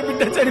బాగుంటే ఏ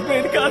బిడ్డ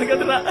చనిపోయేది కాదు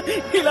కదరా.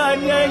 ఇలా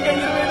అన్యాయంగా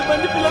 20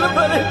 మంది పిల్లలు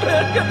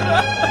బలైపోయారు కదరా.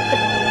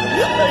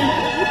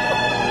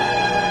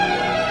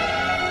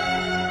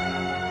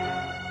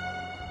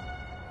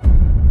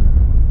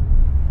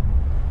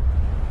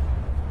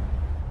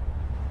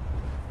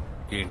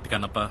 ఏంటి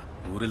కన్నప్ప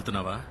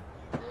ఊరెళ్తున్నావా?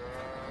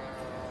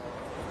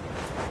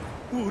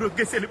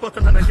 ఊరొగ్గేసి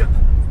వెళ్ళిపోతున్నానయ్యా.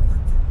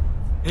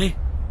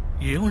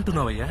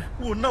 ఏమంటున్నావయ్యా?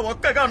 ఉన్న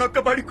ఒక్కగానొక్క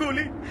బడి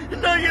కూలి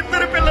నా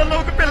 2 పిల్లల్లో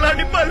ఒక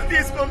పిల్లాన్ని బలి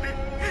తీసుకుంది.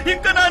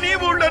 ఇంకా నా నీ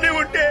ఊళ్ళోనే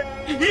ఉంటే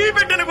ఈ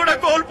బిడ్డను కూడా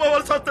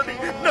కోల్పోవాల్సి వస్తుంది.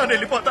 నేను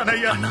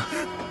వెళ్ళిపోతానయ్యా.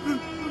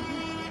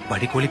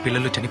 బడి కోలి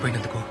పిల్లలు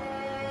చనిపోయినందుకు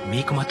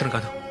మీకు మాత్రం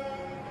కాదు,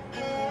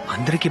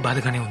 అందరికీ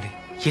బాధగానే ఉంది.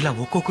 ఇలా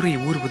ఒక్కొక్కరు ఈ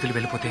ఊరు వదిలి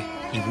వెళ్ళిపోతే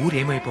ఈ ఊరు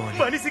ఏమైపోవాలి?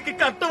 మనిషికి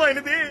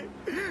కష్టమైనది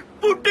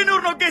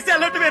పుట్టినూరు నొక్కేసి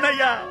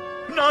వెళ్ళటమేనయ్యా.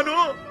 నాను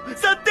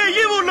సత్య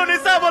ఈ ఊర్లోనే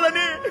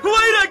సావాలని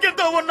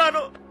వైరాగ్యంతో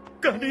ఉన్నాను.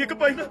 కానీ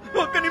ఇకపైన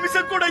ఒక్క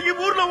నిమిషం కూడా ఈ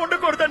ఊర్లో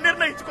ఉండకూడదని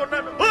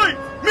నిర్ణయించుకున్నాను. ఓయ్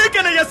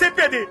మీకేనయ్యా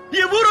చెప్పేది,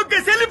 ఈ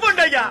ఊరొక్కేసి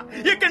వెళ్ళిపోండి అయ్యా.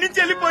 ఇక్కడి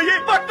నుంచి వెళ్ళిపోయి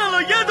పట్టణంలో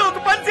ఏదో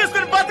ఒక పని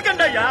చేసుకుని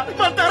బతకండి అయ్యా.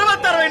 మన తర్వాత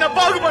తరమైనా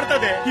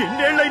బాగుపడుతుంది.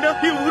 ఎన్నేళ్ళైనా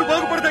ఈ ఊరు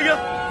బాగుపడదయ్యా,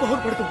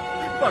 బాగుపడుతుంది.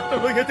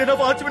 పట్టణంలో ఏదైనా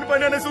వాచ్మెన్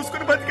పని అయినా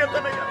చూసుకుని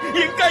బతికేస్తానయ్యా.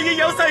 ఇంకా ఈ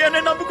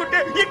వ్యవసాయాన్ని నమ్ముకుంటే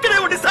ఇక్కడే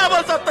ఉండి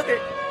సావాల్సి వస్తుంది.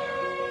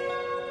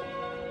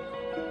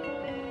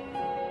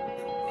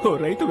 ఓ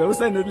రైతు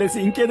వ్యవసాయం వదిలేసి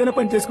ఇంకేదైనా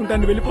పని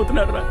చేసుకుంటాను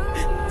వెళ్ళిపోతున్నాడు రా.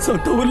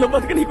 సొంత ఊర్లో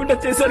బతకనీయకుండా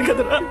చేశారు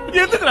కదరా.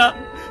 ఎందుకురా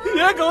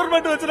ఏ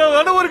గవర్నమెంట్ వచ్చినా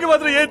మన ఊరికి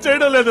మాత్రం ఏం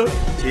చేయడం లేదు.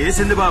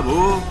 చేసింది బాబు.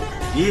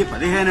 ఈ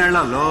 15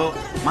 ఏళ్లలో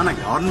మన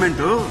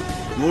గవర్నమెంట్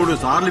 3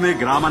 సార్లు మీ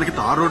గ్రామానికి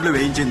తారు రోడ్లు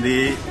వేయించింది,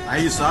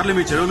 5 సార్లు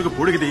మీ చెరువులకు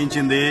పూడికి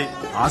తీయించింది,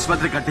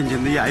 ఆసుపత్రి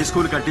కట్టించింది, హై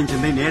స్కూల్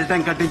కట్టించింది, నీల్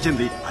ట్యాంక్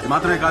కట్టించింది. అది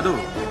మాత్రమే కాదు,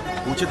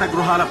 ఉచిత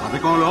గృహాల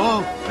పథకంలో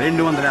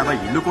 250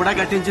 ఇళ్లు కూడా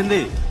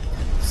కట్టించింది.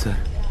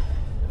 సార్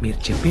మీరు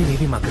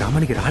చెప్పేదేవి మా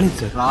గ్రామానికి రాలేదు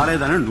సార్.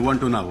 రాలేదని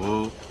నువ్వంటున్నావు,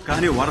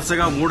 కానీ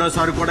వరుసగా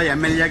 3వసారి కూడా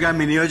ఎమ్మెల్యేగా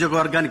మీ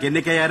నియోజకవర్గానికి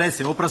ఎన్నికయ్యారే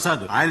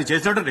శివప్రసాద్. ఆయన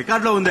చేసినట్టు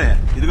రికార్డులో ఉందే.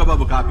 ఇదిగో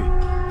బాబు కాపీ.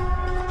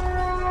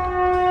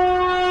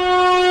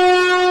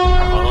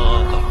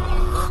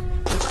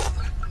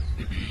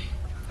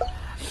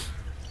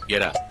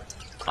 ఏరా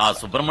ఆ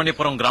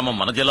సుబ్రహ్మణ్యపురం గ్రామం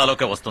మన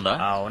జిల్లాలోకే వస్తుందా?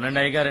 అవునండి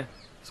అయ్యగారు.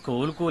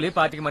 స్కూల్ కూలి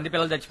 25 మంది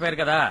పిల్లలు చచ్చిపోయారు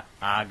కదా,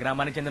 ఆ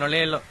గ్రామానికి చెందిన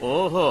వాళ్ళే.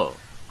 ఓహో,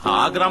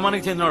 ఆ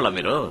గ్రామానికి చెందిన వాళ్ళ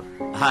మీరు?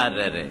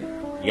 అరే,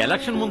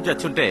 ఎలక్షన్ ముందు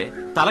చచ్చుంటే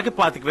తలకి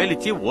 25,000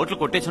 ఇచ్చి ఓట్లు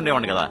కొట్టేసి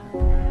ఉండేవాడిని కదా.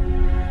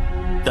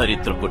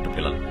 దరిద్ర కొట్టు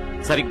పిల్లలు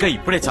సరిగ్గా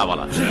ఇప్పుడే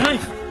చావాలా?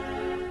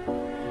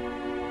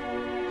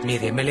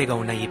 మీరు ఎమ్మెల్యేగా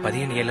ఉన్న ఈ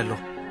 15 ఏళ్లలో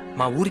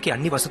మా ఊరికి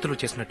అన్ని వసతులు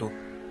చేసినట్టు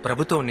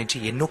ప్రభుత్వం నుంచి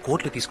ఎన్నో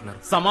కోట్లు తీసుకున్నారు.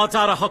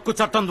 సమాచార హక్కు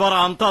చట్టం ద్వారా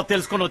అంతా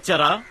తెలుసుకుని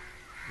వచ్చారా?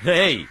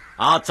 రేయ్,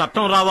 ఆ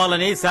చట్టం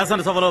రావాలని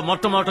శాసనసభలో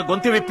మొట్టమొదటి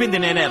గొంతు విప్పింది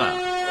నేనేరా.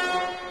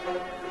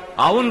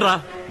 అవునరా,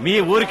 మీ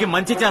ఊరికి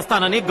మంచి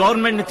చేస్తానని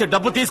గవర్నమెంట్ నుంచి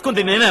డబ్బు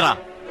తీసుకుంది నేనేరా.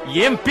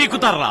 ఏం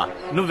పీకుతారా?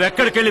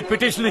 నువ్వెక్కడికెళ్లి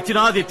పిటిషన్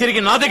ఇచ్చినా అది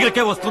తిరిగి నా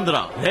దగ్గరికే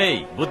వస్తుందిరా. రేయ్,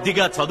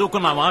 బుద్ధిగా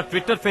చదువుకున్నావా?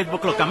 ట్విట్టర్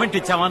ఫేస్బుక్ లో కమెంట్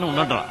ఇచ్చావా అని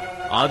ఉండరా.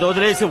 అది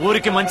వదిలేసి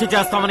ఊరికి మంచి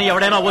చేస్తామని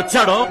ఎవడైనా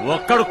వచ్చాడో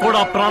ఒక్కడు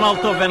కూడా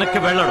ప్రాణాలతో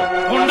వెనక్కి వెళ్ళడు.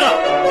 ఉండరా.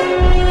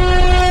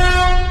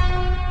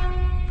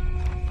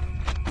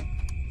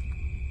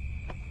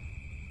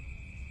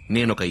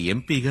 నేనొక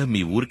ఎంపీగా మీ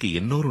ఊరికి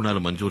ఎన్నో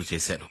రుణాలు మంజూరు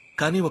చేశాను,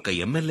 కానీ ఒక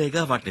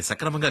ఎమ్మెల్యేగా వాటిని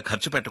సక్రమంగా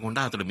ఖర్చు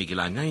పెట్టకుండా అతడు మీకు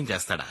ఇలా అన్యాయం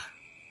చేస్తాడా?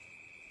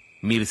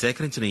 మీరు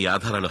సేకరించిన ఈ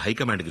ఆధారాలు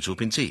హైకమాండ్కి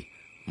చూపించి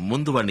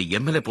ముందు వాడిని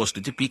ఎమ్మెల్యే పోస్ట్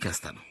నుంచి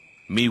పీకేస్తాను.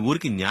 మీ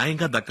ఊరికి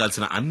న్యాయంగా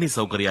దక్కాల్సిన అన్ని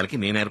సౌకర్యాలకి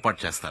నేను ఏర్పాటు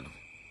చేస్తాను.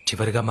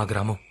 చివరిగా మా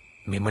గ్రామం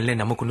మిమ్మల్నే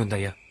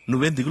నమ్ముకునుందయ్యా.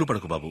 నువ్వేం దిగులు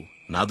పడకు బాబు,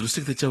 నా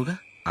దృష్టికి తెచ్చావుగా,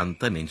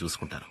 అంతా నేను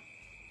చూసుకుంటాను.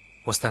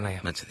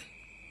 వస్తానయ్యా. మంచిది.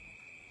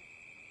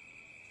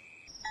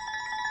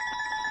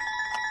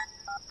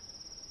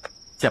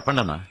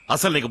 చెప్పండి అన్నా.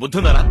 అసలు నీకు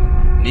బుద్ధుందరా?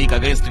 నీకు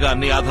అగైన్స్ట్ గా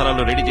అన్ని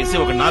ఆధారాలు రెడీ చేసి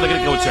ఒక నా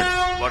దగ్గరికి వచ్చాడు.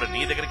 వాడు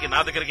నీ దగ్గరికి నా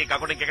దగ్గరికి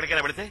కాకుండా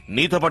ఇంకెక్కడికైనా పెడితే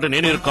నీతో పాటు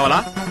నేను ఇరుక్కోవాలా?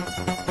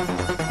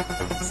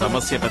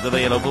 సమస్య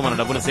పెద్దదయ్యేలోపు మన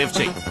డబ్బును సేవ్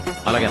చేయి.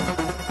 అలాగే అన్న.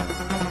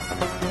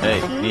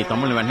 నీ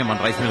తమ్ముళ్ళని వెంటనే మన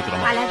రైస్ మిల్క్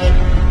రమ్మా.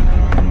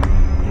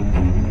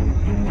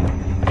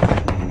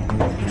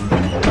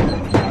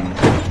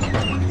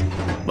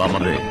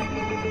 బామ్మర్ది,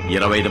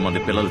 25 మంది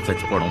పిల్లలు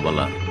చచ్చిపోవడం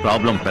వల్ల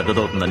ప్రాబ్లం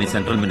పెద్దదవుతుందని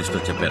సెంట్రల్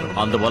మినిస్టర్ చెప్పారు.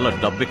 అందువల్ల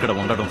డబ్బు ఇక్కడ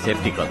ఉండడం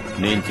సేఫ్టీ కాదు.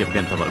 నేను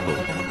చెప్పేంత వరకు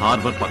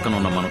హార్బర్ పక్కన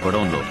ఉన్న మన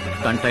గొడవంలో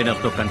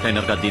కంటైనర్ తో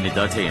కంటైనర్ గా దీన్ని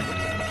దాచేయండి.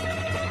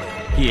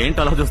 ఏంటి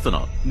అలా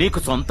చూస్తున్నావు? నీకు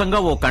సొంతంగా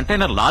ఓ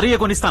కంటైనర్ లారీయే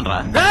కొనిస్తానరా.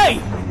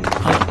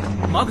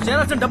 మాకు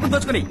చేరాల్సిన డబ్బులు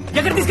దోచుకుని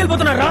ఎక్కడ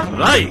తీసుకెళ్లిపోతున్నారా?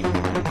 రాయ్,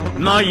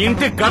 నా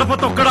ఇంటి గడప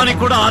తొక్కడానికి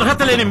కూడా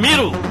అర్హత లేని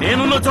మీరు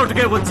నేనున్న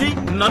చోటుకే వచ్చి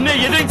నన్నే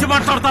ఎదిరించి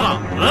మాట్లాడతారా?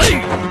 రాయ్,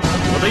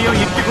 ఉదయం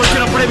ఇంటికి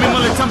వచ్చినప్పుడే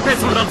మిమ్మల్ని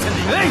చంపేసి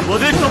ఉండాల్సింది.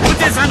 ఉదయం తప్పు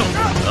చేశాను.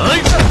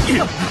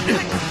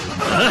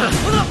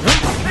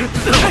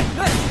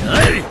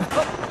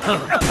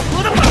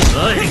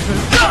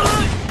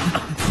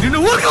 నిన్ను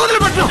ఊరికి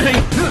వదిలిపెట్టు.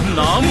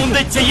 నా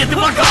ముందే చెయ్యెత్తి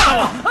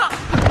మాట్లాడతావా?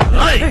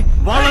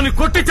 వాళ్ళని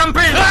కొట్టి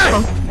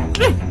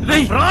చంపేయండి.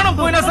 ప్రాణం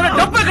పోయినా సరే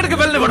డబ్బు ఎక్కడికి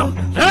వెళ్ళనివ్వడం.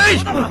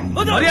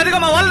 మర్యాదగా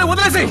మా వాళ్ళని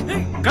వదిలేసి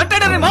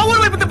కంటైనర్ మా ఊరు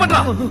వైపు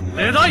తిప్పట్రా,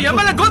 లేదా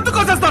ఎమ్మెల్యే గొంతు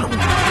కోసేస్తాను.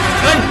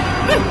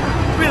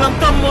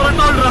 వీళ్ళంతా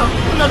మొరటాలురా,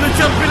 నన్ను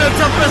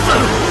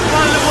చంపేస్తారు.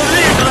 వాళ్ళు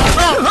వదిలేయండిరా.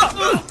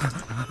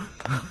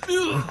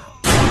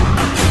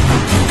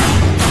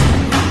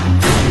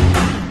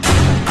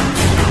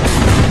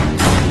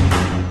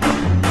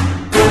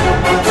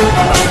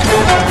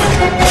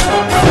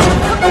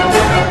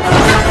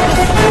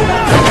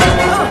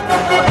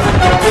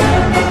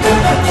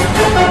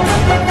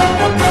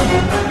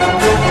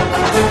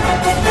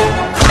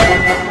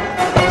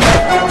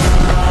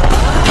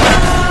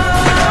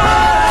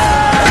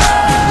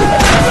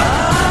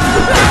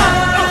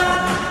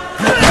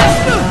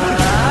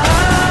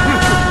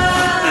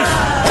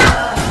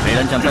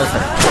 చంపావు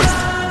సార్.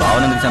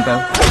 బావనెందుకు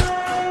చంపావు?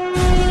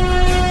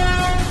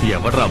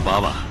 ఎవడ్రా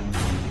బావా?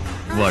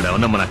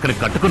 వాడేమన్నా మన అక్కడికి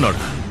కట్టుకున్నాడు,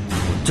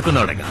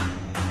 ఉంచుకున్నాడుగా.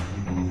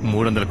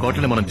 300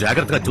 కోట్లని మనం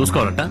జాగ్రత్తగా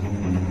చూసుకోవాలట.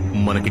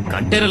 మనకి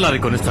కంటైనర్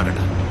లారీ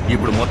కొనిస్తాడట.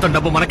 ఇప్పుడు మొత్తం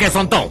డబ్బు మనకే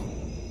సొంతం.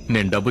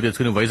 నేను డబ్బు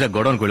తెచ్చుకుని వైజాగ్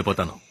గోడౌన్కి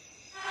వెళ్ళిపోతాను.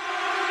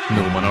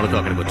 నువ్వు మనోళ్ళతో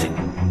అక్కడికి వచ్చి.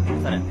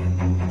 సరే.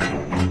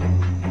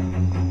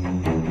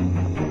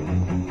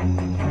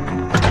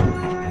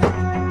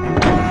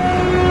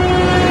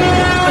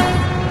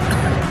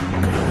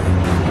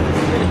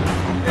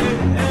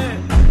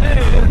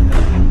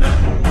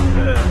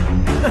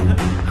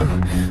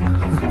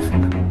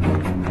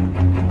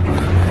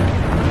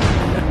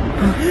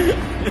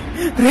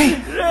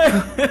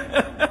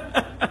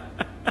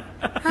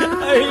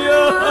 అయ్యో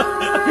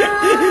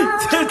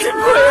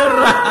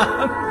చచ్చిపోయారా.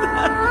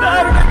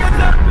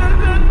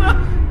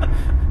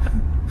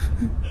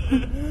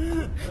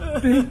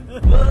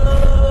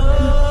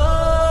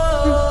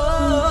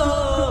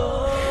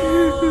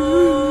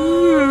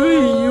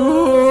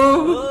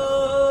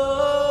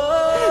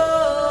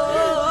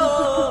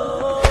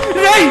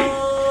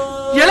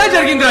 ఎలా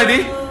జరిగిందిరా అది?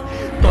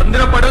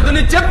 తొందర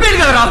పడొద్దని చెప్పాడు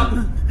కదరా.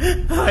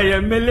 ఆ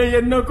ఎమ్మెల్యే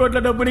ఎన్నో కోట్ల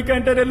డబ్బుని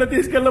కంటైనర్లో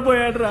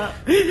తీసుకెళ్లబోయాడ్రా.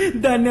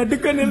 దాన్ని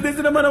అడ్డుకొని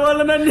నిలదీసిన మన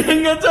వాళ్ళని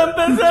అన్యాయంగా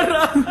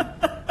చంపేశాడ్రా.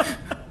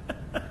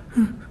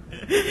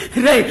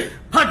 రే,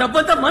 ఆ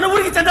డబ్బంతా మన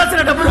ఊరికి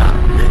చెందాల్సిన డబ్బురా.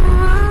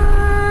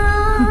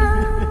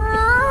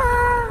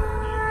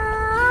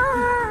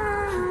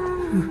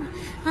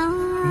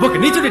 ఒక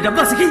నీచుడి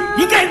డబ్బాసికి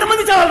ఇంకా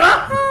ఎంతమంది చావాలరా?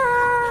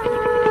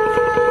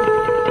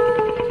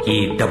 ఈ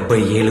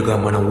 70 ఏళ్లుగా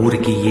మన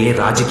ఊరికి ఏ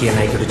రాజకీయ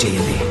నాయకుడు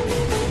చేయింది,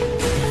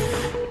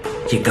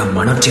 ఇక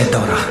మనం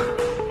చేద్దాంరా.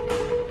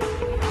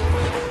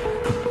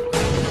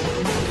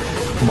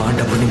 మా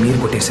డబ్బుని మీరు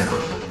కొట్టేశారు.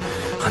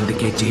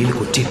 అందుకే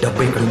జైలుకు వచ్చి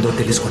డబ్బు ఎక్కడుందో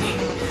తెలుసుకుని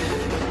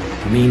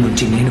మీ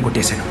నుంచి నేను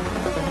కొట్టేశాను.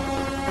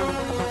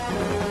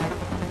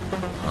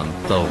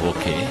 అంతా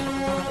ఓకే,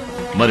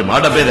 మరి మా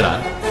డబ్బేదిరా?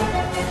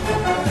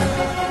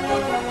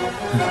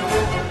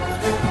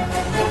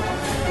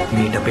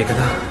 మీ డబ్బే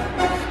కదా,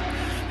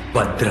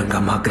 భద్రంగా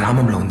మా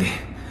గ్రామంలో ఉంది.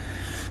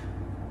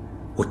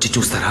 వచ్చి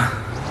చూస్తారా?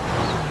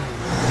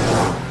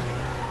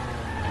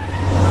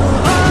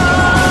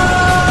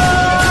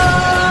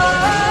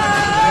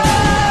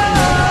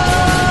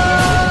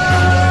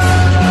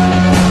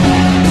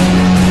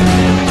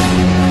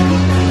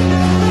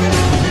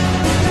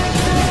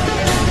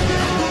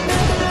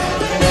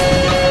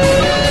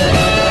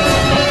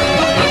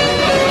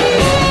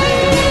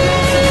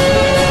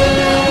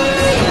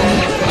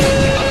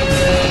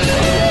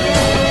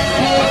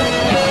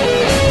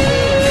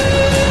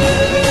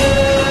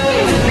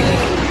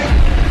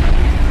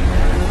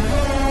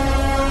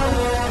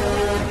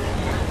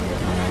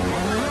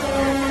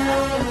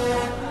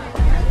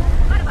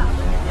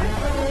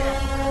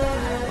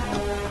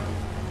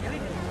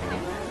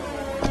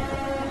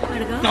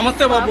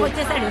 నమస్తే బాబు.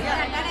 వచ్చేసాడు.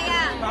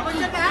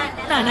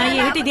 నానా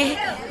ఏమిటిది?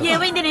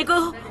 ఏమైంది నీకు?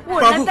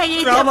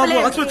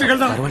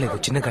 పర్వాలేదు,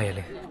 చిన్న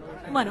గాయాలే.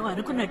 మనం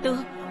అనుకున్నట్టు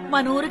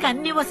మన ఊరికి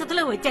అన్ని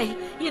వసతులు వచ్చాయి.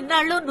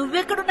 ఇన్నాళ్ళు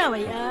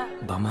నువ్వెక్కడున్నావయ్యా?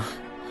 బామ్మా,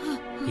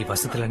 ఈ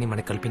వసతులన్నీ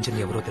మనకు కల్పించింది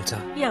ఎవరో తెలుసా?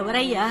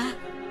 ఎవరయ్యా?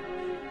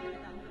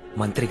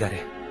 మంత్రి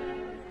గారే.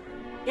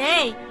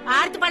 ఏయ్,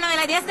 ఆర్తి పళ్ళం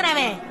ఇలా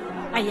తీసుకురావే.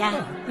 అయ్యా,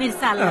 మీరు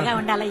చల్లగా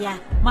ఉండాలయ్యా.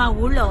 మా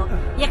ఊళ్ళో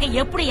ఇక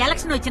ఎప్పుడు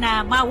ఎలక్షన్ వచ్చినా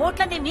మా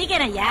ఓట్లన్నీ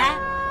మీకేనయ్యా.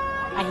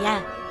 అయ్యా,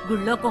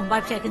 గుళ్ళో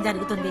కుంభాభిషేకం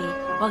జరుగుతుంది.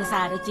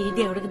 ఒకసారి వచ్చి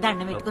దేవుడికి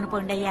దండం పెట్టుకుని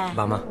పోండి అయ్యా.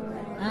 బామ్మా,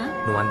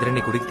 నువ్వు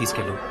అందరినీ గుడికి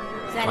తీసుకెళ్ళు.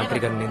 మంత్రి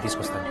గారిని నేను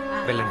తీసుకొస్తాను.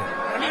 వెళ్ళండి.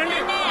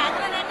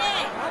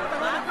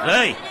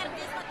 రేయ్,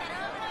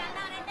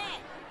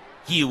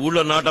 ఈ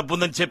ఊళ్ళో నా డబ్బు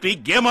ఉందని చెప్పి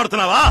గేమ్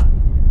ఆడుతున్నావా?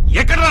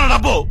 ఎక్కడ నా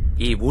డబ్బు?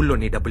 ఈ ఊళ్ళో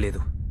నీ డబ్బు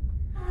లేదు.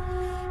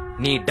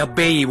 నీ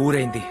డబ్బే ఈ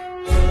ఊరైంది.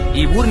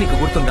 ఈ ఊరు నీకు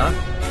గుర్తుందా?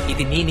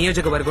 ఇది నీ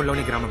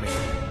నియోజకవర్గంలోని గ్రామమే.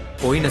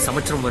 పోయిన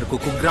సంవత్సరం వరకు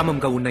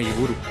కుగ్రామంగా ఉన్న ఈ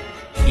ఊరు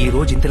ఈ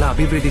రోజు ఇంతలా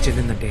అభివృద్ధి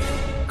చెందిందంటే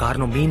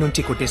కారణం మీ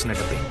నుంచి కొట్టేసిన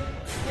డబ్బే.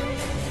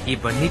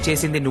 ఇవన్నీ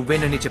చేసింది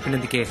నువ్వేనని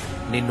చెప్పినందుకే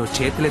నిన్ను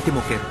చేతులెత్తి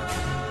మొక్కారు.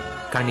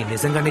 కానీ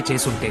నిజంగానే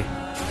చేసుంటే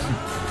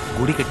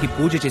గుడి కట్టి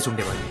పూజ చేసి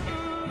ఉండేవాడిని.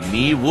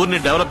 నీ ఊరిని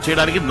డెవలప్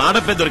చేయడానికి నా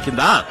డబ్బే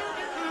దొరికిందా?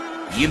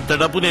 ఇంత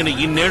డబ్బు నేను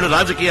ఇన్నేళ్లు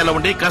రాజకీయాల్లో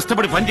ఉండి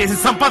కష్టపడి పనిచేసి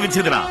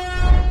సంపాదించిందిరా.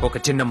 ఒక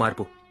చిన్న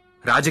మార్పు.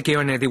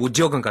 రాజకీయం అనేది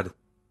ఉద్యోగం కాదు,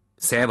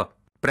 సేవ.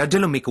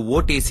 ప్రజలు మీకు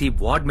ఓటేసి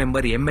వార్డ్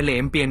మెంబర్, ఎమ్మెల్యే,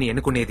 ఎంపీ అని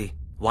ఎన్నుకునేది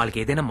వాళ్ళకి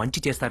ఏదైనా మంచి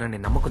చేస్తారనే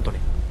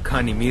నమ్మకంతోనే.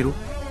 కానీ మీరు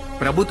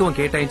ప్రభుత్వం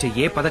కేటాయించే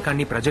ఏ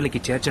పథకాన్ని ప్రజలకి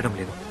చేర్చడం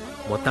లేదు.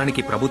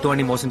 మొత్తానికి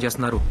ప్రభుత్వాన్ని మోసం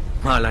చేస్తున్నారు,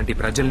 అలాంటి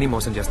ప్రజల్ని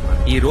మోసం చేస్తున్నారు.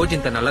 ఈ రోజు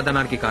ఇంత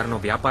నల్లధనానికి కారణం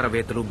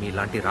వ్యాపారవేత్తలు,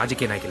 మీలాంటి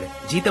రాజకీయ నాయకులే.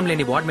 జీతం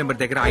లేని వార్డు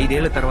మెంబర్ దగ్గర 5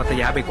 ఏళ్ల తర్వాత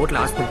 50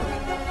 కోట్ల ఆస్తుంటుంది.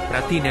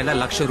 ప్రతి నెల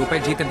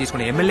 ₹1,00,000 జీతం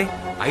తీసుకునే ఎమ్మెల్యే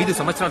 5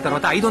 సంవత్సరాల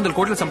తర్వాత 500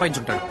 కోట్లు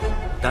సంపాదించుంటాడు.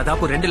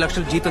 దాదాపు 2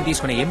 లక్షలు జీతం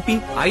తీసుకునే ఎంపీ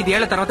 5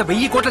 ఏళ్ల తర్వాత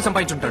 1000 కోట్లు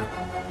సంపాదించుంటాడు.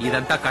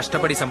 ఇదంతా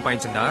కష్టపడి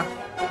సంపాదించిందా?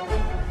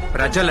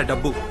 ప్రజల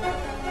డబ్బు.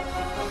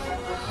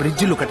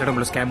 బ్రిడ్జిలు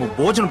కట్టడంలో స్కాము,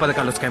 భోజన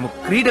పథకాల్లో స్కాము,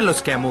 క్రీడల్లో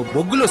స్కాము,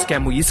 బొగ్గులో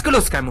స్కాము, ఇసుకలో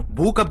స్కాము,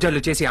 భూ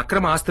కబ్జాలు చేసి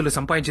అక్రమ ఆస్తులు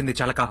సంపాదించింది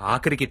చాలక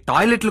ఆఖరికి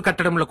టాయిలెట్లు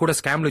కట్టడంలో కూడా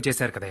స్కామ్లు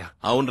చేశారు కదయా.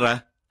 అవునరా,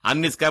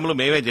 అన్ని స్కామ్లు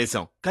మేమే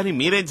చేశాం, కానీ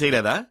మీరేం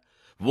చేయలేదా?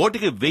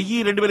 ఓటుకి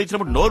 1000-2000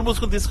 ఇచ్చినప్పుడు నోరు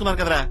మూసుకుని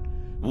తీసుకున్నారు కదరా.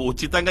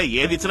 ఉచితంగా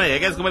ఏది ఇచ్చినా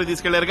ఏగేసుకుమని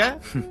తీసుకెళ్లారుగా.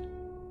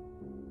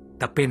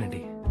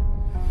 తప్పేనండి,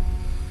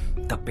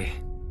 తప్పే.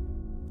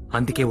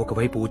 అందుకే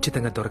ఒకవైపు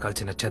ఉచితంగా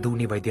దొరకాల్సిన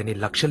చదువుని, వైద్యాన్ని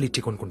లక్షలు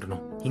ఇచ్చి కొనుక్కుంటున్నాం.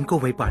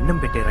 ఇంకోవైపు అన్నం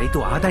పెట్టే రైతు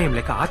ఆదాయం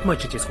లేక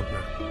ఆత్మహత్య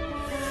చేసుకుంటున్నాడు.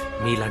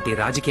 మీలాంటి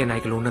రాజకీయ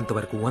నాయకులు ఉన్నంత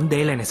వరకు 100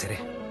 ఏళ్లైనా సరే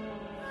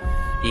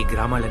ఈ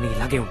గ్రామాలన్నీ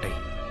ఇలాగే ఉంటాయి.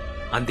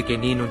 అందుకే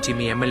నీ నుంచి,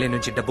 మీ ఎమ్మెల్యే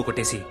నుంచి డబ్బు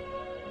కొట్టేసి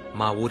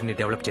మా ఊరిని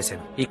డెవలప్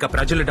చేశాను. ఇక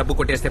ప్రజలు డబ్బు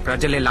కొట్టేస్తే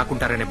ప్రజలే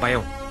లాక్కుంటారనే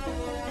భయం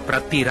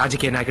ప్రతి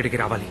రాజకీయ నాయకుడికి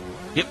రావాలి.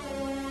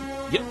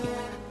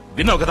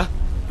 విన్నావు కదా,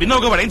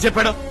 విన్నావుగా వాడు ఏం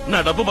చెప్పాడు? నా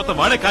డబ్బు మొత్తం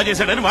వాడే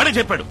కాజేశాడని వాడే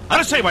చెప్పాడు.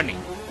 అరెస్ట్ అయ్యి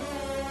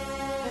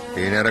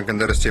ఏ నేరం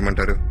కింద అరెస్ట్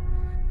చేయమంటారు?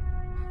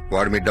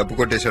 వాడు మీ డబ్బు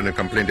కొట్టేశాడని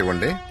కంప్లైంట్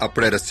ఇవ్వండి,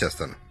 అప్పుడే అరెస్ట్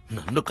చేస్తాను.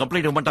 నన్ను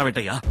కంప్లైంట్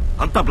ఇవ్వమంటావేంటయ్యా?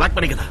 అంతా బ్లాక్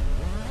మనీ కదా.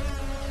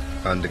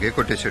 అందుకే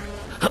కొట్టేశాడు.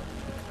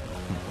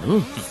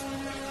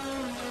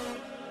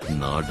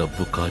 నా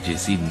డబ్బు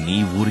కాజేసి నీ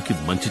ఊరికి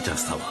మంచి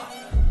చేస్తావా?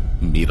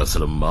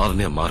 మీరసలు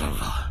మారనే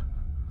మారరా.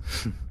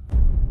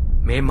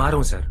 మేం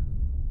మారం సార్,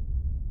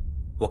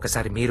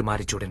 ఒకసారి మీరు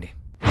మారి చూడండి.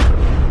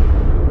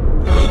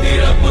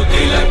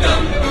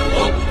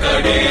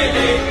 ఒక్కడే